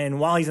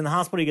 And while he's in the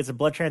hospital, he gets a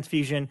blood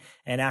transfusion.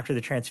 And after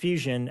the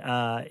transfusion,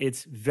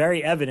 it's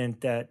very evident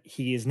that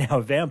he is now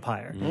a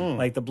vampire.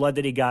 Like the blood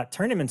that he got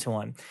turned him into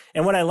one.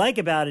 And what I like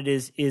about it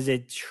is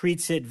it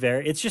treats it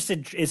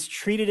it's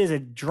treated as a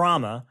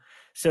drama.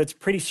 So it's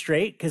pretty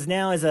straight, because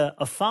now as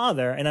a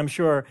father, and I'm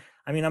sure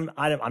I mean,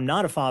 I'm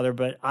not a father,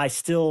 but I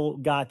still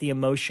got the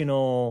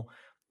emotional,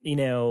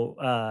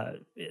 behind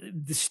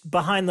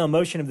the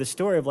emotion of the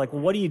story of like,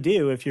 well, what do you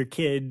do if your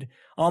kid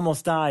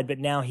almost died, but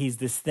now he's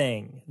this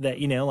thing that,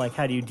 like,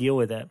 how do you deal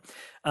with it?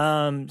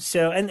 And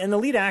the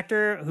lead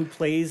actor who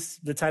plays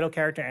the title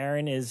character,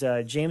 Aaron, is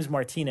James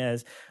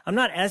Martinez. I'm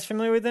not as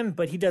familiar with him,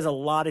 but he does a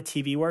lot of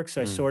TV work.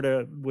 So I sort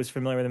of was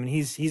familiar with him, and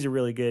he's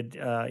really good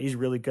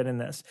in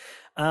this.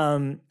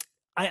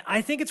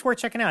 I think it's worth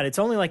checking out. It's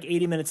only like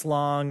 80 minutes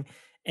long,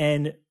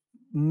 and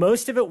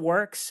most of it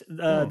works.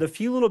 The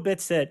few little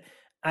bits that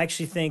I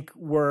actually think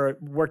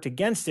worked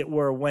against it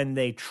were when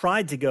they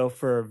tried to go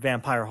for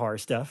vampire horror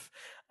stuff.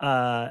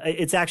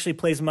 It's actually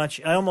plays much.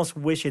 I almost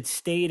wish it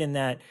stayed in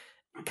that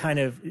kind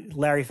of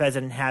Larry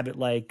Pheasant habit,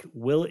 like,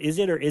 is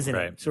it or isn't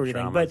it sort of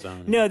thing. But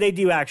no, they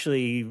do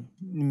actually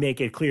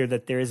make it clear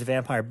that there is a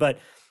vampire. But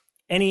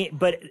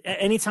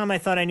anytime I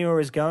thought I knew where it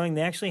was going,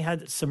 they actually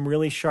had some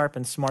really sharp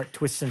and smart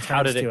twists and turns.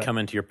 How did it come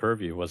into your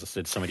purview?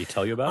 Did somebody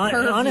tell you about it?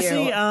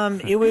 Honestly,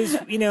 it was,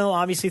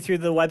 obviously through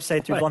the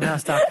website, through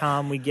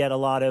Blumhouse.com, we get a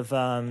lot of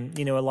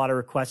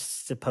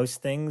requests to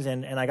post things,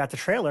 and I got the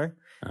trailer.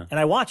 And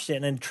I watched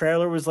it, and the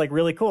trailer was like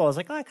really cool. I was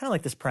like, I kind of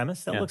like this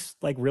premise. That looks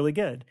like really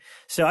good.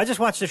 So I just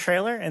watched the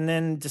trailer and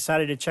then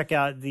decided to check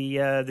out the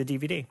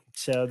DVD.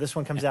 So this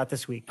one comes out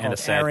this week,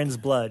 called Aaron's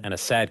Blood. And a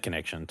sad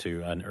connection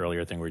to an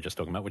earlier thing we were just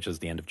talking about, which is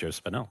the end of Joe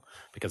Spinell,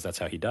 because that's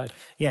how he died.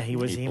 Yeah, he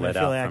was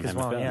hemophiliac as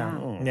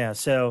well. Yeah.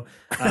 So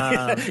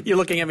you're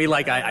looking at me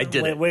like I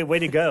did it. Way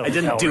to go! I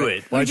didn't do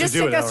it. You just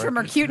took us from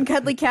our cute and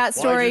cuddly cat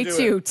story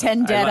to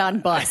 10 dead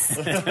on bus.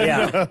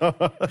 Yeah,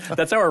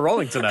 that's how we're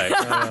rolling tonight.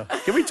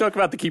 Can we talk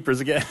about The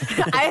Keepers again?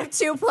 I have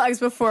 2 plugs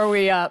before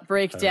we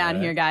break down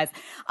here, guys.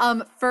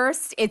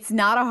 First, it's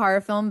not a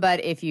horror film,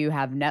 but if you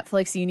have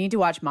Netflix, you need to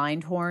watch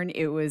Mindhorn.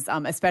 It was,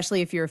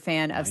 especially if you're a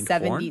fan of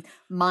 70s,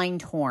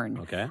 Mindhorn.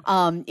 Okay.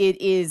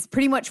 It is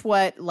pretty much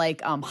what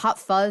Hot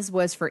Fuzz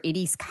was for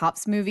 80s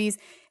cops movies.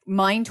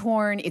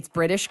 Mindhorn, it's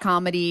British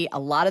comedy. A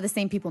lot of the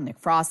same people. Nick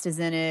Frost is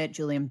in it,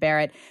 Julian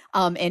Barrett.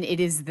 And it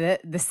is the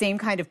same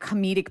kind of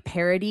comedic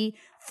parody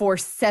for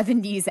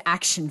 70s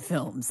action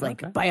films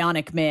like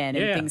Bionic Man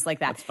and things like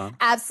that. That's fun.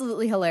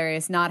 Absolutely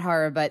hilarious, not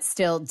horror, but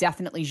still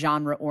definitely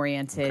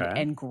genre-oriented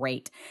and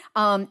great.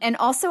 And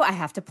also, I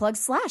have to plug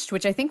Slashed,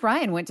 which I think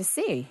Ryan went to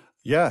see.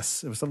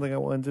 Yes, it was something I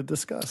wanted to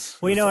discuss.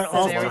 Well,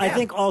 I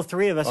think all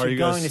 3 of us are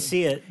going to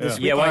see it this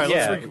week.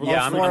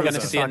 I'm going to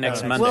see it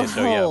next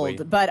Monday.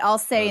 But I'll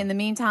say in the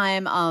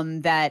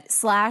meantime that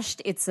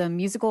Slashed, it's a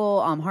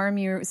musical, horror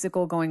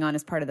musical going on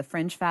as part of the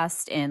Fringe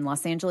Fest in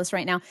Los Angeles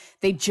right now.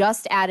 They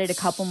just added a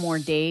couple more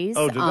days.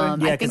 Oh, did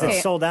they? Yeah, because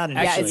it's sold out.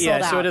 It's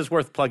sold out. So it is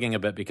worth plugging a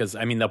bit because,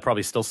 they'll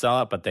probably still sell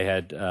out, but they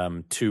had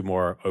 2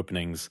 more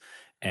openings.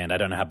 And I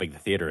don't know how big the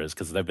theater is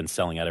because they've been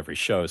selling out every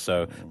show.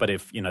 So, but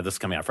if, this is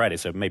coming out Friday,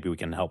 so maybe we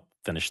can help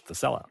finish the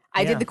sellout.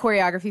 I did the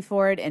choreography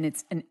for it, and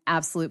it's an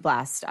absolute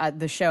blast.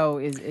 The show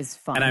is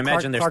fun. And I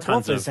imagine there's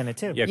tons of in it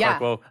too.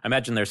 I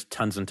imagine there's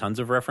tons and tons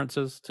of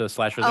references to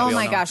slashers. Oh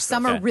my gosh,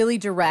 some are really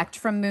direct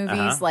from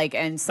movies,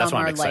 and some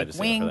are like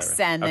winks,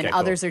 and then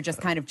others are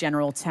just kind of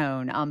general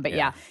tone. But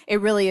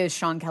it really is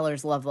Sean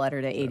Keller's love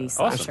letter to 80s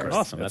slashers.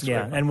 Awesome. That's great.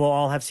 And we'll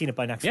all have seen it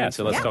by next week. Yeah,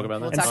 so let's talk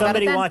about that. And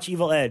somebody watch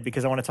Evil Ed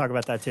because I want to talk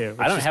about that too.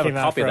 I don't have a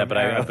copy of that, but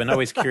I've been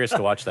always curious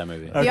to watch that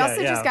movie. We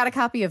also just got a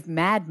copy of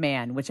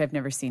Madman, which I've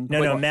never seen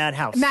before. No,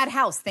 Madhouse.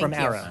 Madhouse, thank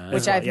you. Arrow.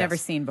 Which I've never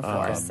seen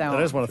before. So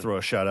I just want to throw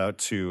a shout out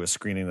to a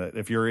screening that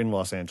if you're in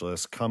Los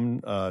Angeles,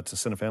 come to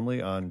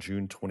Cinefamily on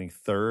June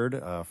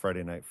 23rd.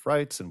 Friday Night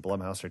Frights and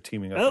Blumhouse are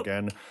teaming up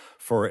again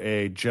for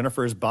a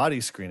Jennifer's Body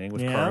screening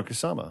with Karu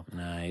Kusama.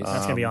 Nice.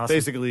 That's gonna be awesome.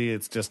 Basically,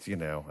 it's just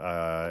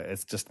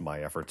it's just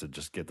my effort to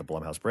just get the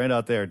Blumhouse brand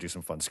out there, do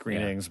some fun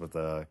screenings with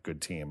a good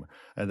team,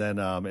 and then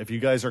if you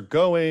guys are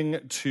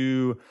going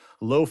to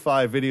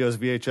Lo-Fi Videos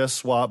VHS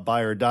swap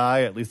buy or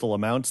die at lethal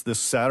amounts this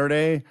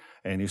Saturday,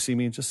 and you see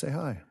me, just say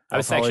hi. I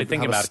was actually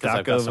thinking about it because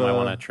I've got some I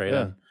want to trade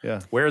in. Yeah.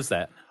 Where is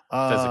that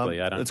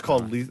physically? I don't. It's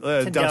called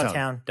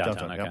downtown.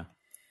 Downtown. Okay.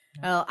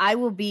 Well, I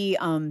will be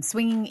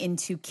swinging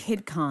into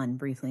KidCon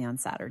briefly on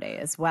Saturday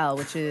as well,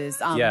 which is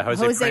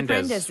Jose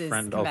Prendez's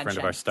friend of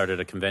ours started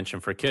a convention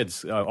for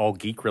kids, all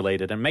geek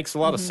related, and makes a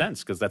lot of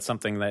sense because that's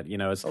something that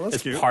is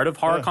part of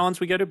horror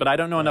cons we go to. But I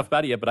don't know enough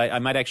about it yet. But I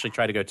might actually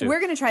try to go too. We're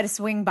going to try to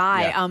swing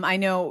by. I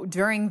know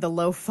during the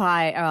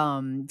Lo-Fi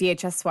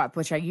VHS swap,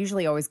 which I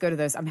usually always go to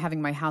those, I'm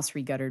having my house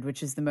reguttered,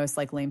 which is the most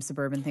lame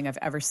suburban thing I've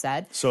ever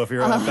said. So if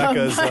you're at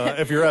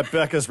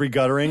Bekah's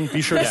reguttering,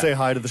 be sure to say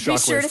hi to the Shockwaves team. Be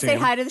sure to say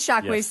hi to the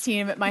Shockwaves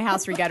team at my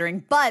house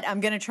reguttering, but I'm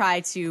going to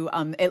try to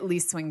at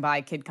least swing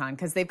by KidCon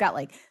because they've got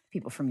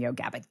people from Yo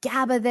Gabba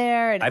Gabba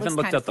there. And I haven't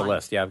looked up the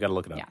list. Yeah, I've got to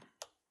look it up. Yeah.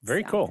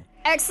 Very cool.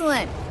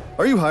 Excellent.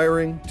 Are you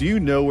hiring? Do you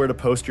know where to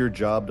post your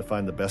job to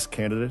find the best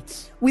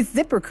candidates? With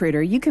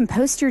ZipRecruiter, you can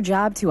post your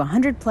job to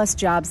 100+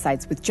 job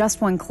sites with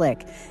just one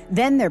click.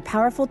 Then their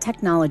powerful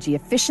technology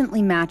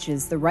efficiently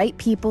matches the right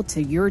people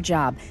to your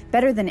job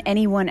better than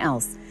anyone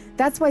else.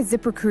 That's why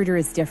ZipRecruiter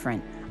is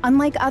different.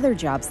 Unlike other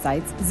job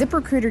sites,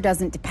 ZipRecruiter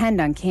doesn't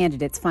depend on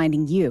candidates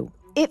finding you.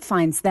 it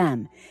finds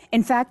them.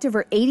 In fact,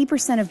 over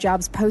 80% of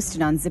jobs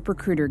posted on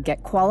ZipRecruiter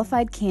get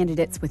qualified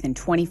candidates within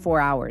 24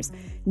 hours.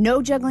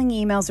 No juggling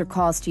emails or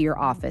calls to your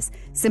office.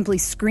 Simply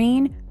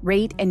screen,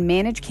 rate, and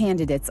manage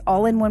candidates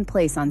all in one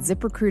place on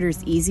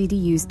ZipRecruiter's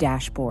easy-to-use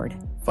dashboard.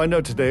 Find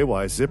out today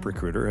why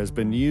ZipRecruiter has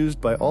been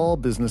used by all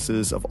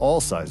businesses of all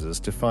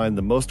sizes to find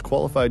the most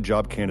qualified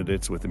job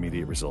candidates with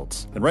immediate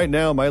results. And right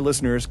now, my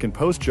listeners can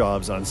post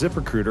jobs on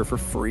ZipRecruiter for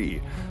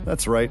free.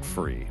 That's right,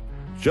 free.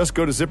 Just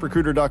go to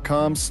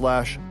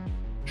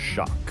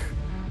ZipRecruiter.com/shock.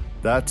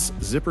 That's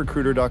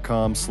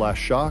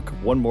ZipRecruiter.com/shock.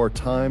 One more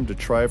time to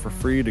try it for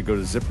free to go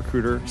to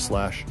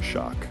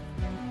ZipRecruiter/shock.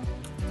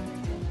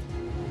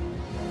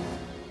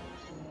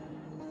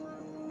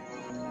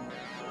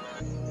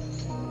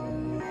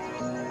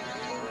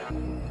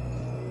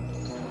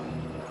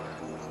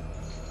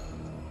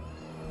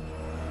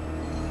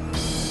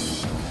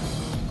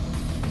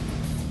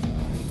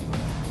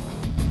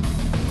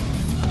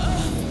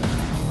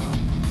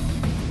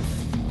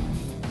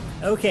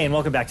 Okay, and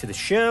welcome back to the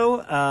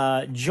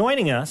show.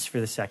 Joining us for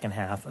the second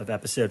half of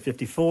episode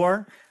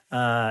 54.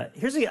 I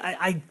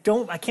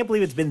can't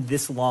believe it's been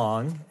this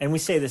long, and we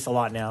say this a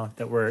lot now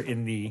that we're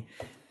in the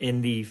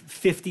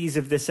 50s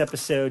of this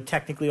episode,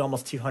 technically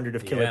almost 200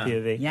 of Killer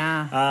POV.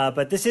 Yeah.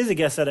 But this is a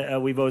guest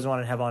that we've always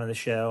wanted to have on the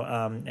show,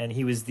 and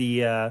he was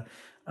the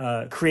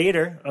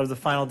creator of the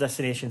Final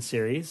Destination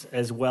series,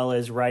 as well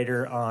as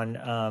writer on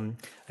a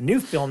new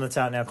film that's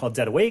out now called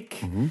Dead Awake.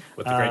 Mm-hmm.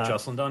 With the great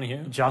Jocelyn Donahue.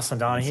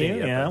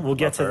 We'll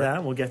get to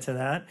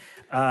that.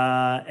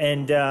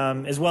 And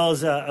as well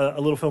as a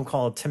little film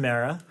called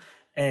Tamara.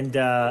 And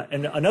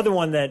another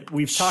one that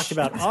we've talked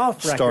about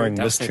off record. Starring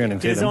Miss Channing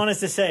Tatum. It's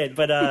honest to say it,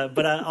 but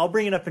I'll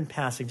bring it up in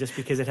passing just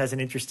because it has an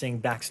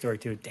interesting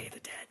backstory to it. Day of the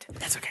Dead.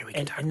 That's okay. We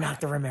can talk and about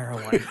not the Romero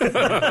one.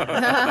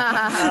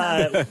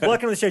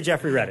 Welcome to the show,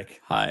 Jeffrey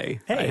Reddick. Hi.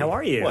 Hey, how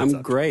are you?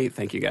 I'm great.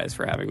 Thank you guys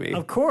for having me.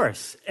 Of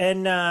course.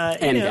 And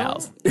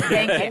gals.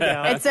 Thank you.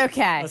 It's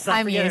okay.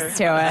 I'm used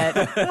to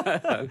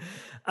it.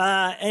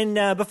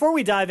 And before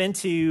we dive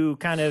into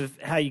kind of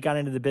how you got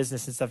into the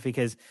business and stuff,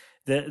 because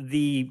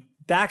the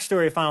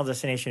backstory of Final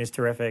Destination is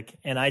terrific,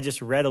 and I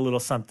just read a little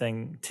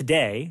something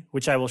today,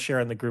 which I will share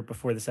in the group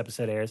before this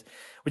episode airs,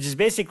 which is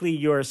basically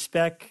your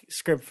spec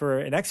script for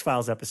an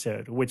X-Files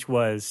episode, which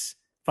was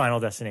Final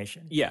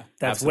Destination. Yeah,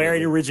 that's absolutely. where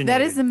it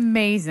originated. That is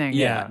amazing.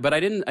 Yeah, but I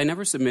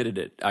never submitted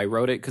it. I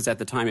wrote it because at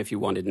the time, if you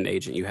wanted an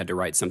agent, you had to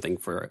write something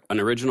for an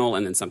original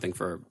and then something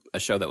for a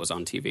show that was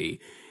on TV.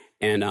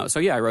 And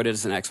I wrote it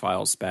as an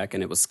X-Files spec,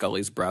 and it was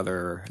Scully's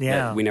brother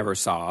that we never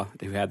saw,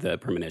 who had the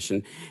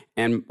premonition.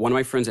 And one of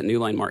my friends at New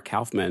Line, Mark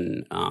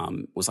Kaufman,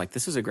 was like,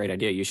 this is a great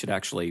idea. You should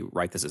actually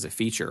write this as a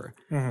feature.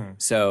 Mm-hmm.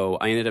 So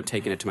I ended up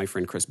taking it to my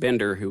friend Chris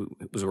Bender, who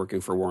was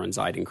working for Warren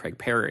Zide and Craig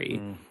Perry,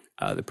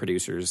 the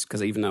producers,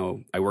 because even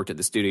though I worked at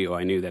the studio,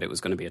 I knew that it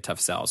was going to be a tough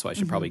sell, so I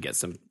should probably get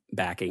some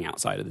backing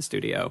outside of the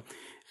studio.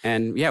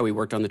 And yeah, we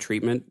worked on the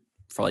treatment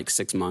for like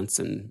 6 months,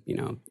 and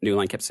New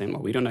Line kept saying,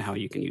 well, we don't know how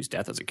you can use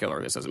death as a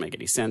killer. This doesn't make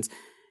any sense.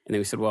 And then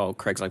we said, well,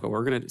 Craig's like, well,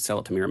 we're going to sell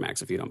it to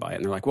Miramax if you don't buy it.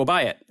 And they're like, well,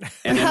 buy it.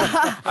 And then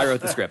I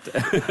wrote the script.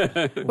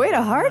 Way to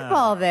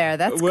hardball there.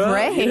 That's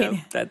great.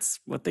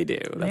 That's what they do.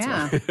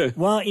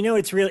 Well,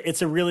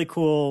 it's a really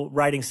cool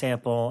writing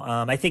sample.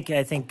 I think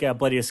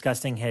Bloody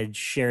Disgusting had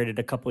shared it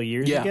a couple of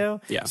years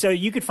ago. Yeah. So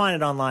you could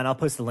find it online. I'll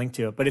post the link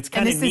to it. But it's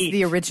kind of neat. And this is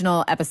the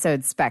original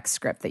episode spec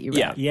script that you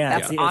wrote. Yeah.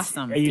 That's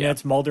awesome.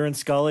 It's Mulder and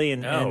Scully.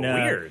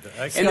 Weird.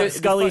 And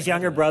Scully's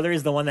younger brother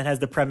is the one that has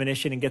the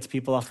premonition and gets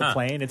people off the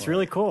plane. It's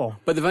really cool.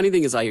 But the funny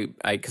thing is,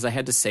 because I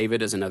had to save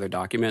it as another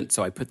document,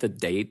 so I put the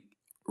date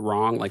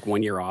wrong, like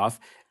 1 year off.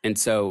 And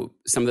so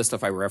some of the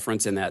stuff I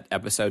referenced in that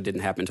episode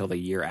didn't happen until the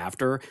year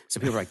after. So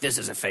people were like, this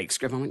is a fake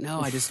script. I'm like, no,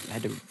 I just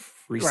had to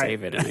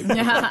resave it. And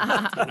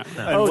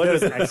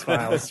those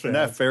X-Files. And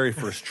that very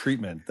first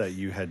treatment that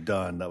you had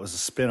done, that was a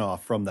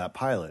spin-off from that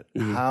pilot.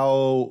 Mm-hmm.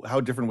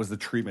 How different was the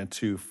treatment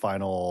to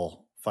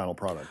final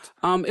product?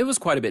 It was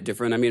quite a bit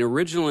different. I mean,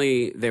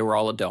 originally they were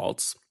all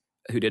adults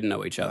who didn't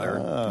know each other.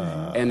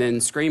 And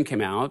then Scream came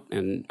out,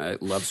 and I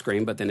love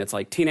Scream, but then it's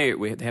like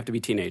they have to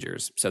be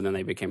teenagers. So then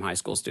they became high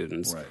school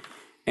students. Right.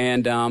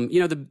 And,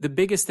 the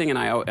biggest thing, and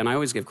I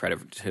always give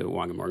credit to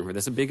Wong and Morgan for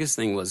this, the biggest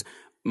thing was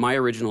my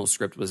original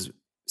script was,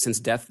 since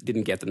death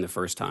didn't get them the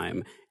first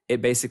time,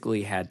 it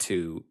basically had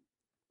to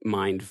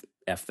mind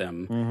F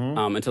them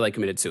until they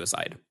committed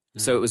suicide.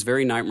 So it was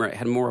very nightmare. It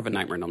had more of a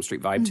Nightmare on Elm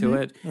Street vibe to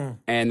it.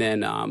 And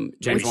then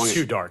James Wong,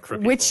 too dark for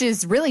people. Which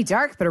is really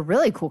dark, but a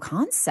really cool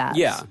concept.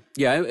 Yeah.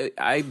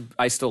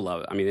 I still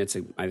love it. I mean,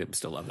 I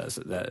still love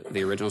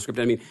the original script.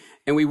 I mean,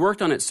 and we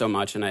worked on it so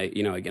much, and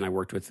I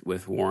worked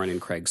with Warren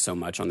and Craig so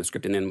much on the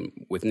script, and then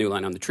with New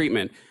Line on the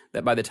treatment,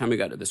 that by the time we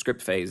got to the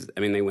script phase, I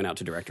mean, they went out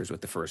to directors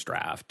with the first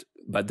draft.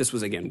 But this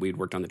was, again, we'd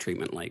worked on the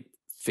treatment like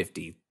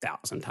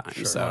 50,000 times.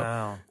 Sure.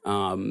 So,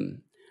 wow.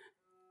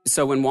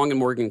 So when Wong and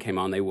Morgan came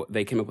on,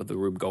 they came up with the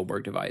Rube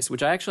Goldberg device,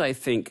 which I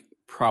think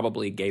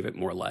probably gave it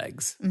more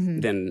legs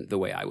than the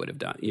way I would have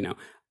done.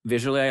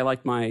 Visually, I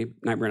liked my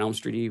Nightmare on Elm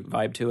Street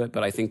vibe to it,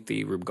 but I think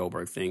the Rube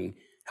Goldberg thing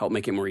helped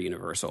make it more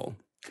universal.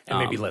 And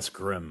maybe less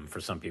grim for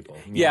some people.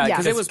 Yeah,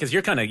 because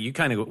you kind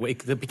of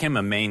it became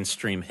a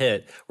mainstream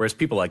hit, whereas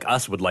people like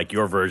us would like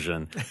your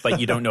version, but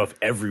you don't know if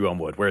everyone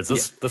would. Whereas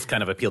this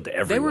kind of appealed to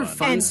everyone. They were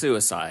fun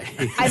suicide.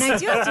 And I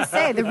do have to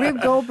say, the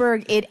Rube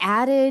Goldberg, it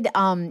added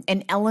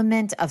an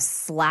element of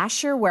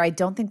slasher where I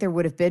don't think there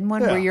would have been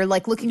one, where you're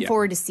like looking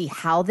forward to see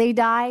how they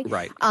die.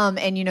 Right. And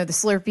the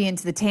Slurpee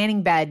into the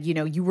tanning bed,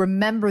 you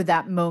remember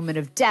that moment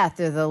of death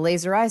or the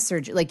laser eye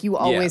surgery. Like you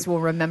always will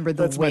remember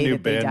the That's way my new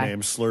that they band die.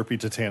 name, Slurpee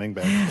to Tanning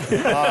Bed.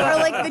 Or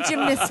like the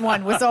gymnast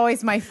one was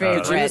always my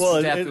favorite.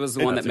 Death was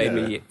the one that made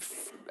me.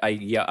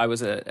 I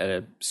was at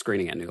a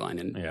screening at New Line,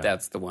 and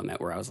that's the one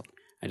where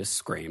I just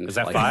screamed. Is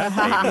that like,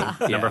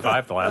 5? Number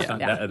 5, the last one?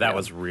 That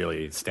was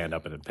really stand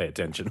up and pay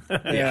attention.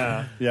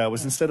 Yeah, it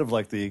was instead of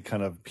like the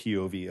kind of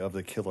POV of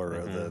the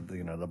killer or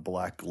the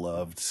black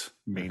gloved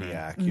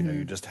maniac,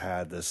 you just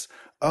had this,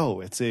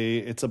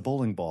 it's a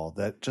bowling ball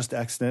that just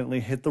accidentally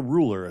hit the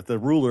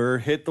ruler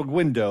hit the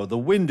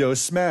window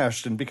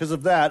smashed, and because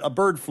of that a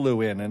bird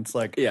flew in, and it's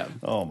like,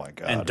 oh my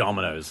god. And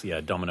dominoes,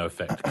 domino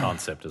effect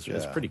concept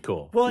is pretty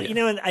cool. Well,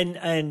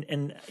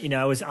 and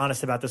I was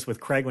honest about this with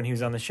Craig when he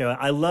was on the show.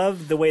 I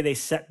love the way they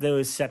set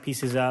those set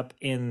pieces up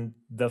in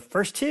the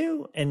first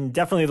 2 and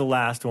definitely the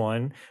last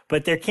one,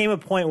 but there came a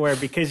point where,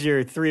 because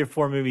you're 3 or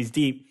 4 movies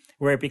deep,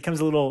 where it becomes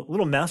a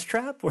little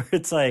mousetrap, where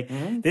it's like,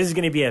 this is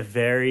going to be a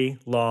very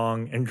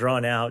long and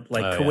drawn out,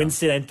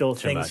 coincidental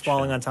things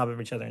falling on top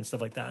of each other and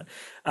stuff like that.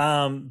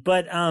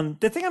 But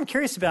the thing I'm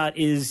curious about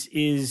is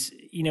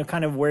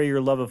kind of where your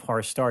love of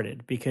horror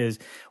started, because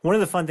one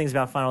of the fun things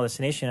about Final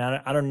Destination,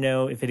 I don't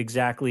know if it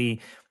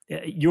exactly,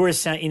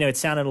 yours, it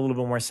sounded a little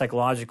bit more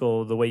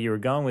psychological the way you were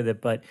going with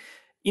it, but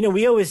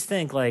we always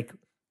think like,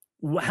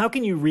 how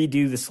can you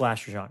redo the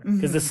slasher genre?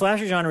 Because the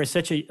slasher genre is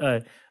such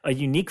a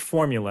unique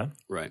formula.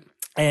 Right.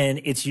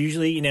 And it's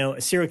usually, a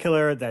serial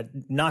killer that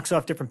knocks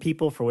off different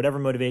people for whatever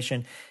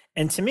motivation.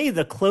 And to me,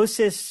 the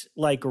closest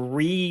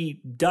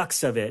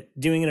redux of it,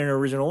 doing it in an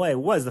original way,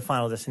 was the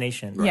Final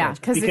Destination. Right. Yeah,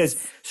 because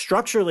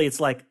structurally it's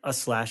like a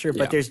slasher,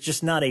 but there's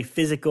just not a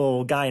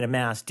physical guy in a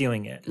mask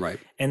doing it. Right.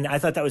 And I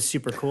thought that was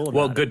super cool about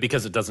Well, good,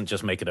 because it doesn't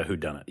just make it a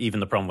whodunit.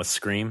 Even the problem with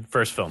Scream,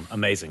 first film,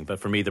 amazing.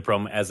 But for me, the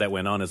problem as that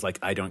went on is like,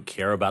 I don't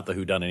care about the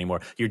whodunit anymore.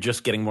 You're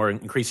just getting more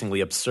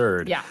increasingly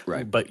absurd. Yeah.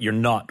 Right. But you're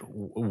not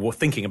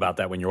thinking about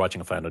that when you're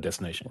watching a Final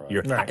Destination.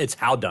 Right. It's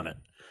howdunit.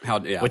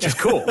 Which is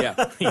cool. The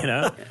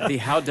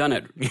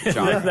howdunit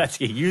genre. That's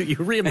you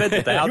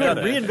reinvented the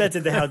howdunit.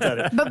 Reinvented the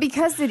howdunit. But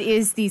because it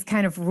is these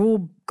kind of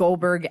Rube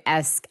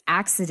Goldberg-esque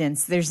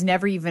accidents, there's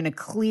never even a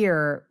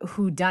clear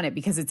whodunit,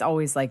 because it's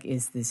always like,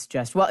 is this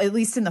just, well, at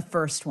least in the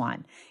first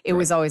one, it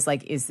was always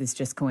like, is this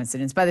just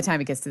coincidence? By the time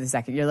it gets to the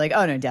second, you're like,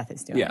 oh no, death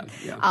is doing it.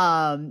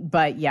 Yeah.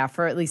 But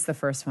for at least the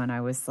first one,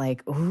 I was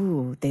like,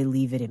 ooh, they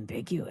leave it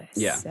ambiguous.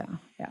 Yeah.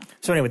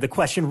 So anyway, the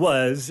question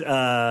was,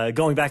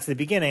 going back to the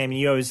beginning, I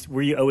mean,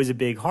 were you always a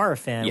big horror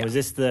fan? Yeah. Was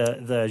this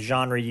the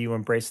genre you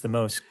embraced the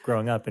most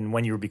growing up and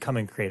when you were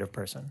becoming a creative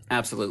person?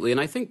 Absolutely. And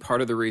I think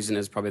part of the reason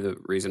is probably the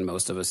reason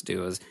most of us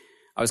do is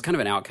I was kind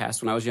of an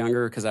outcast when I was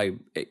younger, because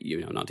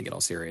not to get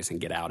all serious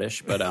and get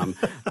outish, but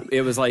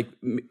it was like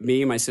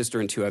me, my sister,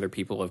 and 2 other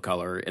people of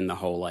color in the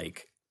whole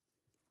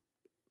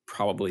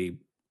probably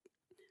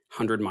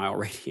 100-mile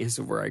radius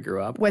of where I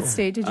grew up. What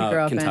state did you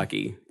grow up in?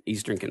 Kentucky,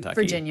 Eastern Kentucky.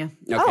 Virginia.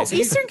 Okay,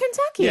 Eastern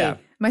Kentucky. Yeah.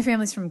 My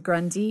family's from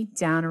Grundy,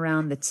 down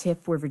around the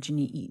tip where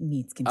Virginia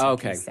meets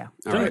Kentucky. Okay. So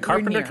Didn't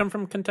Carpenter near. come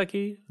from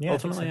Kentucky? Yeah,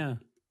 Ultimately,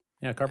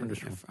 yeah, Carpenter's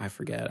from. I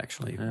forget,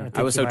 actually.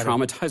 I was so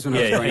traumatized when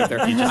I was growing up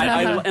there.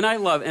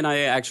 And I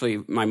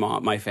actually,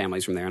 my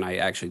family's from there, and I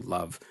actually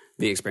love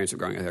the experience of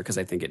growing up there, because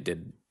I think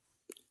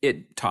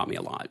it taught me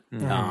a lot.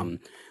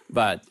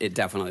 But it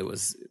definitely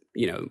was,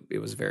 it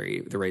was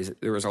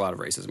there was a lot of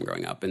racism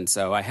growing up. And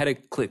so I had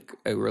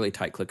a really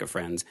tight clique of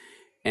friends,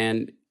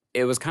 and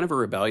it was kind of a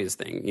rebellious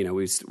thing. We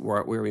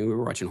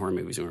were watching horror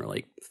movies when we were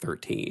like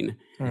 13,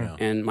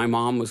 and my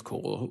mom was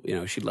cool.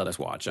 She'd let us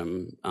watch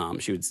them.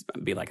 She would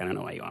be like, I don't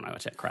know why you want to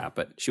watch that crap,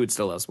 but she would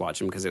still let us watch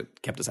them because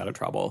it kept us out of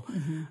trouble.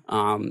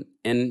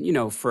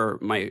 And for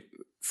my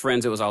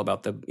friends, it was all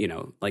about the,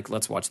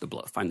 let's watch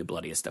find the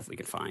bloodiest stuff we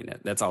could find.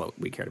 That's all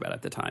we cared about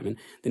at the time. And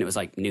then it was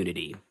like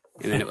nudity.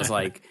 And then it was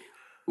like,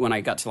 when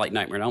I got to like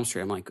Nightmare on Elm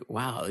Street, I'm like,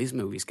 wow, these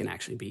movies can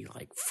actually be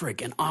like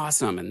freaking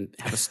awesome and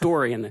have a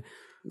story, and the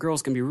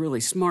girls can be really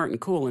smart and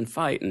cool and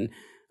fight. And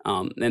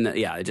I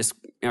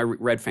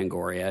read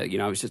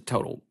Fangoria. I was just a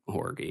total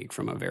horror geek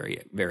from a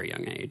very, very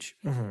young age.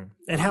 Mm-hmm.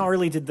 And how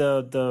early did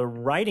the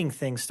writing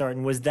thing start?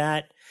 And was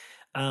that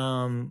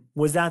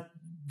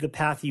the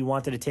path you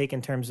wanted to take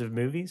in terms of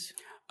movies?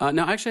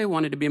 No, actually, I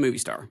wanted to be a movie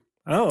star.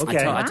 Oh,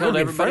 okay. I told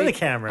everybody in front of the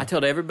camera. I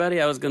told everybody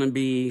I was going to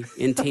be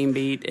in Team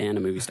Beat and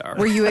a movie star.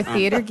 Were you a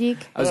theater geek?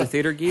 I was a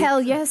theater geek. Hell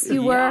yes,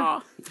 you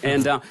were.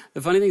 And the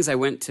funny thing is, I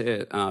went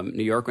to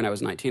New York when I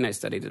was 19. I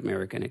studied at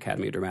American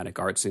Academy of Dramatic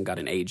Arts and got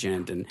an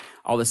agent and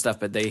all this stuff.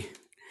 But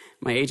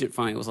my agent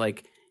finally was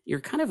like,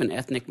 "You're kind of an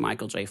ethnic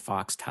Michael J.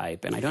 Fox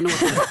type, and I don't know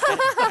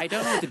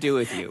what to do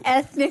with you."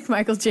 Ethnic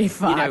Michael J.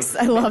 Fox.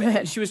 I love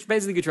it. She was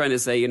basically trying to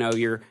say,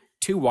 you're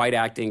too white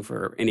acting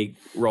for any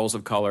roles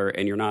of color,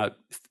 and you're not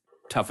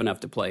tough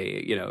enough to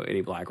play,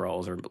 any black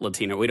roles or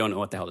Latino. We don't know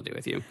what the hell to do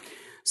with you.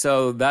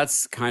 So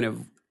that's kind of,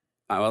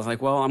 I was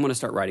like, well, I'm going to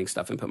start writing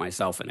stuff and put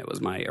myself in it.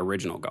 Was my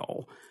original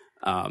goal.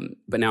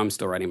 But now I'm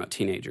still writing about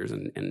teenagers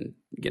and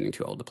getting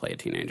too old to play a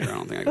teenager. I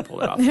don't think I can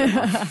pull it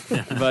off.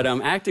 But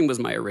acting was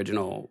my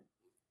original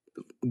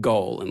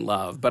goal and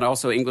love. But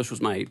also English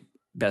was my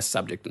best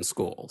subject in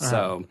school.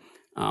 So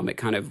they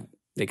kind of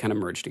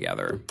merged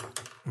together.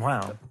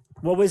 Wow.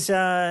 What was,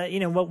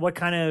 what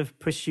kind of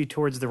pushed you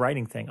towards the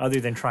writing thing,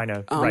 other than trying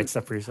to write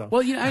stuff for yourself?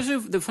 Well,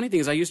 actually, the funny thing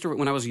is,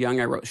 when I was young,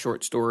 I wrote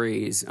short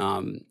stories.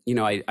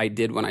 I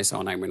did when I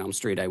saw Nightmare on Elm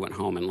Street. I went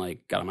home and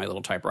got on my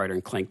little typewriter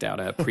and clanked out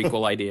a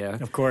prequel idea.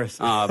 Of course.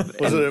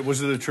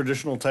 Was it a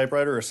traditional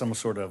typewriter or some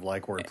sort of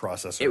word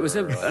processor? It was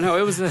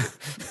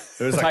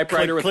a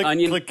typewriter with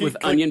onion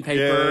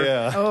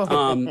paper.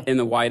 And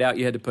the whiteout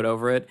you had to put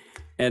over it.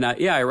 And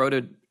I wrote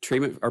a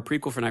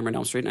prequel for Nightmare on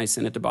Elm Street, and I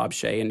sent it to Bob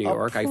Shea in New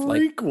York. A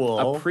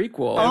prequel? A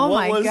prequel. Oh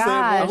my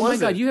god! Oh my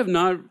god! You have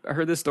not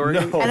heard this story?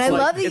 No. And I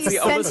love that you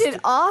sent it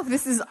off.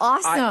 This is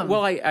awesome.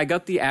 I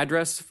got the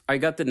address. I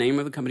got the name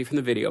of the company from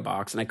the video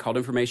box, and I called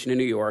information in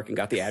New York and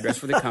got the address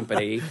for the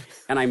company,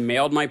 and I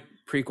mailed my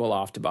prequel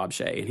off to Bob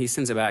Shea, and he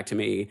sends it back to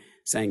me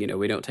saying,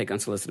 we don't take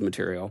unsolicited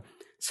material.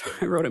 So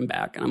I wrote him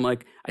back, and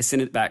I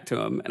sent it back to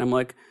him, and I'm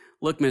like,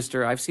 look,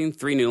 mister, I've seen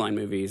 3 New Line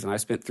movies, and I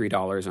spent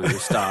 $3 on your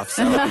stuff,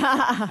 so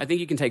I think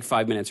you can take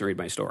 5 minutes and read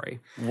my story.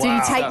 Wow. Did he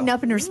tighten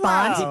up and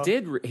respond? He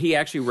did. He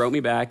actually wrote me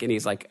back, and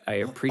he's like, I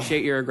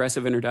appreciate your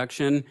aggressive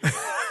introduction.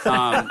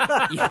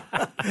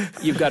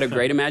 You've got a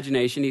great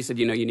imagination. He said,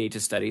 you need to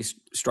study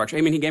structure.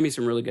 I mean, he gave me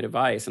some really good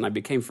advice, and I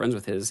became friends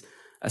with his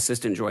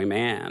assistant, Joy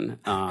Mann.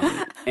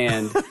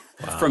 And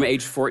from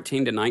age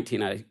 14 to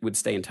 19, I would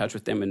stay in touch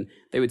with them, and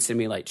they would send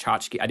me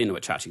tchotchke. I didn't know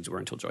what tchotchkes were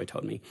until Joy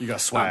told me. You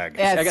got swag.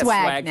 I got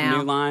swag from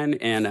New Line,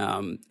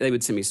 and they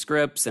would send me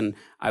scripts, and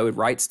I would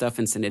write stuff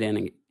and send it in,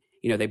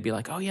 and they'd be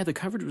like, oh yeah, the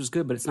coverage was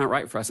good, but it's not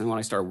right for us. And when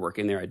I started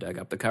working there, I dug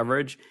up the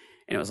coverage,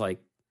 and it was like,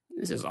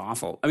 this is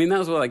awful. I mean, that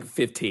was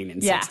 15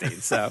 and 16.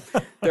 So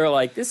they were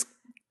like, this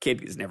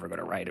kid is never going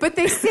to write it. But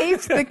they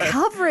saved the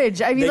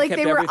coverage. I mean,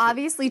 they were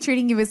obviously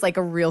treating you as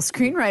a real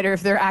screenwriter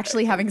if they're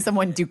actually having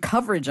someone do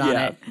coverage on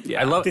it.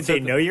 Yeah. I love. Did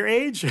they know your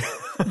age?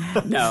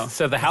 No.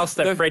 So the house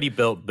that Freddie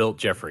built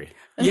Jeffrey.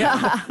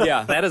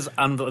 Yeah.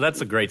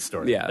 That's a great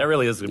story. Yeah. that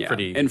really is a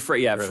pretty. And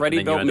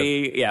Freddie built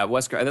me. Yeah,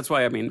 Wes. That's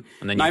why and then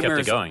you Nightmares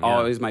kept it going.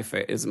 Always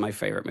is my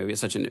favorite movie. It's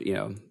such an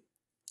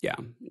Yeah.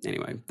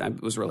 Anyway, I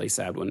was really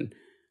sad when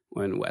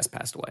Wes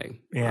passed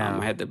away. Yeah.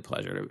 I had the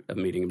pleasure of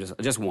meeting him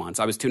just once.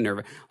 I was too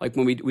nervous.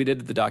 When we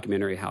did the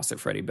documentary House that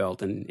Freddie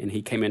built, and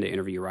he came in to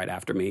interview right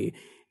after me,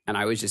 and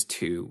I was just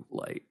too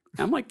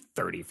I'm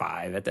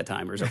 35 at the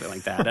time or something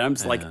like that. And I'm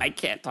just I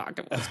can't talk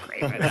to Wes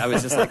Craven. I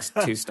was just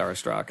too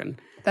starstruck. And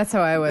that's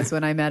how I was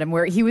when I met him,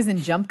 where he was in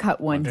Jump Cut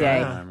one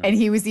day and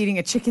he was eating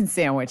a chicken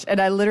sandwich.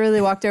 And I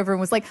literally walked over and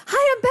was like,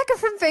 hi, I'm Bekah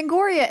from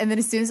Fangoria. And then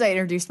as soon as I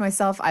introduced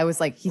myself, I was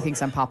like, he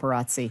thinks I'm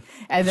paparazzi.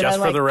 And then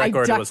for the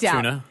record, it was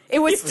tuna. It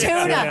was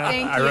tuna.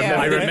 Thank you.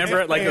 I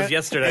remember it like it was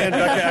yesterday. And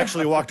Bekah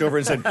actually walked over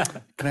and said,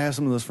 can I have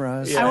some of those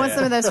fries? I want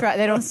some of those fries.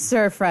 They don't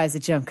serve fries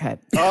at Jump Cut.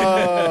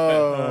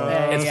 Oh.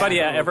 It's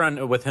funny,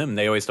 everyone with him,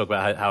 they always talk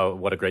about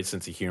what a great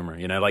sense of humor,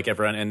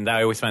 everyone, and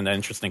I always find that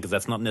interesting because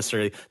that's not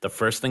necessarily the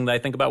first thing that I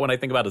think about when I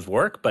think about his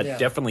work, but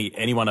definitely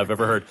anyone I've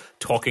ever heard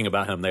talking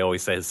about him, they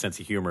always say his sense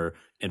of humor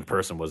in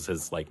person was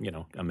his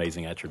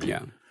amazing attribute.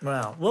 Yeah.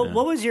 Wow. Well,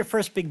 what was your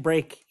first big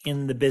break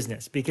in the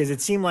business? Because it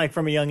seemed like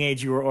from a young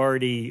age you were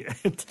already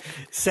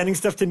sending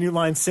stuff to New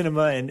Line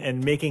Cinema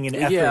and making an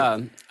effort. Yeah.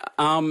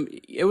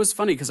 It was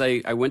funny because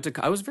I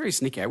was very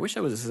sneaky. I wish I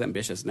was as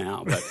ambitious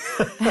now, but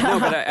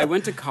I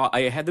went to college.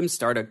 I had them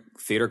start a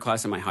theater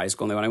class in my high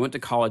school, and then when I went to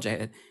college,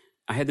 I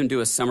had them do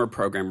a summer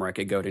program where I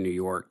could go to New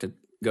York to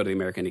go to the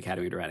American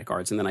Academy of Dramatic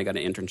Arts, and then I got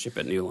an internship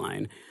at New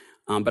Line.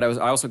 But I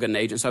also got an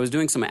agent, so I was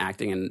doing some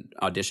acting and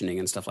auditioning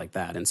and stuff like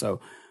that. And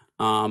so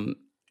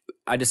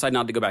I decided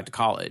not to go back to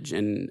college.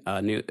 And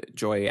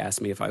Joy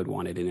asked me if I would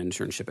wanted an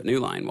internship at New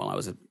Line while I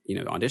was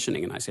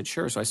auditioning, and I said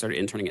sure. So I started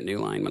interning at New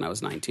Line when I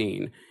was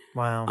 19.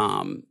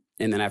 Wow.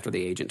 And then after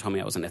the agent told me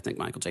I was an ethnic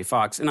Michael J.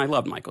 Fox, and I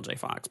loved Michael J.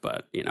 Fox,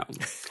 but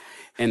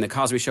and the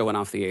Cosby Show went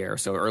off the air.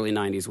 So early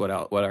 90s, what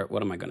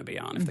am I going to be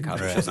on if the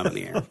Cosby Show's not on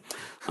the air?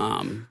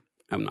 I'm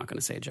not going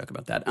to say a joke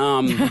about that.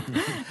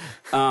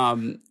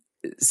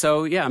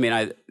 So yeah, I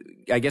mean,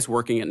 I guess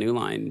working at New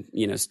Line,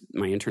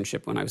 my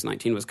internship when I was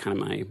 19 was kind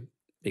of my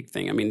big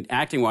thing. I mean,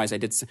 acting wise, I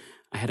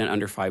had an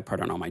under 5 part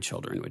on All My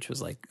Children, which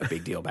was a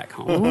big deal back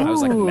home. Ooh. I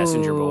was a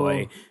messenger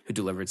boy who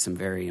delivered some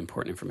very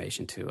important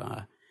information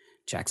to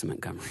Jackson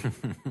Montgomery.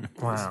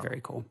 Wow, it was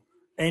very cool.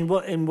 And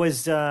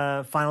was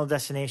Final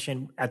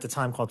Destination at the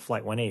time called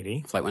Flight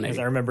 180? Flight 180. Because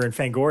I remember in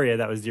Fangoria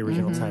that was the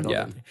original title.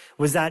 Yeah.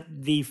 Was that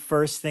the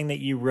first thing that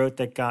you wrote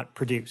that got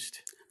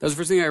produced? That was the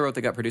first thing I wrote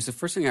that got produced. The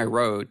first thing I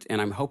wrote, and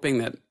I'm hoping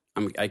that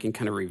I can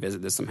kind of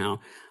revisit this somehow.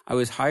 I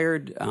was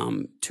hired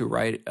to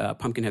write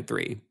Pumpkinhead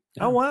 3.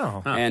 Oh,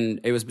 wow. And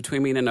it was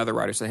between me and another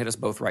writer, so they had us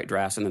both write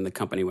drafts, and then the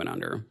company went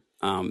under.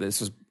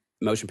 This was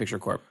Motion Picture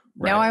Corp.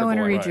 Now I want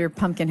to read your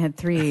Pumpkinhead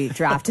 3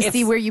 draft to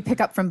see where you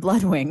pick up from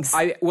Blood Wings.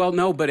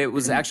 No, but it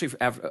was actually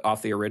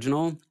off the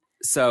original.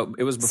 So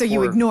it was before. So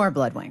you ignore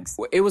Blood Wings.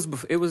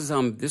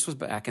 This was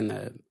back in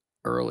the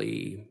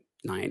early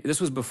 90s.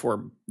 This was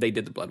before they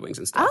did the Blood Wings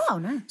and stuff. Oh,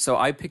 nice. So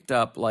I picked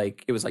up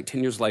it was like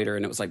 10 years later,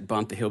 and it was like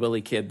Bunt, the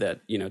hillbilly kid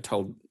that,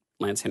 told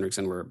Lance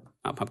Henriksen where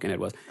Pumpkinhead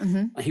was.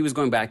 Mm-hmm. He was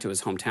going back to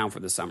his hometown for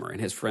the summer, and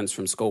his friends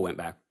from school went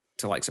back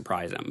to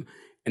surprise him.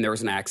 And there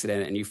was an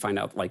accident, and you find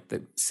out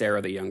that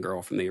Sarah, the young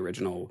girl from the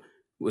original,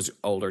 was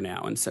older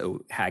now, and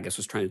so Haggis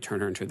was trying to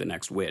turn her into the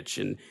next witch.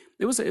 And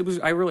it was.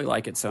 I really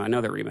like it, so I know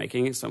they're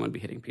remaking it. So I'm gonna be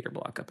hitting Peter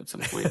Block up at some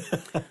point.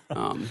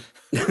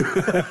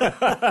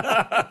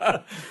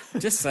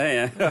 Just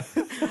saying.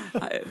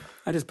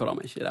 I just put all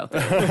my shit out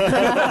there.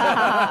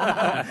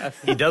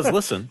 He does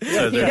listen.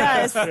 So he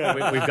does.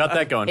 We've got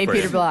that going. Hey, for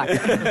Peter you. Block.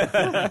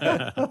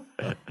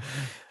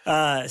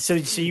 So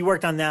you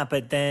worked on that,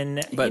 but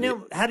then,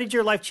 how did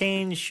your life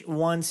change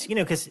once,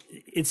 because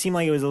it seemed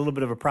like it was a little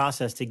bit of a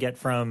process to get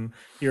from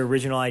your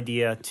original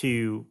idea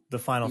to the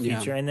final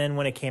feature. And then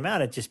when it came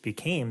out, it just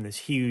became this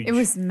huge. It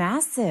was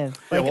massive.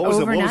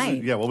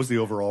 Overnight. What was the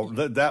overall,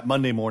 that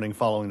Monday morning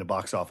following the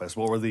box office?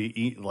 What were the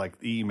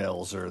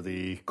emails or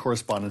the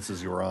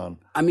correspondences you were on?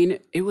 I mean,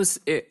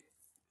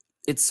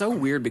 it's so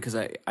weird because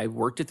I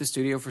worked at the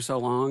studio for so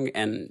long.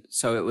 And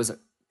so it was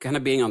kind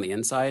of being on the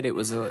inside, it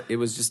was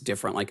just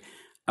different.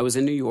 I was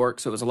in New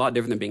York, so it was a lot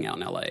different than being out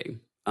in LA.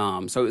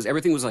 So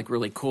everything was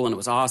really cool and it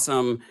was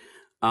awesome.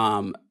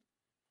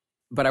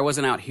 But I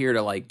wasn't out here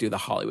to do the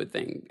Hollywood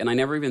thing. And I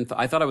never even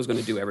I thought I was going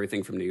to do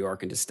everything from New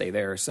York and just stay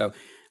there. So,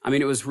 I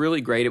mean, it was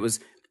really great. It was,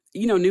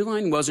 New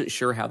Line wasn't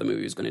sure how the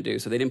movie was going to do,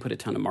 so they didn't put a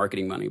ton of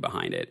marketing money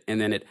behind it. And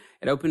then it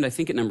opened, I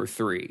think, at number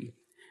 3.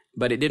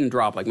 But it didn't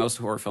drop. Most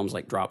horror films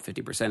drop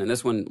 50%, and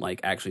this one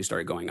actually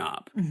started going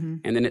up. Mm-hmm.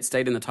 And then it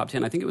stayed in the top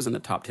 10. I think it was in the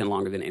top 10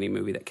 longer than any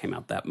movie that came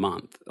out that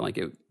month.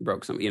 It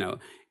broke some.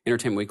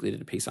 Entertainment Weekly did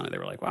a piece on it. They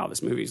were like, "Wow,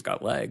 this movie's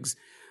got legs."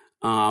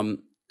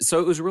 So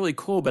it was really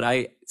cool. But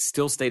I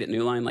still stayed at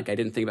New Line. I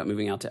didn't think about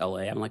moving out to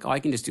LA. I'm like, "Oh, I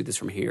can just do this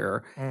from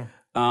here."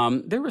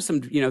 Mm. There was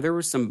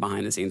some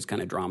behind the scenes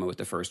kind of drama with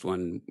the first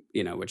one,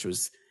 which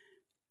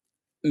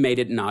made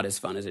it not as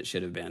fun as it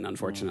should have been.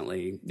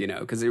 Unfortunately,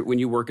 because when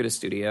you work at a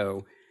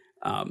studio.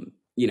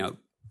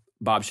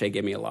 Bob Shea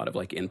gave me a lot of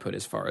input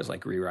as far as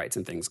rewrites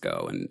and things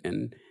go.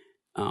 And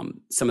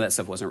some of that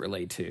stuff wasn't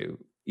relayed to,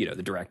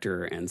 the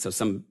director. And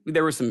so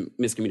there was some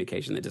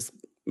miscommunication that just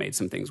made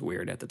some things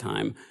weird at the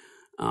time,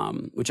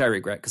 which I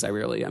regret because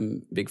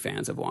I'm big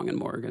fans of Wong and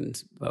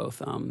Morgan's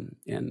both.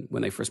 And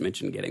when they first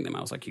mentioned getting them,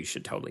 I was like, you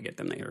should totally get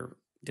them. They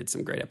did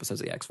some great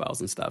episodes of the X-Files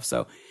and stuff.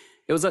 So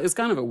it's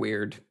kind of a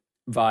weird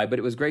vibe, but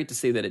it was great to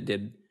see that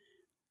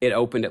it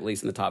opened at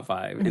least in the top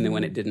 5. Mm-hmm. And then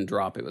when it didn't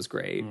drop, it was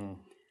great. Mm.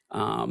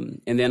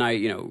 And then I,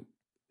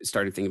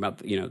 started thinking about,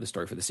 the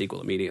story for the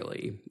sequel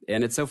immediately.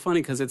 And it's so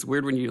funny because it's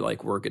weird when you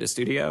work at a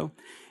studio.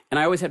 And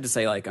I always have to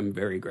say, I'm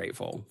very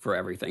grateful for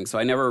everything. So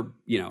I never,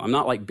 I'm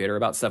not bitter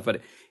about stuff, but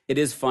it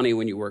is funny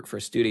when you work for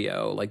a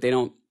studio,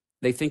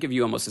 they think of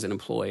you almost as an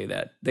employee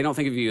that they don't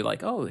think of you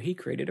oh, he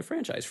created a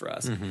franchise for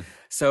us. Mm-hmm.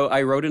 So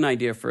I wrote an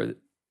idea for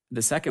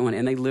the second one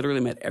and they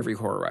literally met every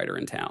horror writer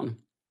in town.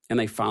 And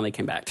they finally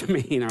came back to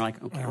me and they're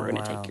like, okay, we're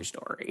going to take your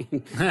story.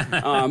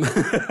 Wow.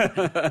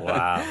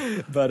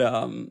 But,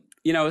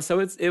 so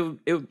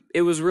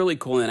it was really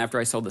cool. And then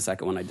after I sold the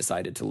second one, I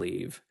decided to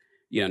leave,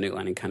 New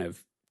Line and kind of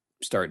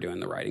start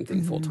doing the writing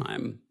thing full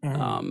time.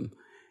 Mm-hmm.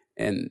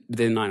 And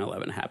then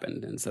 9/11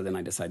 happened. And so then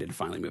I decided to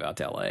finally move out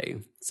to LA.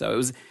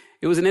 So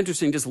it was an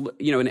interesting, just,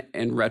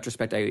 in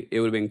retrospect,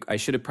 I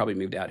should have probably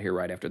moved out here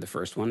right after the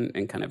first one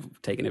and kind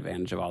of taken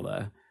advantage of all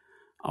the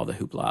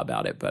hoopla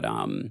about it. But,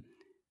 I'm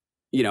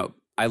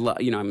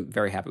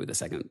very happy with the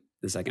second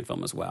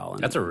film as well.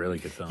 And that's a really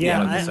good film.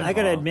 Yeah, I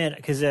got to admit,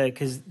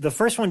 because the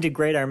first one did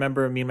great. I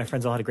remember me and my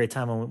friends all had a great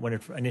time when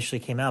it initially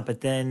came out.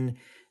 But then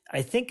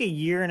I think a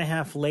year and a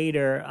half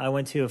later, I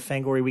went to a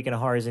Fangoria Weekend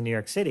of Horrors in New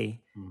York City,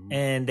 mm-hmm.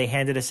 and they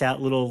handed us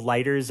out little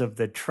lighters of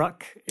the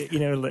truck.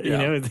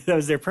 That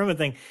was their promo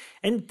thing.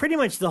 And pretty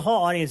much the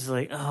whole audience is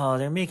like, oh,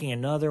 they're making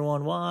another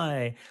one.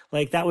 Why?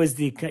 That was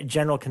the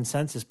general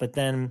consensus. But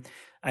then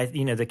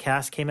the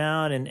cast came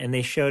out and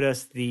they showed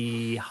us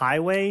the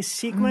highway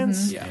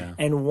sequence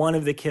and one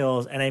of the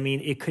kills. And I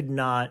mean, it could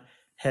not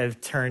have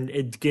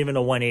given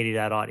a 180 to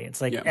that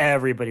audience.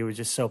 Everybody was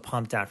just so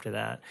pumped after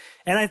that.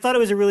 And I thought it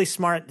was a really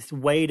smart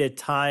way to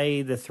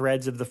tie the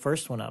threads of the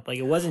first one up.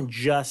 It wasn't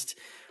just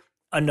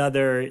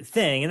another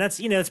thing. And that's,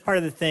 it's part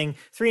of the thing.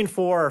 3 and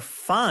 4 are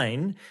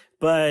fine,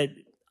 but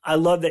I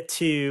love that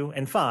 2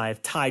 and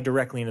 5 tie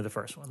directly into the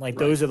first one.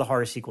 Those are the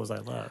horror sequels I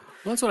love.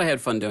 Well, that's what I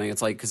had fun doing.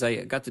 It's because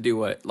I got to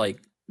do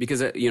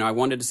because I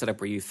wanted to set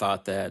up where you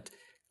thought that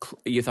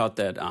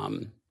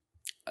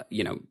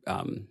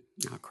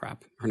Oh,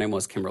 crap. Her name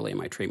was Kimberly in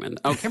my treatment.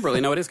 Oh, Kimberly.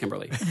 No, it is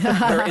Kimberly.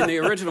 In the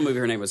original movie,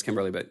 her name was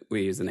Kimberly, but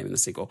we used the name in the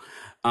sequel.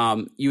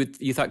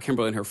 You thought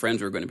Kimberly and her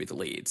friends were going to be the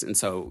leads. And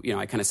so,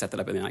 I kind of set that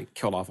up, and then I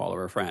killed off all of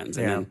her friends.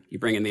 And then you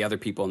bring in the other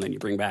people, and then you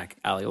bring back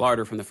Ali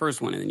Larder from the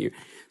first one. And then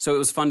so it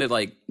was fun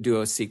to,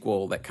 do a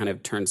sequel that kind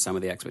of turned some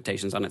of the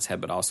expectations on its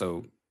head, but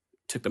also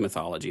took the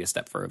mythology a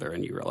step further,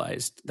 and you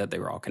realized that they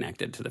were all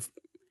connected to the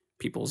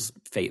people's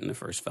fate in the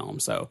first film.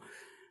 So...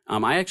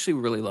 I actually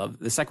really love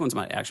the second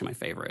one's actually my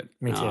favorite.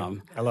 Me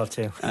too. I love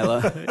too. I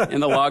love in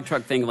the log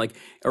truck thing.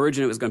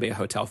 Originally it was going to be a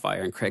hotel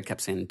fire, and Craig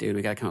kept saying, "Dude,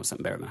 we got to come up with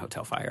something better than a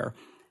hotel fire."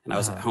 And I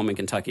was home in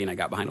Kentucky, and I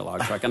got behind a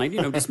log truck, and I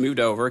just moved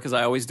over because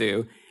I always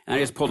do, and I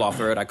just pulled off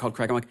the road. I called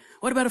Craig. I'm like,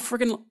 "What about a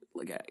friggin'?"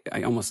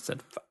 I almost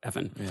said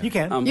 "effing." You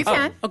can. You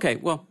can. Okay.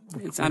 Well,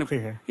 it's not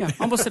clear here. Yeah.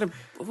 Almost said,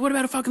 "What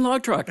about a fucking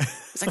log truck?"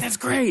 It's like, that's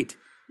great.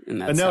 And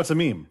now it's a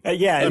meme.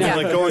 Yeah,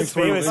 going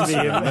through famous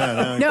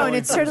meme. No, and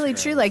it's totally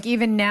true.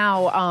 Even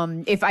now,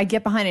 if I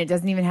get behind it, it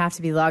doesn't even have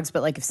to be logs,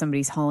 but if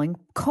somebody's hauling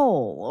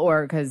coal,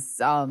 or because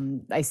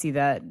I see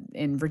that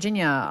in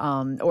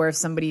Virginia, or if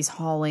somebody's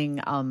hauling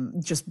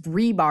just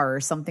rebar or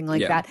something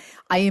like that,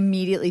 I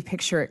immediately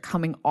picture it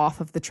coming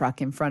off of the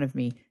truck in front of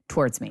me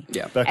towards me.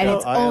 Yeah. Bekah, and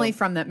it's only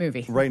from that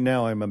movie. Right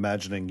now, I'm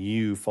imagining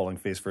you falling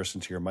face first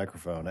into your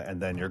microphone,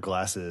 and then your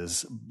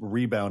glasses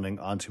rebounding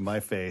onto my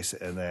face,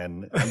 and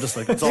then I'm just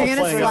like, it's all You're going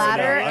to playing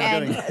splatter,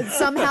 out. and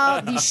somehow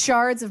these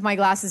shards of my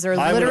glasses are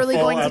literally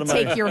going to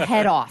take your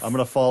head off. I'm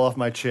going to fall off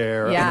my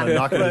chair. Yeah. I'm going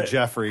to knock into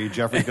Jeffrey.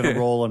 Jeffrey's going to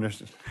roll under.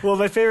 Well,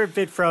 my favorite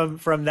bit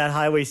from that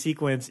highway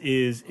sequence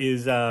is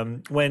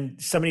when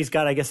somebody's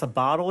got, I guess, a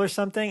bottle or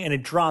something, and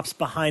it drops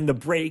behind the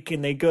brake,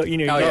 and they go,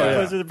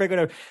 close to the brake,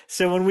 whatever.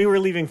 So when we were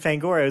leaving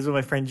Fangoria, I was with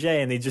my friend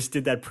Jay, and they just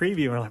did that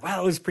preview, and we're like, wow,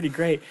 that was pretty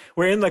great.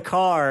 We're in the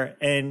car,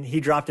 and he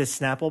dropped his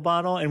Snapple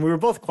bottle, and we were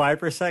both quiet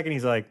for a second.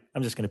 He's like,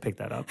 I'm just going to pick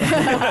that up.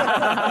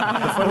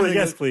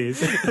 Yes,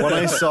 please. When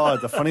I saw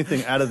it, the funny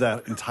thing out of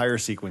that entire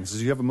sequence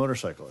is you have a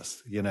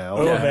motorcyclist, Oh,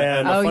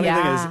 man. And the funny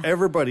thing is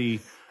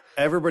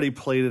everybody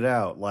played it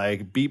out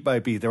beat by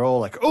beat. They're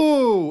all like,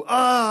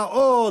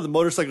 the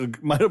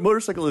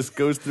motorcyclist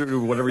goes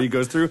through whatever he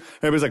goes through.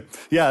 Everybody's like,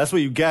 yeah, that's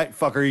what you get,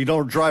 fucker. You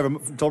don't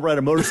ride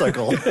a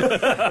motorcycle.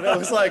 And I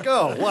was like,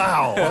 oh,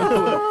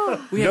 wow.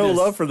 No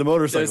love for the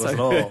motorcyclist at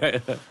all.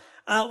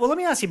 Well, let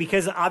me ask you,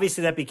 because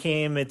obviously that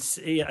became a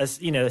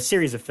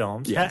series of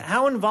films. Yeah.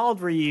 How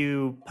involved were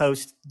you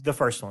post the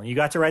first one? You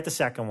got to write the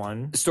second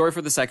one. Story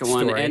for the second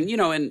one,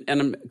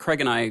 and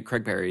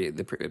Craig Perry,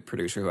 the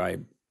producer, who I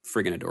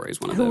friggin' adore, is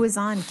one of Who was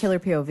on Killer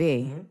POV.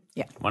 Mm-hmm.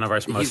 Yeah. One of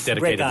our most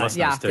dedicated listeners.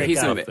 Yeah.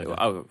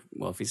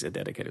 If he's a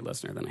dedicated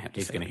listener, then I have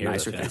to say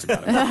nicer things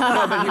about him.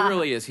 No, but he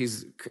really is.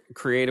 He's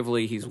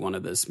creatively, he's one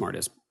of the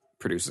smartest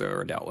producers I've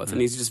ever dealt with,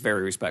 and he's just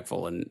very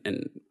respectful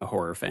and a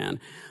horror fan.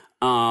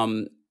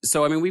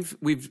 So I mean,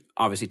 we've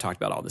obviously talked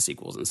about all the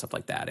sequels and stuff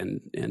like that,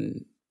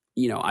 and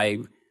I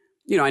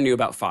knew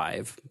about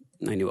 5.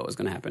 I knew what was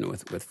going to happen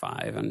with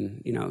 5,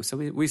 and so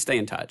we stay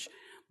in touch.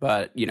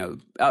 But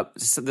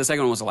so the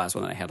second one was the last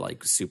one that I had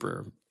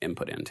super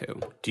input into.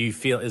 Do you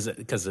feel, is it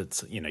because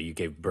it's you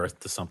gave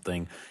birth to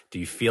something? Do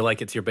you feel like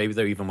it's your baby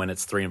though, even when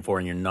it's 3 and 4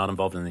 and you're not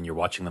involved, and then you're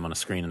watching them on a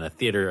screen in a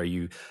theater?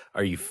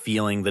 Are you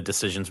feeling the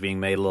decisions being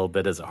made a little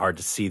bit? Is it hard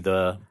to see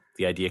the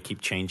idea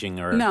keep changing?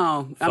 Or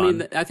no, fun? I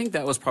mean, I think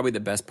that was probably the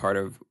best part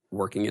of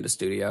working at a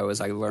studio,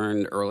 is I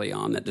learned early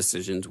on that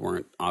decisions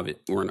weren't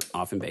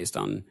often based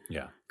on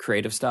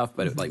creative stuff,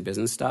 but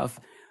business stuff.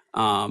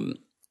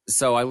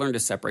 So I learned to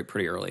separate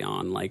pretty early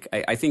on.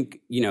 I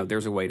think,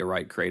 there's a way to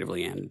write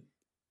creatively and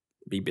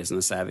be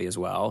business savvy as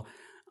well.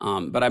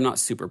 But I'm not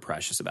super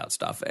precious about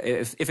stuff.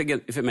 If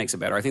it makes it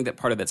better, I think that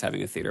part of that's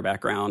having a theater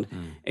background,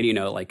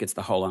 and it's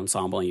the whole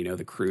ensemble, and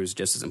the crew's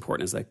just as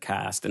important as the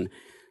cast, and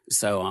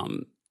so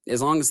as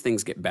long as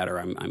things get better,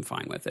 I'm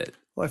fine with it.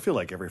 Well, I feel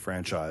like every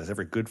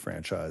good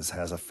franchise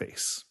has a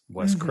face.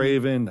 Wes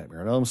Craven,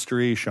 Nightmare on Elm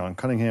Street, Sean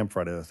Cunningham,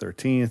 Friday the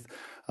 13th.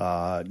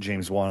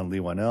 James Wan and Lee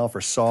Whannell for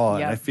Saw.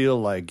 Yep. And I feel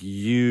like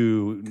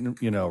you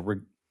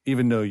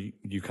even though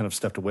you kind of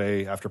stepped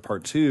away after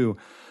part 2,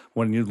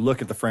 when you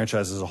look at the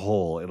franchise as a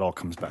whole, it all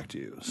comes back to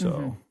you.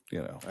 So,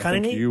 I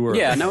think neat. You were.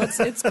 Yeah, no,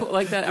 it's cool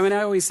like that. I mean,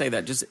 I always say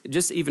that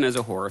just even as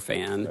a horror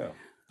fan,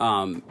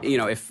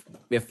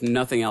 if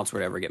nothing else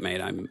would ever get made,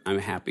 I'm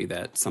happy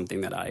that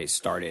something that I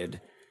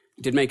started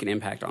did make an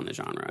impact on the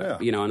genre.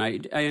 Yeah.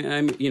 And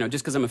I'm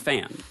just because I'm a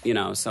fan,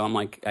 so I'm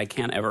like, I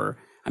can't ever.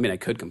 I mean, I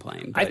could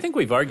complain. I think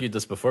we've argued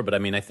this before, but I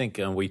mean, I think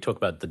we talk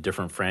about the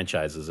different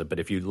franchises, but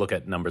if you look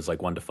at numbers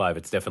like 1 to 5,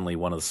 it's definitely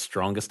one of the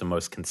strongest and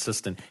most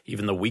consistent.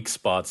 Even the weak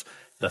spots,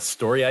 the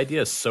story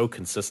idea is so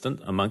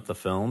consistent among the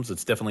films.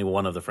 It's definitely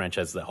one of the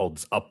franchises that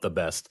holds up the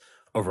best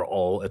over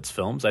all its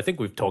films. I think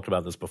we've talked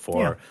about this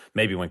before,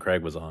 maybe when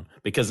Craig was on,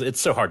 because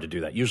it's so hard to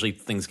do that. Usually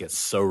things get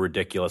so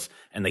ridiculous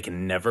and they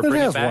can never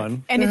bring it back.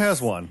 And it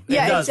has one.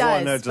 Yeah, it does.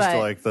 One, does, just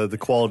like the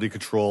quality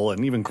control,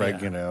 and even Craig,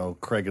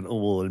 Craig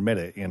will admit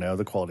it,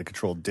 the quality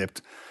control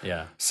dipped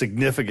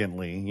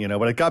significantly,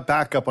 but it got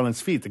back up on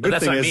its feet. The good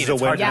thing is it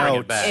went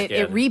out.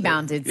 It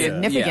rebounded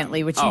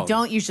significantly, which you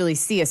don't usually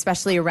see,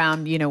 especially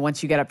around,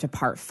 once you get up to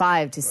part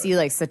 5, to see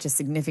like such a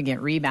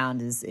significant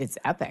rebound it's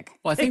epic.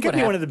 Well, I think it could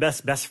be one of the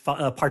best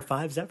part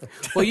 5s ever.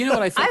 Well, you know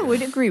what I think? I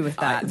would agree with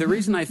that. The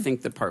reason I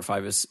think that part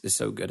 5 is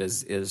so good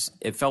is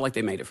it felt like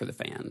they made it for the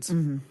fans.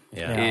 Mm-hmm.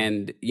 Yeah.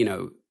 And,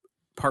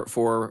 part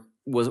 4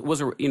 was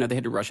they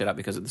had to rush it out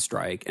because of the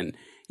strike, and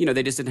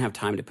they just didn't have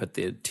time to put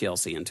the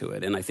TLC into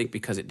it. And I think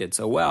because it did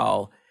so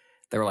well,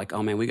 they were like,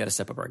 oh man, we got to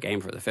step up our game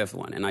for the 5th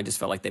one. And I just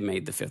felt like they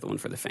made the 5th one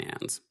for the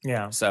fans.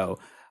 Yeah. So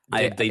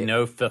Did they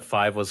know that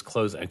 5 was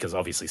closed? Because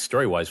obviously,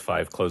 story-wise,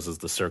 5 closes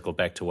the circle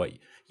back to what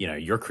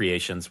your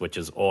creations, which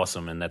is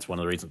awesome, and that's one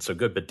of the reasons it's so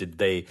good. But did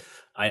they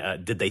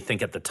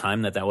think at the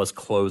time that was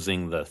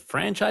closing the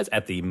franchise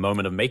at the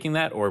moment of making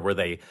that, or were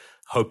they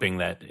hoping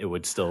that it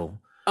would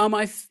still? I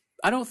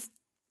don't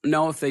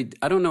know if they.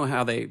 I don't know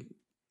how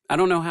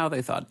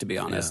they thought, to be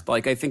honest. Yeah.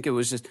 Like, I think it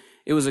was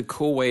a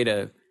cool way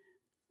to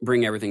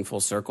bring everything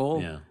full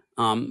circle. Yeah.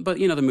 But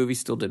the movie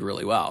still did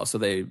really well, so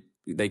they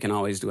can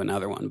always do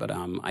another one. But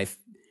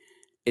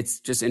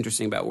it's just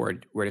interesting about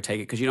where to take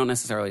it, because you don't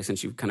necessarily,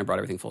 since you've kind of brought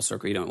everything full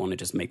circle, you don't want to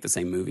just make the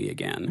same movie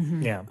again.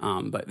 Mm-hmm. Yeah.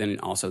 But then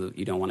also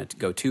you don't want it to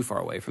go too far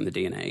away from the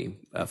DNA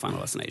Final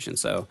Destination.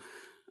 So,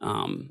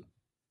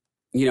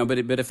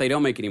 but if they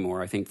don't make any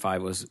more, I think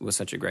 5 was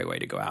such a great way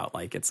to go out.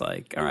 Like, it's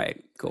like, all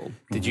right, cool.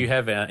 Did you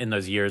have in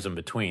those years in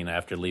between,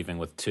 after leaving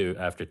with 2,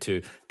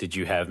 did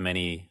you have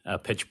many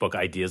pitch book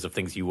ideas of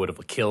things you would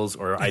have kills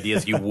or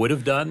ideas you would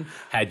have done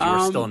had you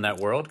were still in that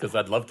world? Because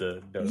I'd love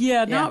to know.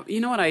 Yeah, no,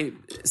 you know what?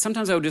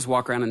 Sometimes I would just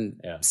walk around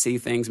and see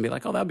things and be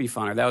like, oh, that would be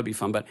fun, or that would be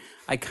fun. But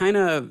I kind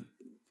of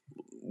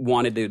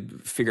wanted to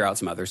figure out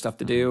some other stuff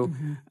to do.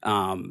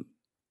 Mm-hmm.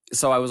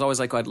 So I was always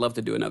like, I'd love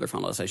to do another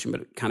Final Destination,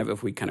 but kind of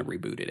if we kind of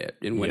rebooted it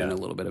and went in a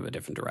little bit of a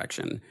different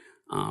direction.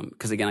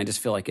 Because again, I just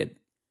feel like it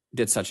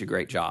did such a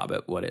great job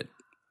at what it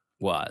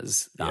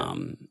was.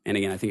 And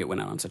again, I think it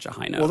went out on such a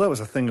high note. Well, that was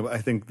the thing. I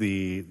think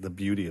the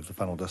beauty of the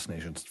Final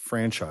Destination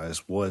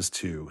franchise was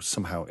to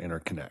somehow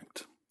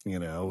interconnect.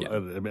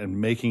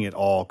 And making it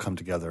all come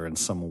together in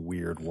some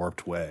weird,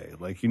 warped way.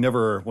 Like,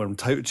 when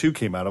Type 2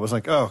 came out, I was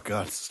like, oh,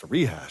 God, it's just a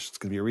rehash. It's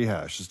going to be a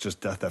rehash. It's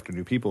just Death After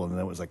New People. And then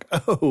it was like,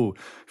 oh,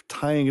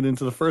 tying it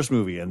into the first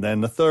movie, and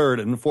then the third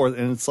and the fourth.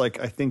 And it's like,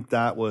 I think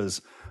that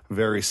was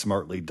very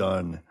smartly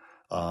done.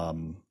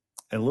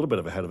 And a little bit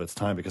of ahead of its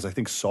time, because I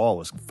think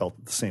Saw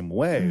felt the same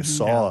way. Mm-hmm.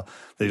 Saw,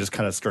 they just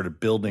kind of started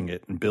building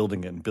it and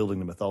building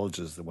the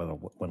mythologies that went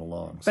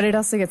along. But it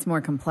also gets more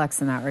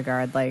complex in that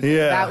regard. Like,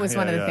 that was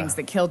one of the things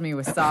that killed me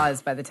with Saw,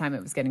 is by the time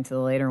it was getting to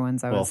the later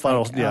ones,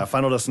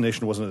 Final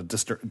Destination wasn't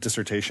a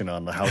dissertation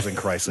on the housing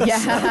crisis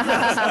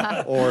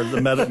or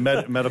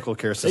the medical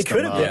care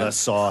system that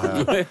Saw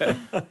had.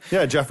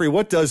 Yeah, Jeffrey,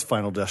 what does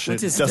Final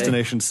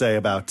Destination say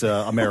about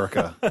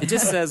America? It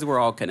just says we're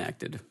all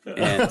connected.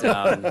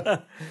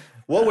 And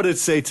what would it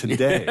say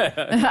today?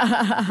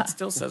 It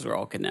still says we're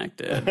all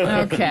connected.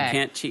 Okay. You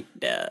can't cheat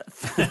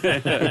death.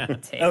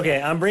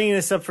 Okay, I'm bringing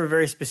this up for a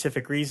very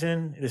specific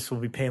reason. This will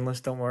be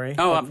painless, don't worry.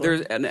 Oh,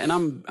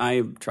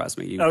 I trust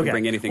me. You can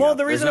bring anything up. Well,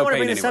 the reason I want to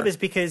bring this up is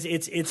because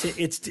it's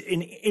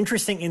an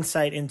interesting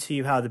insight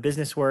into how the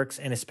business works,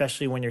 and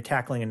especially when you're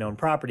tackling a known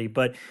property.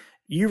 But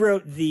you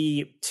wrote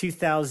the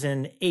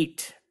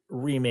 2008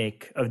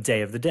 remake of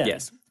Day of the Dead.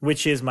 Yes.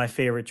 Which is my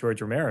favorite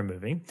George Romero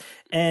movie.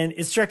 And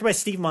it's directed by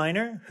Steve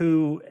Miner,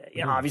 who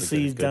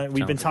obviously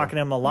we've been talking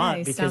to him a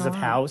lot because of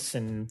House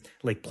and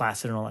Lake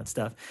Placid and all that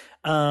stuff.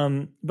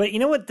 But you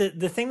know what?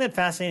 The thing that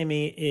fascinated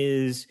me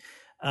is,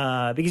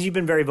 because you've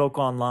been very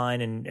vocal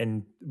online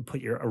and put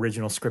your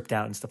original script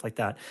out and stuff like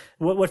that.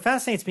 What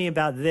fascinates me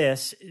about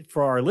this,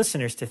 for our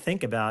listeners to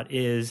think about,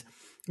 is,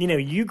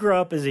 you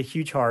grow up as a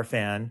huge horror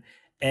fan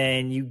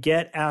and you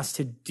get asked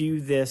to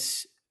do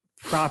this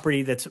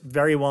property that's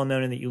very well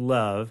known and that you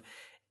love,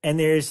 and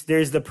there's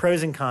the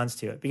pros and cons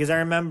to it. Because I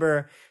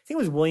remember, I think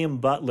it was William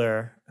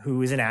Butler,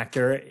 who is an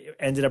actor,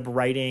 ended up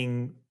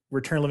writing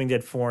Return of the Living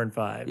Dead 4 and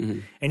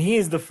 5, and he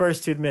is the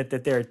first to admit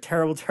that they're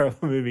terrible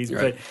movies.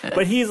 Right.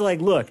 But he's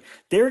like, look,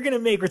 they're gonna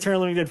make Return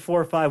of the Living Dead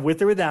 4 or 5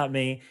 with or without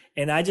me,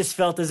 and I just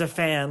felt as a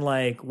fan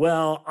like,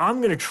 well,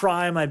 I'm gonna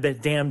try my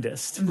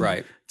damnedest,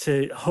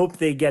 to hope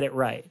they get it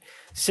right.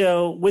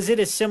 So was it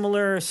a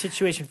similar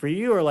situation for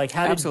you, or like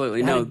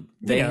Absolutely.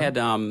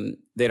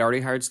 They'd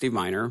already hired Steve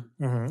Miner,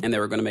 and they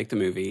were going to make the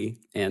movie,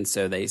 and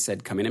so they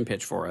said, come in and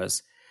pitch for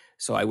us.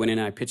 So I went in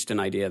and I pitched an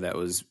idea that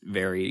was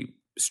very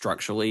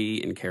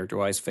structurally and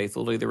character-wise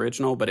faithful to the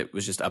original, but it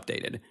was just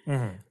updated.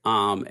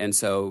 And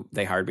so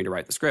they hired me to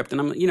write the script, and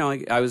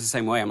I was the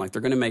same way. I'm like,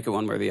 they're going to make it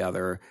one way or the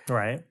other,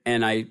 right?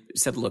 And I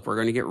said, look, we're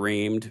going to get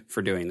reamed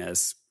for doing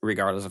this,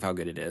 regardless of how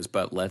good it is,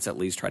 but let's at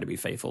least try to be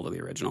faithful to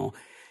the original.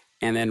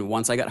 And then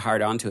once I got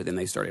hired onto it, then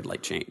they started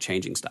like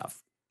changing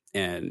stuff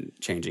and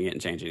changing it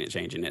and changing it and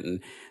changing it.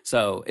 And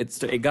so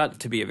it got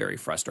to be a very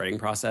frustrating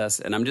process.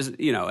 And I'm just,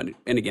 and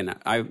again,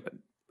 I've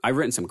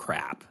written some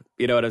crap,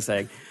 you know what I'm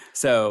saying?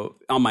 So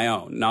on my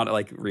own, not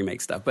like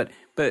remake stuff, but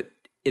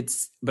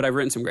I've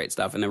written some great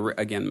stuff. And then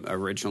again,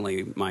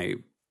 originally my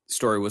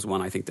story was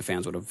one I think the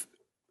fans would have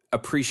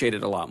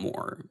appreciated a lot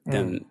more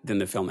than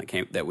the film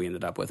that we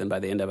ended up with. And by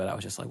the end of it, I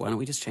was just like, why don't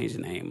we just change the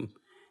name?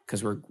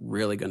 Because we're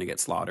really going to get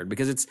slaughtered.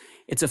 Because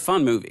it's a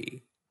fun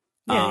movie.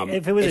 Yeah,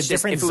 if it was a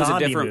different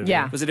zombie movie.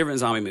 Yeah. It was a different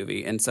zombie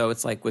movie. And so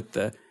it's like with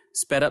the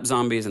sped up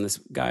zombies and this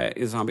guy,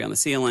 a zombie on the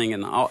ceiling,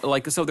 and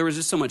so there was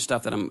just so much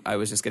stuff that I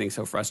was just getting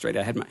so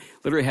frustrated. I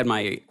literally had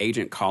my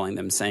agent calling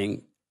them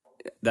saying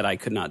that I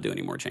could not do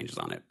any more changes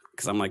on it.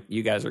 Because I'm like,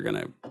 you guys are going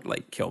to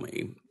like kill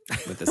me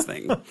with this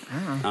thing.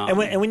 And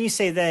when you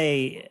say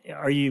they,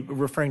 are you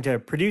referring to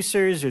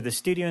producers or the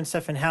studio and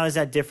stuff? And how does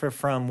that differ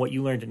from what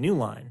you learned at New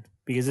Line?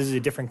 Because this is a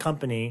different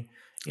company.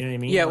 You know what I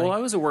mean? Yeah, well, I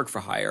was a work for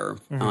hire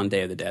on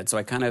Day of the Dead, so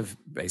I kind of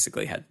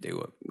basically had to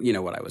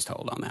do what I was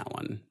told on that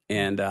one.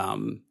 And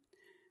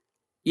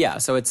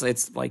so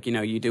it's like,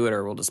 you do it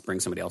or we'll just bring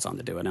somebody else on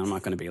to do it. And I'm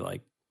not going to be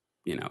like,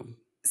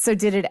 So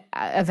did it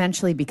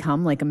eventually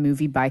become like a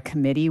movie by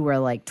committee where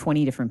like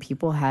 20 different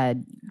people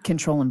had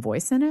control and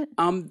voice in it?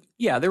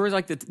 Yeah, there was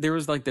like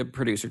the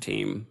producer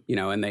team,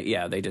 and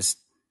they just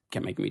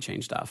kept making me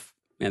change stuff.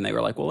 And they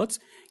were like, well, let's,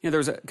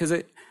 because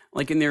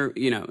like in their,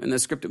 in the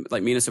script,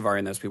 like Mina Savari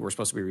and those people were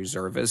supposed to be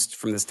reservists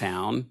from this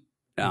town.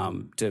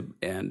 And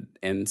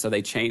so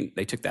they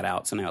took that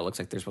out. So now it looks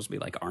like they're supposed to be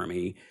like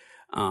Army.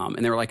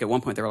 And they were like, at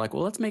one point they were like,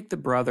 well, let's make the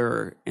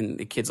brother and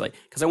the kids like,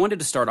 because I wanted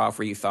to start off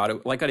where you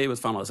thought like I did with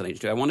Final Destination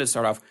 2. I wanted to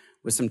start off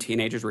with some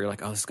teenagers where you're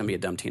like, oh, this is going to be a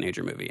dumb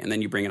teenager movie. And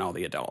then you bring in all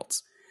the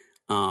adults.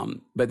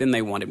 But then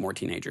they wanted more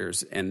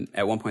teenagers. And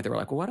at one point they were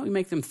like, well, why don't we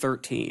make them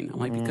 13? I'm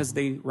like, because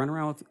they run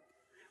around with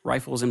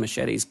rifles and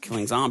machetes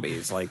killing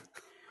zombies. Like,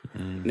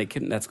 they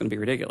couldn't, that's going to be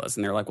ridiculous.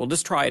 And they're like, well,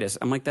 just try it.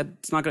 I'm like,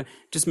 that's not going to,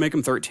 just make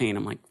them 13.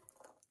 I'm like,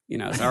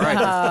 it's all right,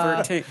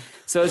 that's 13.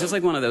 So it's just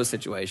like one of those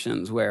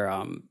situations where,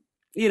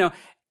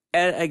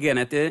 again,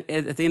 at the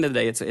end of the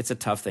day, it's a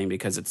tough thing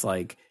because it's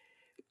like,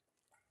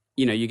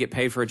 you get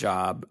paid for a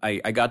job.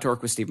 I got to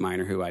work with Steve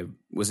Miner, who I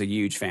was a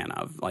huge fan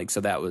of. Like, so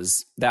that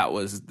was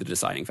the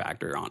deciding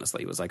factor,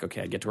 honestly. It was like,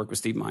 okay, I get to work with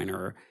Steve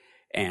Miner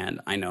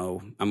and I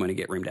know I'm going to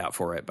get reamed out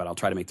for it, but I'll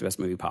try to make the best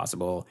movie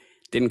possible.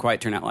 Didn't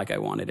quite turn out like I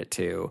wanted it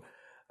to.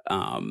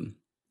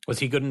 Was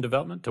he good in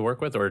development to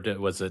work with, or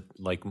was it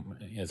like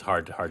it's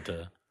hard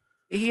to?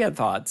 He had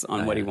thoughts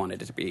on what he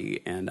wanted it to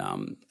be, and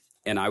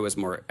I was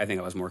more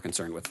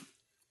concerned with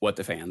what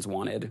the fans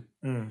wanted,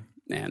 and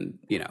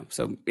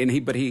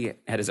but he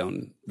had his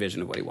own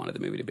vision of what he wanted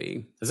the movie to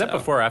be. Is that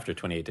before or after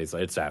 28 Days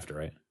Later? It's after,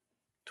 right?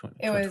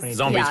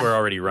 Zombies were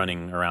already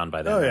running around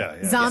by then. Oh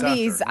yeah.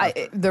 Zombies.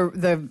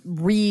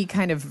 The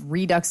kind of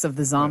redux of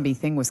the zombie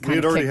thing was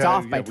kind of kicked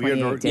off by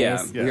 28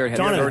 Days. We we had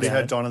already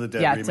had Dawn of the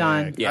Dead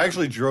remake. I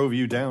actually drove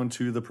you down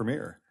to the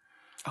premiere.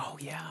 Oh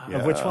yeah.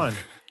 Of which one?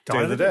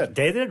 Day of the Dead.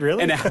 Day of the Dead,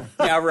 really? And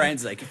now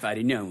Ryan's like, if I'd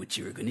have known what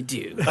you were going to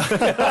do,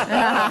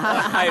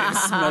 I'd have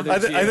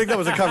smothered you. I think that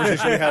was a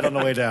conversation we had on the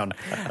way down.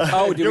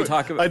 Oh, did we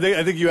talk about?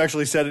 I think you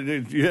actually said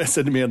it. You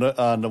said to me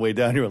on the way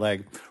down. You were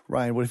like,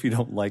 Ryan, what if you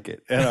don't like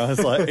it? And I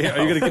was like, are you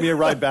going to give me a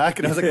ride back?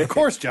 And I was like, of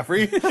course,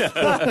 Jeffrey. That's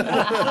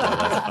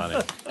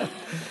funny.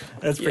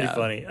 That's pretty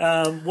funny.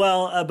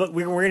 But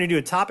we're going to do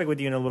a topic with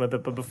you in a little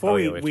bit. But before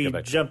we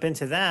jump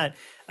into that,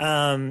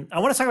 I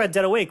want to talk about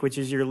Dead Awake, which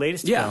is your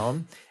latest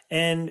film.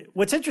 And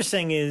what's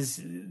interesting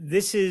is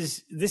this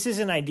is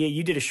an idea.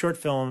 You did a short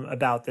film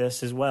about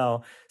this as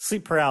well,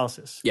 sleep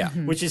paralysis. Yeah.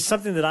 Which is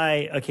something that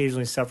I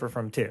occasionally suffer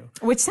from too.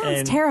 Which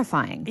sounds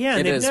terrifying. Yeah,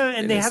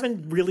 and they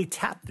haven't really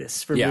tapped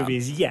this for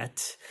movies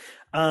yet.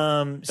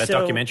 That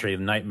documentary,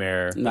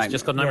 Nightmare. It's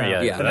just called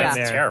Nightmare. Yeah.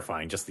 That's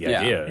terrifying. Just the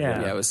idea.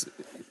 Yeah, it was.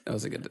 That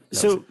was a good.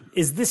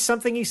 Is this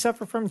something you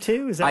suffer from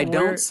too? Is that I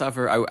don't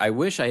suffer. I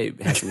wish I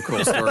had some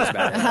cool stories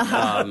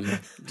about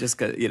it. Just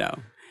because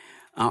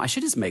I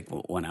should just make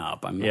one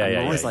up. I'm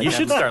always like, you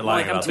should start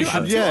lying about You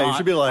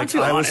should be like,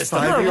 I was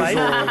 5 years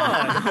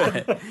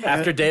old.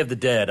 After Day of the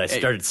Dead, I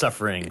started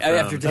suffering from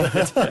after Day of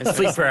the Dead.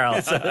 sleep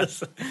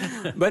paralysis.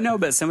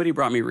 But somebody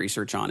brought me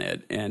research on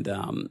it, and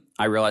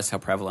I realized how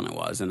prevalent it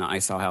was, and I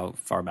saw how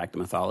far back the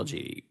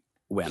mythology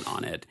went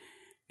on it.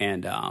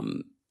 And,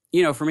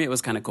 for me, it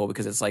was kind of cool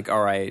because it's like,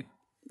 all right,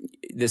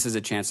 this is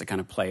a chance to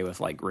kind of play with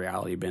like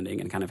reality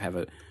bending and kind of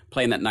have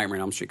play in that Nightmare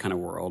on Elm Street kind of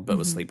world, but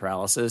with sleep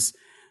paralysis.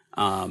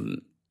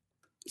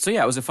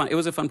 It was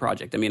a fun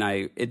project. I mean,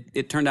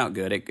 it turned out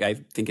good. I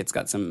think it's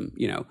got some,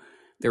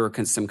 there were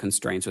some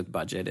constraints with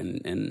budget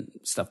and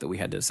stuff that we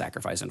had to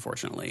sacrifice,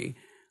 unfortunately.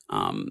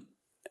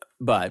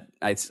 But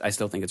I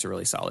still think it's a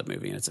really solid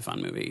movie and it's a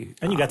fun movie.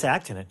 And you got to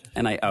act in it.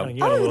 And that's awesome. You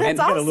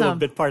got a little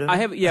bit part of it. I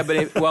have,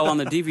 but on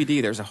the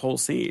DVD there's a whole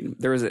scene.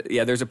 There's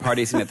a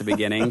party scene at the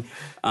beginning,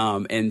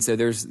 and so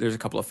there's a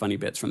couple of funny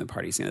bits from the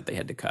party scene that they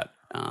had to cut.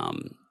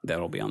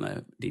 That'll be on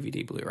the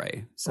DVD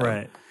Blu-ray. So.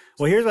 Right.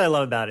 Well, here's what I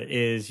love about it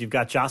is you've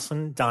got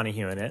Jocelyn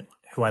Donahue in it,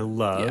 who I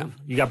love. Yeah.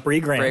 You got Bree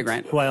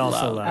Grant, who I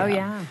also love. Oh,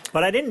 yeah.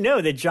 But I didn't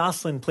know that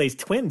Jocelyn plays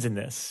twins in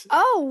this.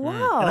 Oh,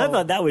 wow. And I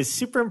thought that was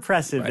super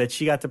impressive that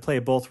she got to play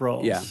both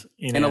roles. Yeah.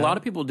 You And know? a lot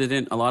of people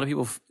didn't. A lot of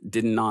people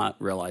did not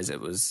realize it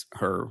was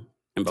her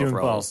in both doing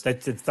roles.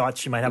 both. They thought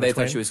she might have They a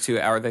twin. thought she was two,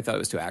 or they thought it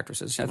was two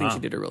actresses. I think she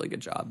did a really good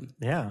job.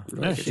 Yeah.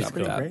 Really good she's job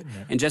pretty with that. great in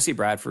that. And Jesse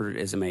Bradford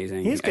is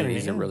amazing. He's good,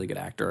 He's yeah. a really good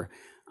actor.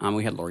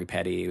 We had Lori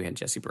Petty. We had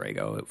Jesse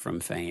Borrego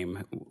from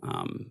Fame,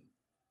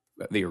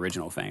 the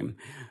original Fame.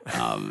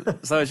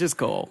 So it's just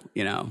cool,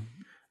 you know.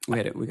 We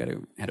had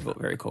a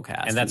very cool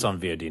cast, And that's on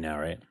VOD now,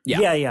 right? Yeah.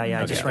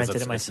 I just Okay, rented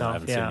that's- it myself. I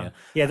haven't seen Yeah, it.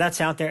 yeah, that's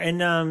out there.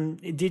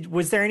 And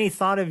was there any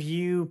thought of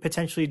you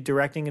potentially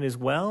directing it as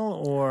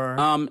well, or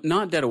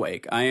not Dead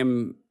Awake. I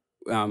am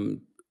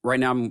right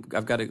now.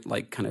 I've got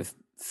kind of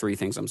three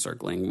things I'm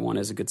circling. One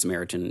is a Good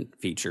Samaritan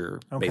feature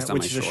based on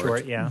which my is a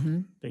short,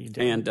 that you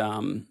did.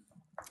 and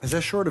Is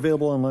that short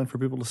available online for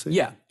people to see?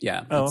 yeah.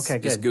 Oh, It's- okay,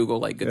 Just good. Google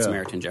Good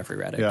Samaritan Jeffrey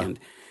Reddick, Yeah.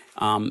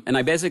 and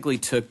I basically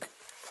took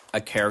a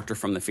character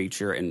from the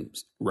feature and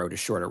wrote a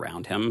short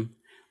around him.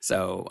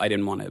 So I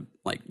didn't want to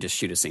just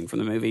shoot a scene from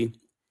the movie.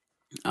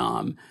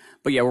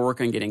 But yeah, we're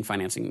working on getting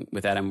financing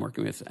with that. I'm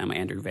working with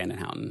Andrew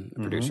Vandenhouten,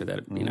 a producer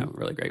that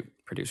really great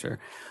producer.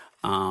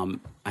 I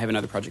have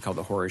another project called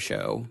The Horror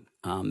Show.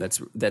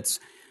 That's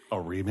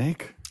A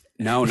remake?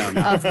 no. Of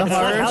the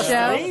horror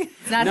show? Three?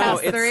 It's not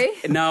House 3?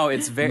 No,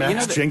 it's very.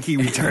 Max Jenke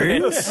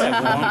returns?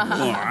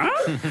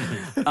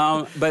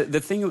 But the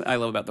thing I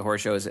love about The Horror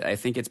Show is I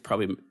think it's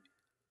probably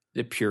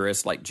the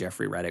purest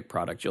Jeffrey Reddick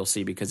product you'll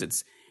see, because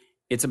it's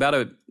about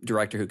a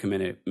director who can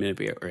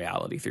manipulate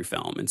reality through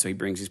film, and so he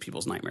brings these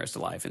people's nightmares to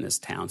life in this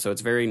town. So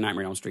it's very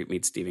Nightmare on Elm Street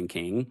meets Stephen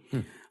King,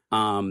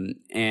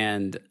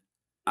 and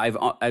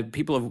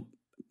people have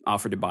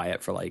offered to buy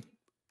it for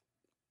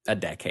a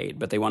decade,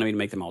 but they wanted me to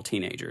make them all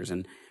teenagers.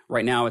 And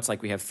right now it's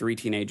we have 3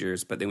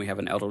 teenagers, but then we have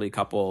an elderly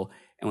couple,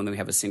 and then we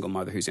have a single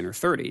mother who's in her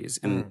 30s.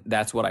 And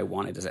that's what I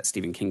wanted, is that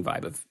Stephen King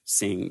vibe of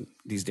seeing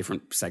these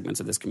different segments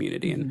of this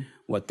community and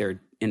what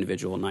their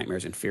individual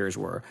nightmares and fears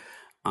were.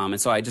 And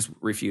so I just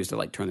refused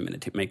to turn them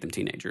into make them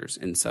teenagers.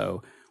 And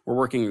so we're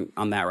working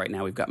on that right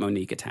now. We've got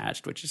Monique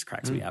attached, which just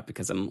cracks me up,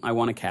 because I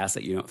want a cast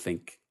that you don't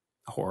think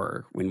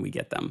horror when we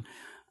get them.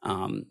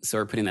 So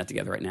we're putting that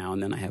together right now.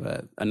 And then I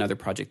have another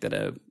project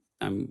that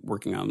I'm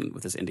working on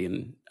with this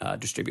Indian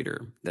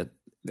distributor,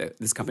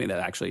 this company that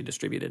actually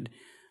distributed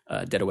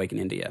Dead Awake in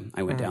India.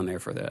 I went down there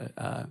for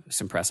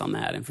some press on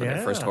that and for the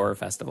first horror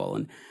festival,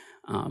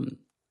 and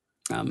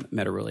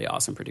met a really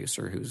awesome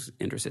producer who's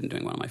interested in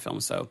doing one of my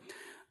films. So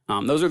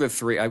those are the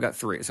 3. I've got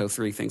 3. So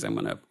 3 things I'm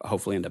going to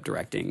hopefully end up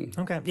directing.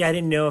 Okay. Yeah, I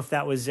didn't know if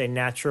that was a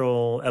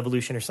natural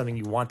evolution or something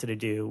you wanted to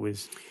do,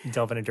 was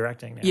delve into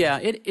directing now. Yeah,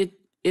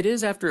 it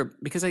is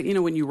because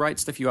when you write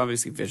stuff, you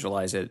obviously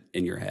visualize it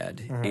in your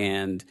head,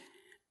 and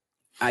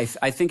I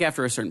think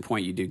after a certain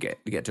point you do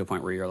get to a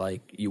point where you're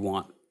you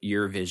want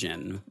your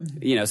vision,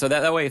 so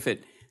that way if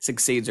it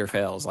succeeds or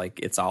fails,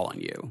 it's all on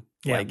you.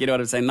 Yeah. You know what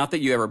I'm saying? Not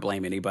that you ever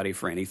blame anybody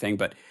for anything,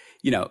 but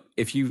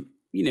if you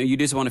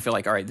just want to feel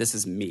all right, this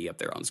is me up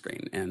there on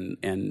screen,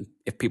 and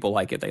if people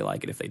like it, they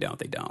like it. If they don't,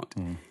 they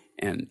don't.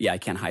 And yeah, I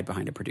can't hide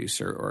behind a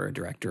producer or a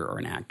director or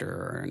an actor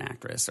or an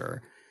actress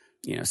or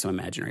some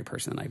imaginary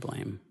person that I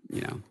blame.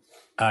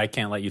 I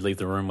can't let you leave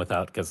the room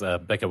without, because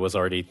Bekah was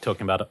already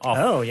talking about it off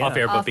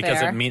air, but Off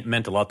because air. it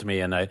meant a lot to me.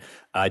 And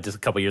I just a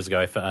couple years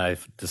ago, I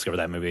discovered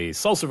that movie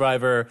Soul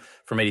Survivor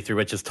from '83,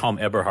 which is Tom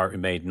Eberhardt, who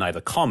made Night of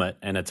the Comet.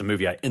 And it's a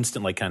movie I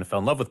instantly kind of fell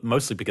in love with,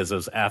 mostly because it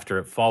was after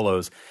It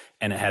Follows.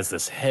 And it has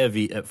this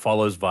heavy It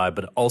Follows vibe,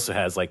 but it also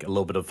has a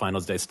little bit of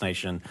Final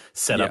Destination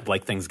set up,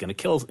 things going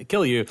to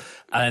kill you.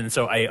 And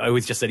so I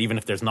always just said, even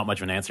if there's not much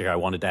of an answer here, I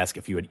wanted to ask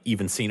if you had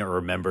even seen it or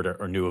remembered it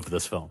or knew of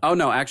this film. Oh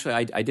no, actually,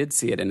 I did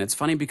see it, and it's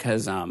funny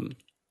because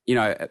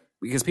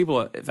because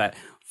people,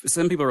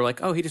 some people were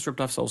like, oh, he just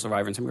ripped off Soul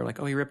Survivor, and some people were like,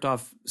 oh, he ripped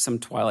off some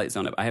Twilight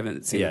Zone. I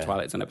haven't seen the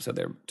Twilight Zone episode.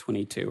 They're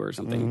 22 or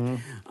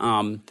something.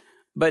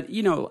 But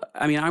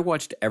I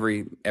watched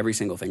every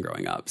single thing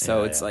growing up.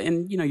 So it's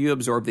and you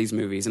absorb these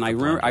movies, and I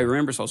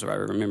remember Soul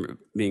Survivor. I remember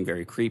being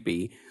very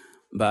creepy,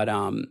 but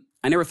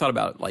I never thought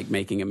about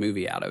making a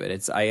movie out of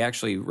it. I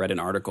actually read an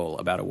article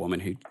about a woman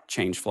who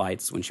changed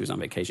flights when she was on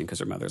vacation because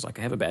her mother's like,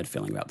 I have a bad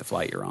feeling about the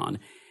flight you're on,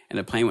 and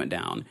the plane went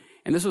down.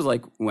 And this was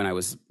when I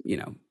was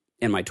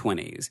in my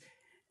 20s,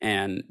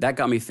 and that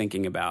got me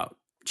thinking about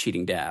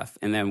cheating death.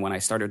 And then when I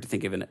started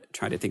to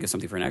try to think of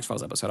something for an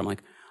X-Files episode, I'm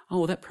like, oh,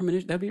 well,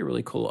 that'd be a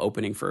really cool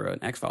opening for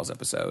an X-Files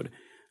episode.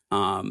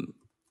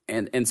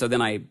 And so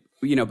then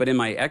but in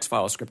my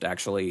X-Files script,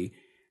 actually,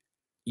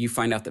 you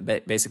find out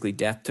that basically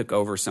death took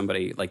over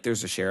somebody.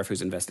 There's a sheriff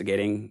who's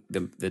investigating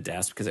the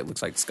deaths because it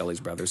looks like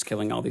Scully's brother's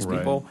killing all these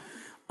people.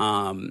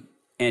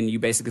 And you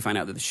basically find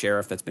out that the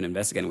sheriff that's been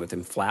investigating with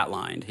him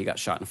flatlined. He got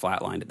shot and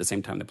flatlined at the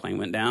same time the plane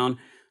went down.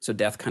 So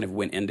death kind of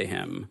went into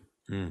him.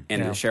 And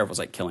the sheriff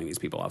was killing these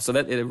people off. So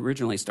that it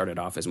originally started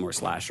off as more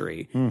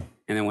slashery. And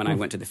then when I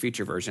went to the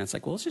feature version, it's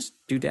well, let's just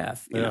do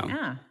death, you know?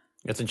 Yeah.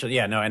 It's interesting.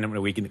 Yeah, no, and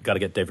we got to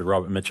get David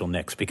Robert Mitchell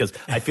next because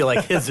I feel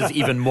like his is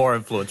even more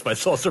influenced by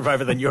Soul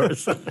Survivor than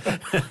yours.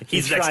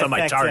 He's next on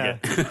my target.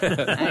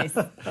 Nice.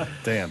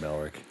 Damn,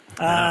 Elric.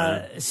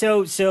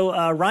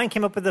 So Ryan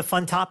came up with a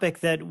fun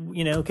topic that,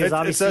 because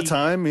obviously it's that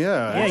time,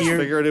 yeah. I just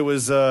figured it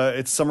was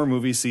it's summer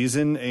movie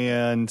season,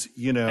 and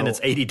and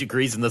it's 80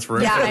 degrees in this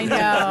room. Yeah, I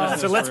know.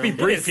 So let's be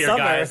brief here,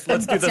 guys.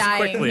 Let's do this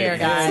quickly. Here,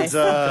 guys.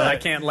 I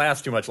can't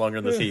last too much longer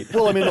in this heat.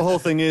 Well, I mean, the whole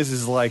thing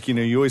is like,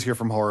 you always hear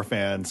from horror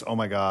fans, oh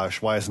my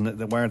gosh, why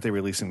aren't they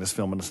releasing this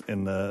film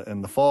in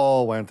the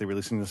fall? Why aren't they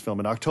releasing this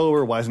film in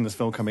October? Why isn't this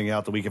film coming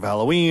out the week of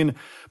Halloween?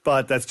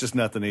 But that's just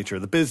not the nature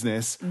of the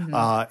business.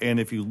 Mm-hmm. And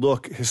if you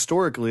look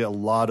historically, a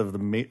lot of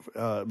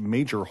the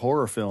major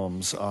horror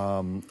films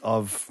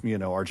of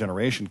our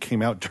generation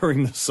came out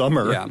during the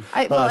summer,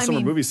 summer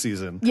movie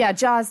season. Yeah,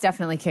 Jaws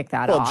definitely kicked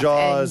that off. Well,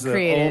 Jaws,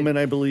 The Omen,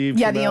 I believe.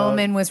 Yeah, The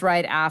Omen was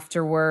right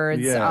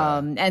afterwards. Yeah.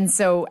 And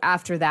so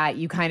after that,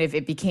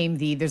 it became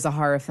there's a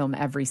horror film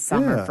every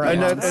summer for a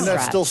long stretch. And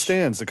that still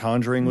stands. The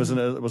Conjuring was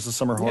a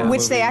summer horror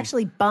Which movie. they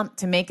actually bumped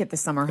to make it the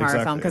summer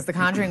horror film because The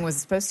Conjuring was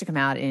supposed to come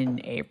out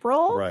in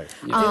April. Right.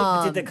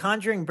 Did The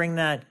Conjuring bring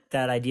that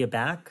idea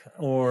back?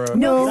 Or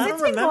no, I it's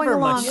don't been going remember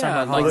along. much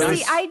summer horror.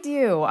 See, I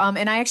do.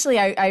 And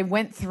I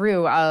went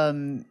through,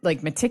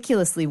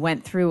 meticulously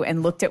went through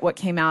and looked at what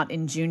came out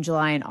in June,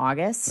 July, and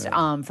August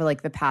for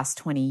like the past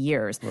 20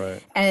 years.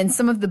 Right. And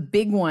some of the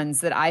big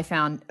ones that I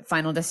found,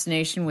 Final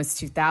Destination was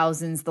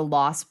 2000s. The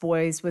Lost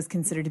Boys was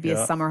considered to be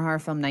a summer horror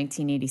film,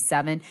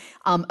 1987.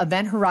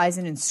 Event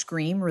Horizon and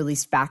Scream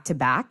released back to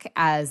back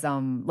as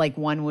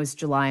one was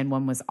July and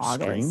one was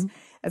August. Scream?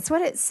 That's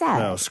what it said.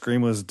 No,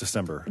 Scream was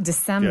December.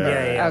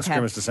 Yeah. Okay.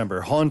 Scream was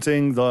December.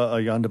 Haunting,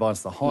 the Jan de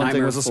Bont's The Haunting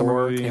Nightmare was a summer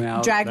 4 movie. came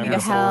out. Drag Me to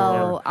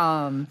Hell.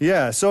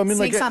 Yeah, so I mean,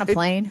 Snakes on a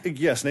Plane.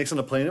 Snakes on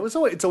a Plane.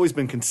 It's always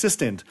been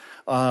consistent,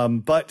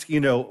 but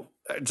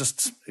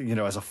just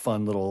as a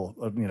fun little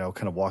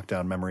kind of walk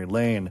down memory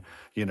lane.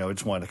 I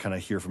just wanted to kind of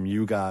hear from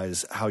you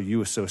guys how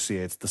you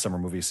associate the summer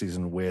movie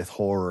season with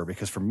horror,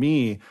 because for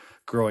me,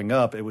 growing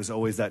up, it was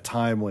always that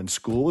time when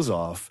school was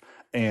off.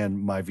 And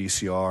my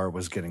VCR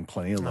was getting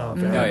plenty of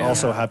love. And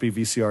also, happy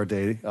VCR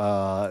day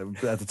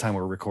at the time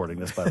we're recording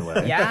this, by the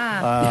way.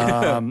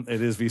 Yeah.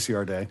 It is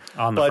VCR day.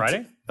 On the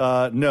Friday?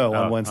 No,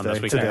 on Wednesday. On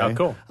this weekend. Today. Oh,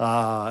 cool.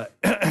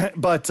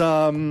 But,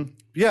 I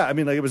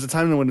mean, it was a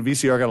time when the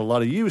VCR got a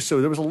lot of use.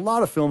 So there was a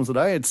lot of films that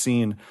I had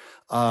seen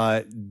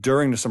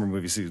during the summer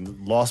movie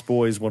season. Lost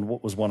Boys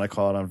was one I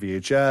caught on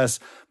VHS.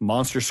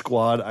 Monster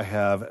Squad, I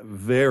have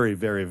very,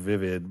 very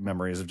vivid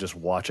memories of just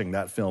watching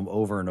that film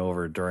over and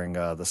over during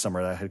the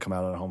summer that had come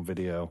out on home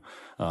video.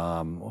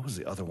 What was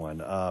the other one?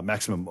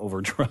 Maximum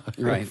Overdrive.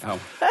 Right.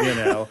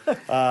 Oh.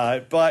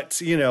 But,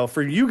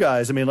 for you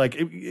guys, I mean,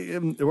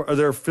 are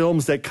there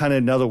films that kind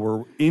of, now that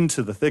we're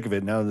into the thick of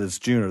it, now that it's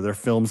June, are there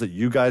films that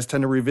you guys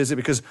tend to revisit?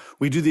 Because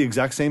we do the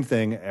exact same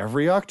thing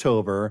every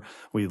October.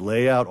 We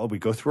lay out, we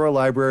go through our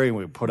library and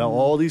we put out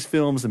all these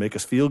films that make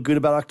us feel good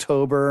about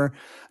October.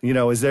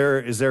 Is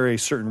there a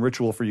certain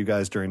ritual for you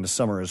guys during the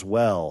summer as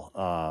well?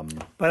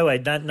 By the way,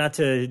 not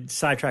to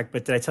sidetrack,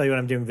 but did I tell you what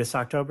I'm doing this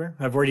October?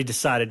 I've already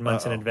decided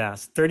months in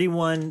advance.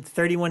 31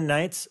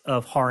 nights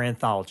of horror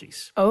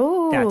anthologies.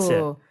 Oh. That's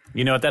it.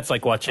 You know what? That's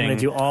like watching. I'm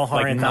gonna do all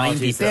horror 90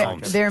 anthologies.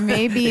 films. There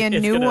may be a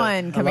new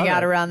one coming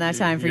out around that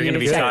time for You're you to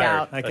gonna be check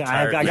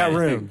tired. out. I got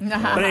room.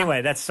 But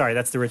anyway, that's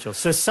the ritual.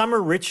 So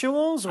summer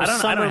rituals or I don't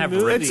summer have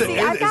movies? rituals.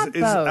 I got It's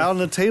both. on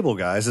the table,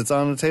 guys. It's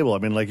on the table. I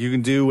mean, you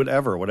can do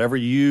whatever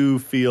you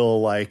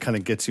feel like kind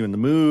of gets you in the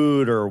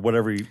mood, or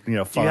whatever fun Do you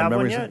have one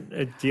memories.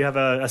 yet? Do you have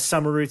a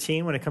summer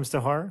routine when it comes to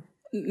horror?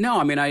 No,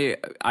 I mean,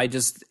 I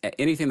just,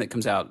 anything that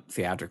comes out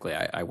theatrically,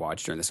 I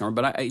watch during the summer.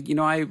 But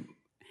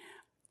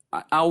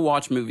I'll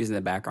watch movies in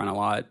the background a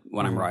lot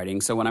when I'm writing.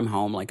 So when I'm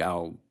home,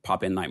 I'll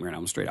pop in Nightmare on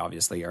Elm Street,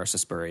 obviously, or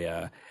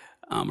Suspiria,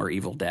 or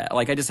Evil Dead.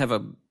 I just have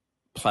a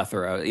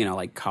plethora,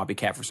 like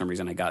Copycat for some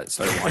reason. I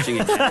started watching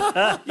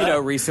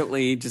it,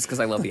 recently just because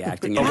I love the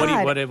acting.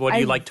 But what do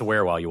you like to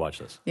wear while you watch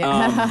this?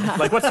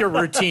 Yeah. What's your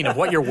routine of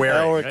what you're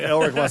wearing?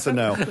 Elric wants to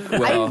know.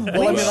 Well,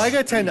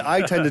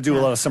 I tend to do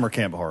a lot of summer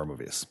camp horror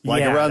movies.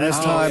 Around this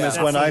time is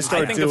when I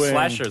start I think doing of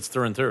slashers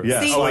through and through. Yeah,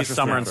 always slashers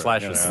summer through and and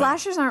slashers. through.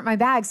 Slashers aren't my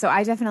bag, so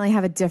I definitely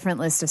have a different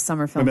list of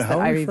summer films Wait a minute, that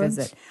how I are you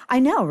revisit. friends? I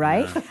know,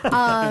 right?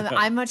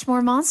 I'm much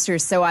more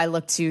monsters, so I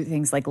look to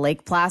things like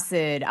Lake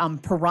Placid.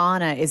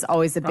 Piranha is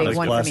always a big Lake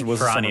one Placid for me.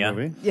 was a summer Piranha.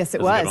 movie. Yes,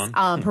 it That's a was. good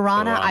one.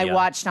 Piranha, I Piranha.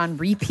 watched on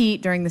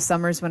repeat during the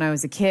summers when I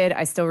was a kid.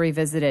 I still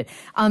revisit it.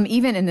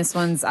 Even in this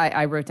one's,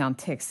 I wrote down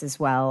Ticks as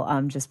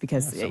well, just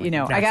because, I got to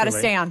naturally.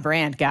 stay on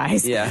brand,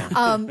 guys. Yeah.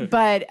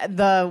 But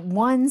the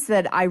ones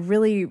that I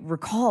really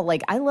recall,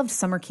 I loved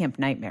Summer Camp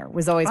Nightmare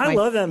was always I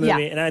love that movie, Yeah.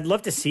 and I'd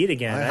love to see it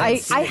again. I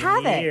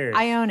have it.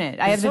 I own it.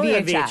 I have the only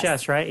on VHS.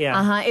 VHS, right?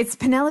 Yeah. It's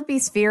Penelope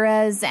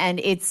Spheres, and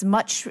it's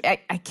much.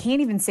 I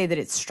can't even say that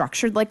it's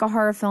structured like a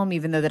horror film,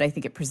 even though that I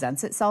think it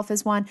presents itself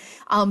as one.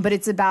 But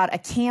it's about a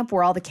camp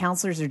where all the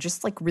counselors are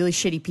just like really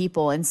shitty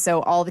people. And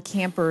so all the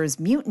campers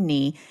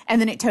mutiny, and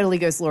then it totally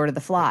goes Lord of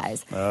the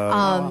Flies.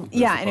 And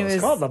it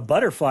was called the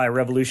Butterfly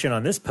Revolution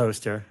on this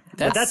poster.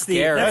 That's the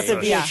scary. that's the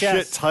That's VHS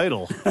a shit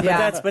title.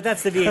 But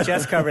that's the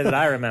VHS cover that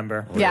I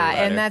remember. Yeah,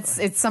 and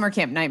it's Summer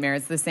Camp Nightmare.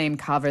 It's the same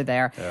cover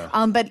there.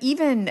 Yeah. But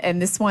even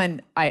and this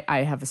one,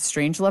 I have a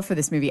strange love for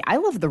this movie. I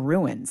love The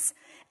Ruins.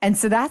 And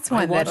so that's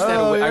one I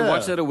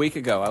watched that a week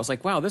ago. I was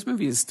like, wow, this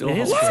movie is still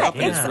it's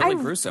really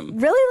gruesome.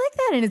 Really like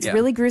that, and it's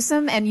really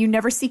gruesome, and you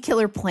never see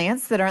killer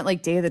plants that aren't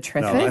like Day of the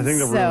Triffids. No, I think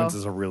The Ruins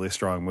is a really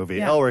strong movie.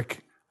 Elric,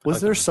 was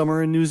there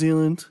summer in New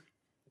Zealand?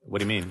 What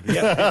do you mean?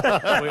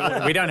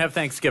 Yeah. we don't have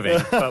Thanksgiving,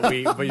 but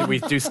we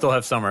do still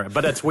have summer.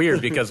 But it's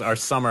weird because our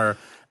summer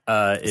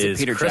is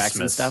Peter Christmas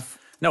Jackson stuff.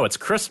 No, it's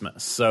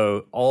Christmas.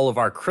 So all of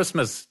our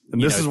Christmas,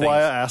 and this is why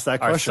I asked that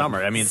question.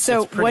 Summer. I mean,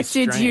 so it's pretty what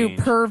did strange. you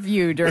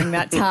purview during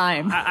that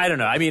time? I don't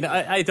know. I mean,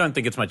 I don't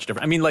think it's much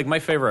different. I mean, like my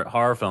favorite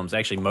horror films,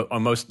 actually,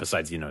 most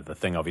besides The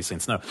Thing, obviously,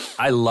 and Snow.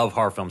 I love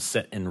horror films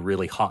set in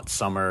really hot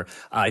summer.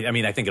 I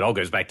mean, I think it all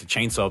goes back to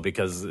Chainsaw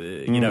because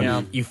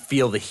you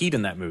feel the heat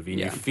in that movie,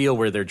 and you feel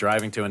where they're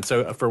driving to. And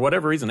so, for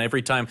whatever reason,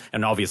 every time,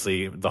 and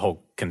obviously, the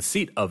whole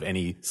conceit of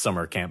any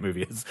summer camp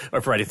movie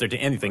or Friday the 13th,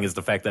 anything is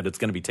the fact that it's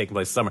going to be taking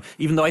place summer.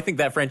 Even though I think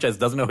that franchise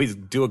doesn't always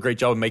do a great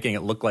job of making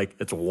it look like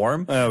it's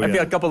warm. I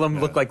feel a couple of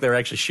them look like they're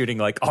actually shooting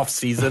like off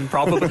season,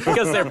 probably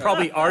because they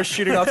probably are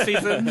shooting off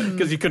season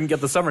because you couldn't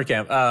get the summer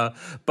camp.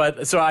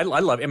 But so I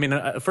love. I mean,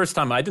 first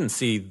time I didn't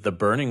see The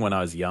Burning when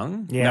I was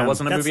young. Yeah, that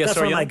wasn't a movie I saw. That's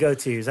one of my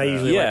go-tos. I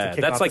usually like to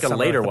kick that's off like the a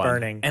summer later with The one,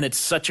 Burning. and it's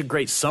such a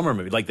great summer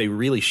movie. Like they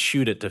really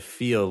shoot it to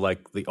feel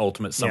like the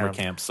ultimate summer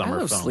camp summer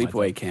I love film.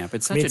 Sleepaway Camp.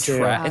 It's such Me a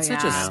too. it's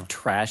such a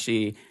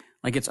trashy.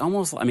 Like it's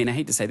almost. I mean, I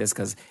hate to say this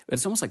because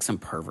it's almost like some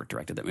pervert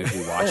directed that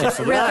movie. Watch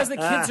it because the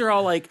kids are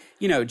all like,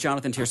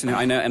 Jonathan Tierson.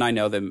 I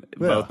know them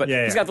both, but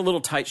he's got the little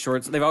tight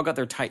shorts. They've all got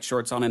their tight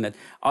shorts on, and that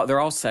they're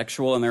all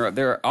sexual, and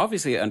they're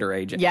obviously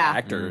underage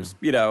actors.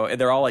 And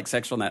they're all like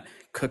sexual. And that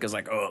cook is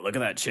like, oh, look at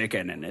that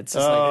chicken, and it's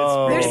just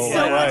like it's there's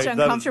so much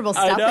uncomfortable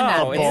stuff in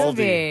that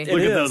movie.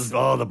 Look at those.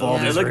 Oh, the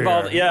baldies. Look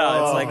bald.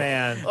 Yeah, it's like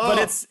man.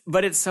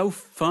 But it's so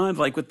fun.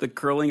 Like with the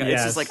curling,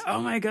 it's just like,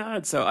 oh my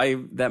god. So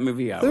that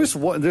movie. There's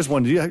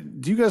one.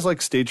 Do you guys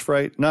like Stage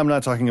Fright? No, I'm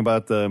not talking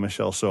about the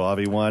Michelle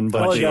Soavi one,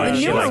 but the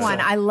newer one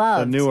I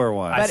love. The newer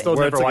one. I still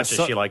never watched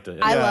it. She liked it.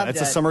 I loved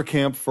it's it. a summer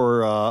camp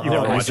for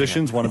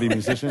musicians, wannabe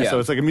musicians. So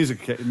it's like a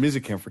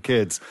music camp for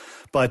kids.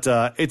 But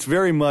it's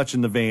very much in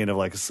the vein of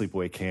like a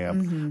sleepaway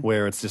camp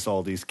where it's just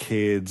all these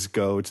kids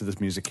go to this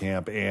music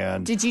camp.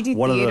 And did you do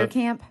theater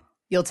camp?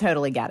 You'll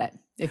totally get it.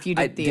 If you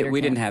did theater camp.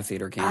 We didn't have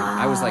theater camp.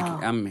 I was like,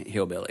 I'm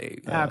hillbilly.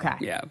 Okay.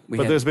 Yeah.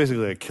 But there's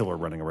basically a killer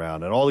running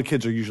around, and all the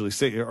kids are usually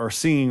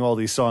singing all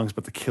these songs,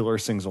 but the killer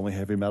sings only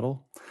heavy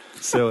metal.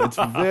 So it's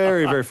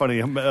very, very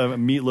funny.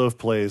 Meatloaf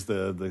plays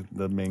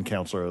the main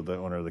counselor, the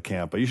owner of the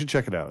camp, but you should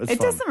check it out. It's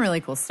fun. Does some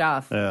really cool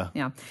stuff.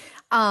 Yeah.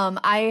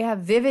 I have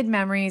vivid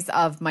memories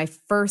of my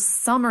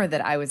first summer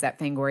that I was at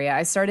Fangoria.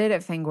 I started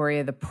at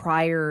Fangoria the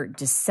prior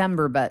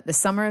December, but the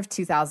summer of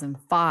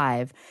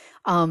 2005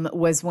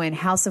 was when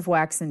House of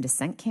Wax and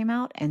Descent came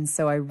out. And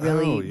so I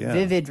really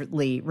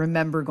vividly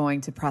remember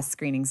going to press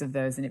screenings of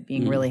those and it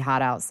being really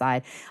hot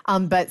outside.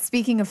 But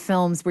speaking of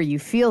films where you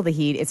feel the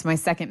heat, it's my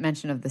second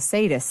mention of The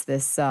Sadist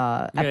this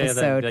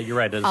episode. You're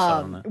right.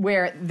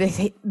 Where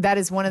that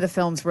is one of the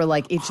films where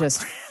like it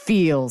just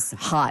feels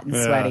hot and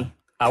sweaty.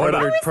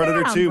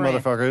 Predator 2,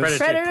 motherfuckers.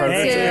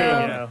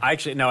 Predator 2.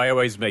 Actually, no, I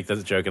always make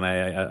this joke, and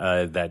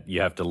that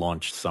you have to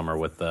launch summer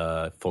with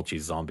Fulci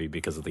Zombie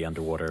because of the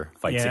underwater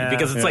fight scene.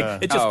 Because it's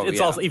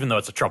it's also, even though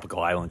it's a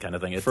tropical island kind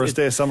of thing. First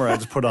day of summer, I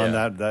just put on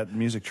that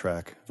music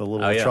track, the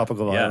little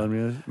tropical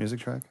island music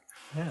track.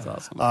 Yeah. That's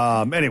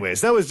awesome.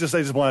 Anyways, I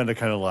just wanted to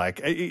kind of like,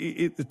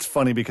 it's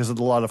funny because a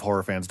lot of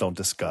horror fans don't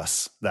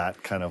discuss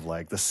that kind of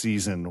like the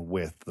season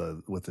with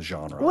the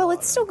genre. Well,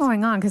 it's still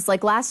going on because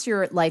like last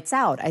year, Lights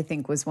Out, I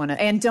think was one of,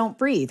 and Don't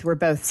Breathe were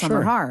both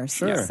summer horrors.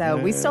 Sure. So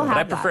we still have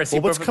but I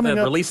prefer, what's coming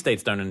the up? release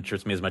dates don't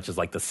interest me as much as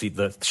like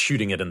the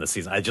shooting it in the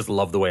season. I just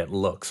love the way it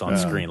looks on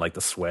screen, like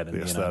the sweat and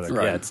the aesthetic.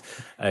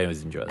 I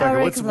always enjoy that.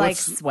 Elric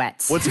likes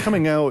sweat. What's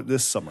coming out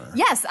this summer?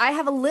 Yes, I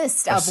have a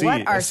list of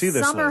what are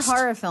summer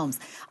horror films.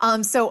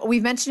 So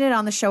we've mentioned it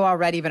on the show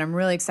already, but I'm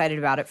really excited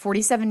about it.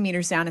 47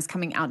 Meters Down is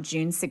coming out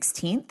June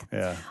 16th.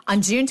 Yeah.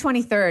 On June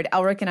 23rd,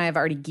 Elric and I have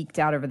already geeked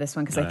out over this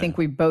one because I think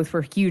we both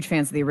were huge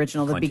fans of the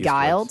original, The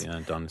Beguiled.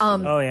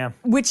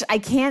 Which I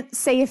can't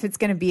say if it's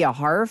going to be a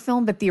horror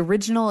film, but the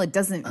original, it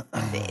doesn't.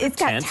 It's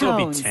got tones.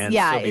 It'll be tense.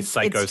 Yeah, it'll be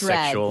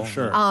psychosexual.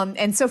 Sure.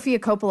 And Sofia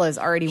Coppola is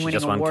already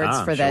winning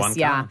awards for this.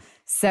 Yeah.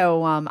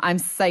 So I'm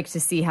psyched to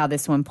see how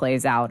this one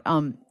plays out.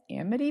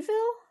 Amityville?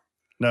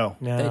 No.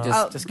 They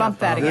just bump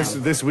that again.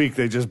 This week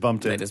they just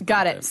bumped it.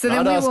 Got it. So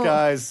Not then us,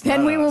 guys. Then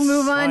Not we will us.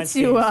 move on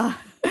to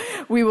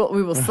we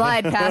will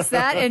slide past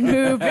that and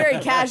move very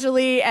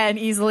casually and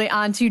easily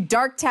on to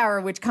Dark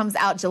Tower, which comes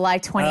out July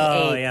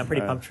 28th. Oh, yeah, I'm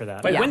pretty pumped for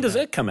that. Wait, when does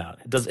it come out?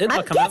 Does it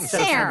I'm come out in getting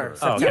September?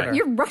 there. Oh, okay.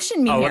 You're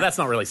rushing me Oh, here. well, that's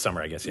not really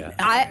summer, I guess, yeah.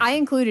 I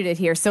included it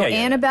here. So Yeah.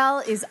 Annabelle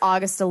is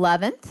August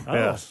 11th.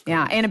 Yes.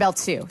 Yeah, Annabelle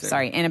 2.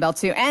 Sorry, Annabelle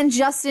 2. And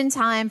just in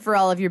time for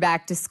all of your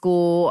back to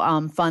school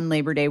fun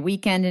Labor Day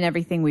weekend and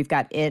everything, we've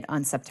got it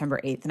on September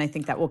 8th. And I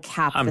think that will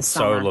cap I'm the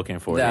so summer. looking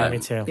forward Yeah, to Me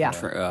it. too.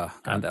 Yeah.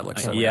 God, that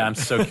looks so Yeah, I'm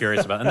so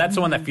curious about it. And that's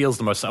the one that feels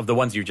the most, of the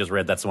ones you just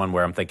read, that's the one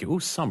where I'm thinking, ooh,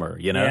 summer,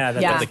 you know? Yeah,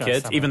 that's Yeah. With the kinda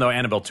kids. summer. Even though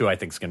Annabelle 2, I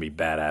think, is going to be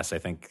badass.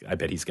 I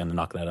bet he's going to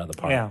knock that out of the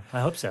park. Yeah,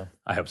 I hope so.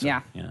 I hope so.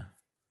 Yeah.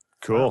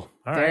 Cool.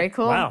 All Very right.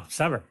 cool. Wow,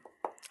 summer.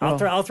 I'll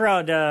throw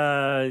out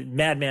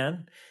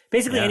Madman.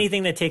 Basically,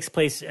 anything that takes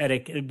place at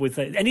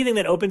anything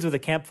that opens with a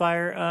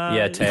campfire.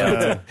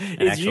 Tale.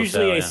 An is actual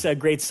usually tale, a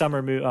great summer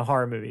a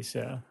horror movie.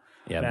 So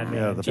yeah. Madman.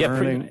 Yeah, the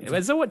burning.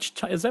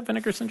 Is that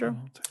Vinegar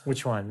Syndrome?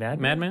 Which one,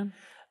 Madman? Madman?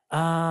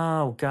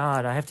 Oh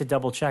God, I have to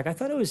double check. I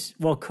thought it was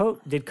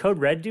did Code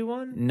Red do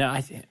one? No,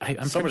 I'm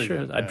Somebody pretty sure.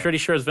 did, I'm pretty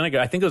sure it's Vinegar.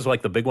 I think it was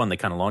like the big one they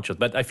kind of launched with,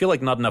 but I feel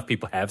like not enough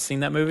people have seen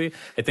that movie.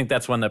 I think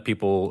that's one that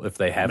people, if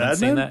they haven't Mad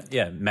seen Men?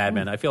 that,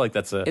 Madman. I feel like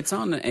that's a. It's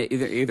on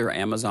either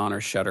Amazon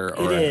or Shudder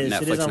or It is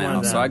Netflix on one now.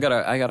 of So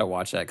them. I gotta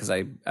watch that because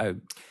I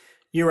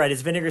You're right.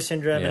 It's Vinegar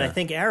Syndrome, and Yeah. I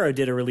think Arrow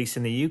did a release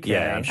in the UK.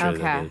 Yeah, I'm sure Okay.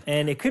 they did.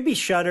 And it could be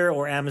Shudder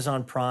or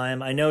Amazon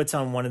Prime. I know it's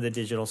on one of the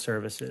digital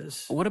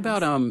services. What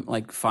about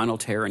like Final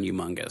Tear and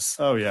Humongous?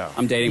 Oh, yeah.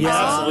 I'm dating Oh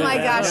myself. my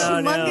gosh,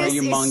 No, no.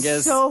 Humongous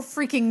is so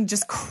freaking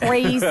just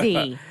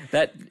crazy.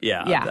 That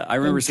Yeah. I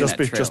remember seeing that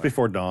Just trailer.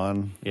 before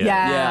dawn. yeah.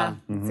 Yeah.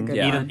 It's a good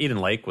Yeah. one. Eden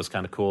Lake was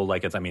kind of cool.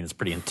 Like it's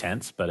pretty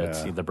intense, but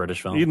it's the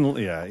British film. Eden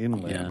Lake,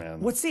 Yeah. man.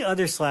 What's the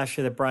other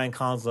slasher that Brian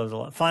Collins loves a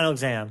lot? Final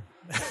Exam.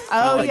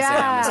 Oh, Exam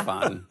yeah. is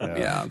fun.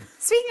 Yeah.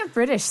 Speaking of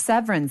British,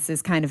 Severance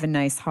is kind of a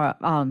nice kind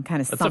of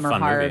That's a summer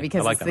fun horror movie.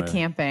 because I like it's that the movie.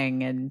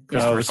 camping and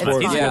Oh, the it's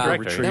sport- fun. Yeah,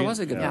 retreat. that was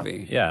a good Yeah.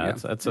 movie. Yeah,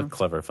 that's a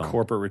clever film.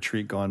 Corporate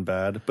retreat gone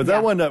bad. But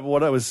that one,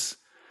 what I was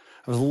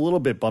a little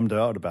bit bummed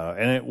out about,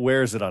 and it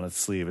wears it on its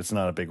sleeve. It's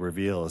not a big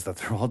reveal. Is that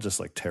they're all just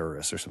like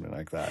terrorists or something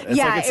like that? It's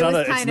Yeah, like, it's it not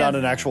was it's kind not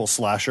of- an actual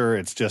slasher.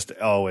 It's just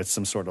it's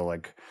some sort of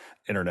like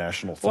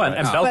international thing. Well,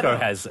 and Belko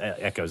has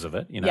echoes of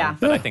it, you know. Yeah.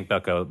 But I think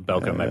Belko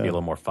might be a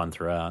little more fun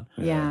throughout.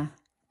 Yeah.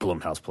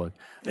 Blumhouse plug.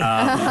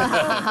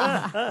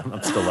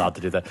 I'm still allowed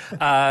to do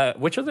that.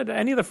 Which are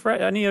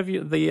any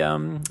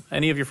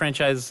of your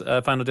franchise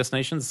Final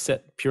Destinations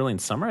set purely in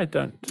summer? I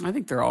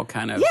think they're all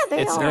kind of Yeah,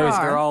 they all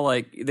are. They're all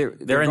like they're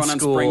in going on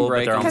school, spring but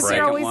break. they're on Because break.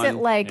 they're always at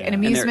like an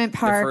amusement The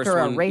park first or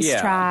a one-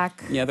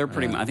 racetrack. Yeah, they're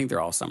pretty. I think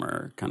they're all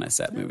summer kind of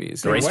set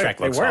movies. the racetrack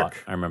They looks work. hot.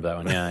 I remember that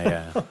one.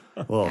 Yeah.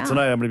 Well,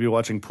 tonight I'm going to be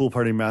watching Pool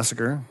Party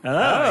Massacre.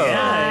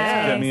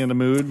 Yeah. Get me in the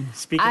mood.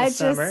 Speaking I of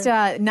summer.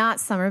 just not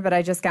summer, but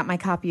I just got my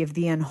copy of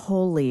The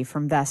Unholy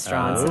from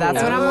Vestron, so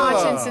that's what I'm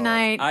watching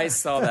tonight. I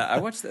saw that. I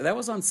watched that. That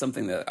was on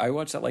something that I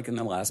watched that like in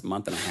the last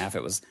month and a half.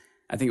 It was.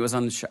 I think it was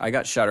on. I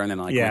got Shudder and then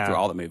went Yeah. through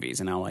all the movies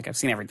and now like I've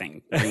seen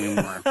everything. Give me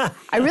more.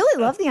 I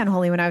really loved The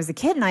Unholy when I was a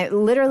kid, and I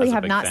literally I was a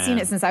have big not fan. seen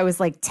it since I was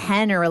like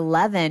 10 or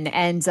 11.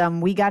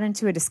 And we got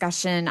into a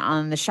discussion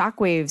on the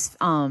Shockwaves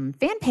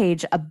fan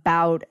page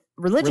about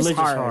religious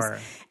horrors. horror.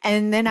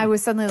 And then I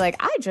was suddenly like,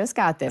 I just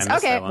got this. I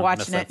missed Okay, that one. watching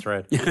Missed it. that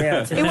thread.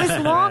 Yeah, It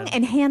was long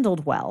and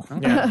handled well.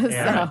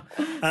 Yeah.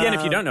 And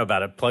if you don't know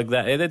about it, plug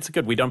that. It's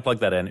good. We don't plug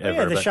that in ever.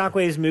 Yeah, the but-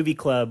 Shockwaves Movie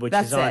Club, which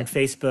That's is on it.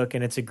 Facebook,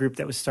 and it's a group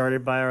that was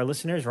started by our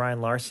listeners.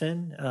 Ryan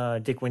Larson,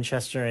 Dick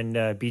Winchester, and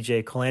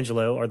BJ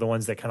Colangelo are the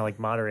ones that kind of like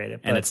moderate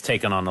it. and But- it's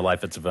taken on a life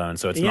of its own.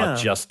 So it's Yeah. not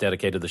just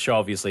dedicated to the show.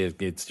 Obviously,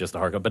 it's just a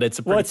hardcore, but it's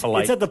a well, pretty it's,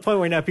 polite. it's at the point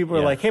where now people are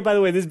Yeah. like, hey, by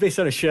the way, this is based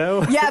on a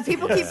show. Yeah,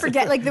 people keep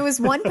forgetting. Like there was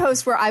one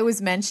post where I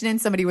was mentioning,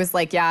 somebody was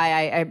like, yeah,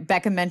 I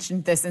Becca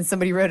mentioned this, and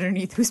somebody wrote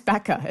underneath, who's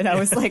Bekah? And I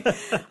was like,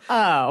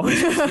 oh.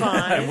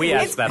 and we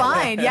asked It's that.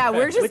 fine. Yeah,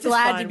 we're just Which is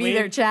glad fine. to be We-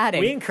 there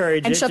chatting. We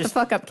encourage and it. shut the Just,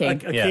 fuck up,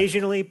 Kane.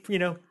 Occasionally,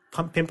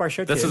 pimp our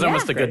show This too. is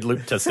almost a good Great.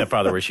 loop to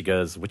Stepfather where she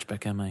goes, which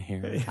Becca am I here?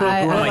 Who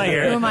am I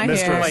here? Who am I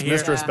here?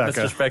 Mistress Bekah.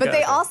 Mistress Becca. But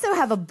they also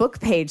have a book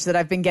page that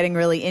I've been getting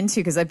really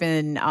into because I've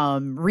been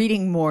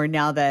reading more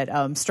now that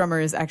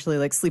Strummer is actually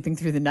like sleeping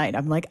through the night.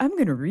 I'm like, I'm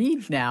going to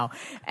read now.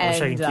 I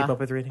wish I And, can keep up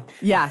with reading.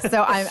 Yeah,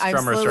 so I'm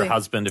Strummer's slowly... her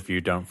husband if you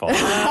don't follow.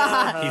 He's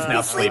now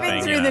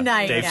sleeping through the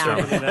night Dave now.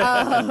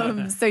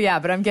 Strummer. So yeah,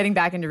 but I'm getting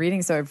back into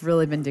reading, so I've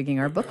really been digging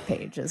our book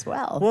page as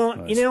well. Well,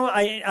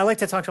 I like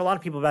to talk to a lot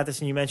of people about this,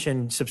 and you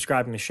mentioned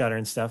subscribing to Shudder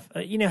and stuff.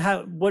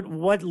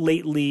 What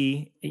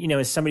lately,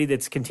 as somebody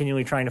that's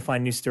continually trying to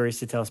find new stories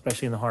to tell,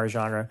 especially in the horror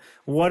genre,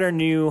 what are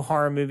new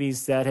horror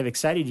movies that have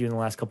excited you in the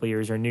last couple of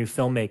years, or new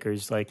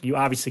filmmakers? Like, you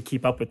obviously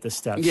keep up with this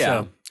stuff. Yeah.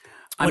 So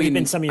what have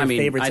been some of your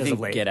favorites I as think of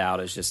late? Get Out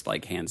is just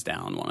like hands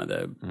down one of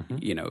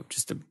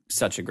the,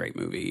 such a great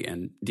movie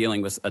and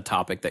dealing with a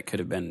topic that could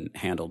have been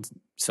handled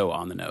so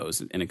on the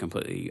nose in a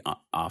completely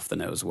off the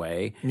nose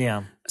way.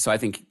 Yeah. So I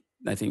think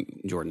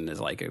Jordan is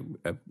like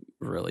a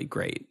really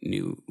great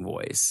new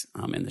voice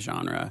in the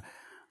genre.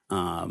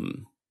 I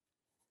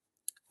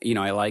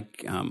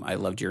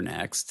loved You're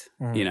Next.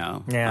 Yeah.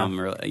 I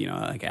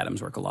like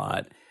Adam's work a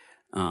lot.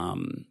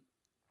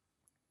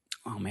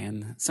 Oh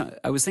man, so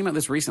I was thinking about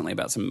this recently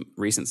about some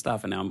recent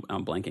stuff, and now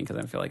I'm blanking because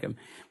I feel like I'm.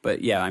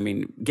 But yeah, I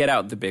mean, Get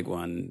Out, the big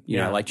one. You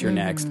know, I liked Your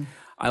Next.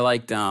 I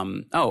liked.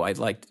 I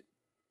liked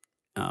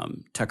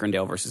Tucker and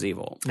Dale versus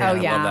Evil. Yeah. Oh, I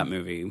yeah. love that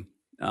movie.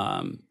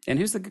 And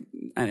who's the?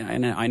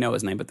 I know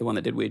his name, but the one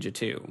that did Ouija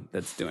 2,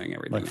 that's doing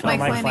everything. Mike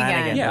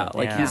Flanagan.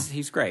 Yeah,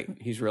 he's great.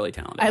 He's really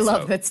talented. I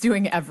love that's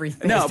doing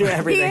everything. No, doing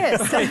everything.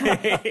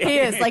 He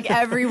is. Like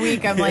every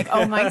week, I'm like,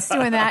 oh, Mike's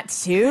doing that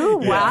too.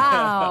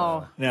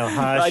 Wow. No,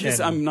 Hush.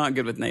 I'm not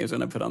good with names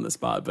when I put on the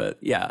spot, but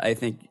yeah, I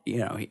think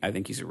I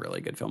think he's a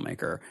really good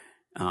filmmaker.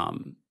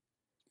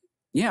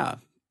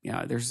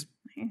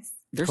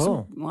 There's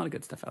Cool. a lot of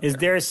good stuff out Is there.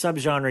 there a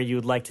subgenre you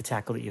would like to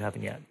tackle that you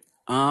haven't yet?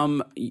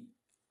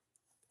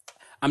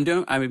 I'm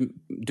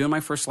doing my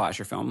first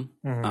slasher film,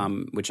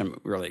 which I'm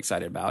really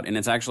excited about. And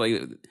it's actually,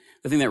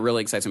 the thing that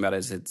really excites me about it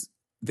is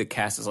the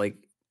cast is like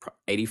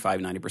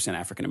 85-90%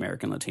 African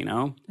American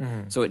Latino.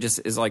 So it just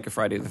is like a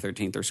Friday the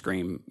 13th or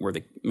Scream, where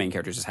the main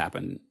characters just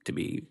happen to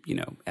be,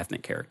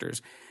 ethnic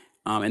characters.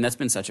 And that's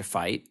been such a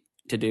fight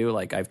to do.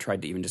 Like, I've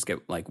tried to even just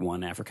get like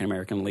one African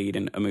American lead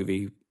in a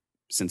movie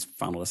since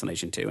Final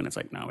Destination 2, and it's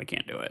like, no, we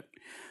can't do it.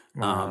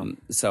 Wow.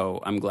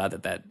 So I'm glad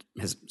that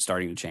is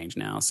starting to change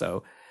now.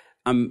 So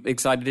I'm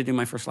excited to do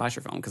my first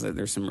slasher film because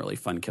there's some really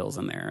fun kills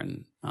in there,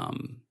 and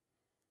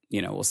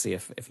we'll see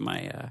if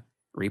my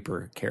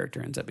Reaper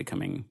character ends up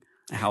becoming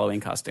a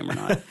Halloween costume or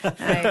not.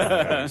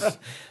 Nice.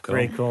 Cool.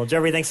 Very cool.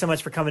 Jeffrey, thanks so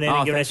much for coming in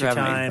and giving us your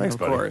time. Thanks, of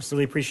buddy. course.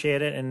 Really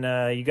appreciate it.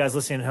 And you guys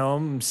listening at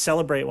home,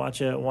 celebrate,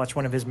 watch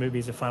one of his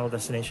movies, A Final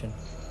Destination.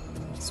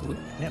 Sweet.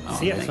 Yep.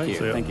 See ya. Thank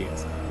you. Thank you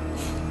guys.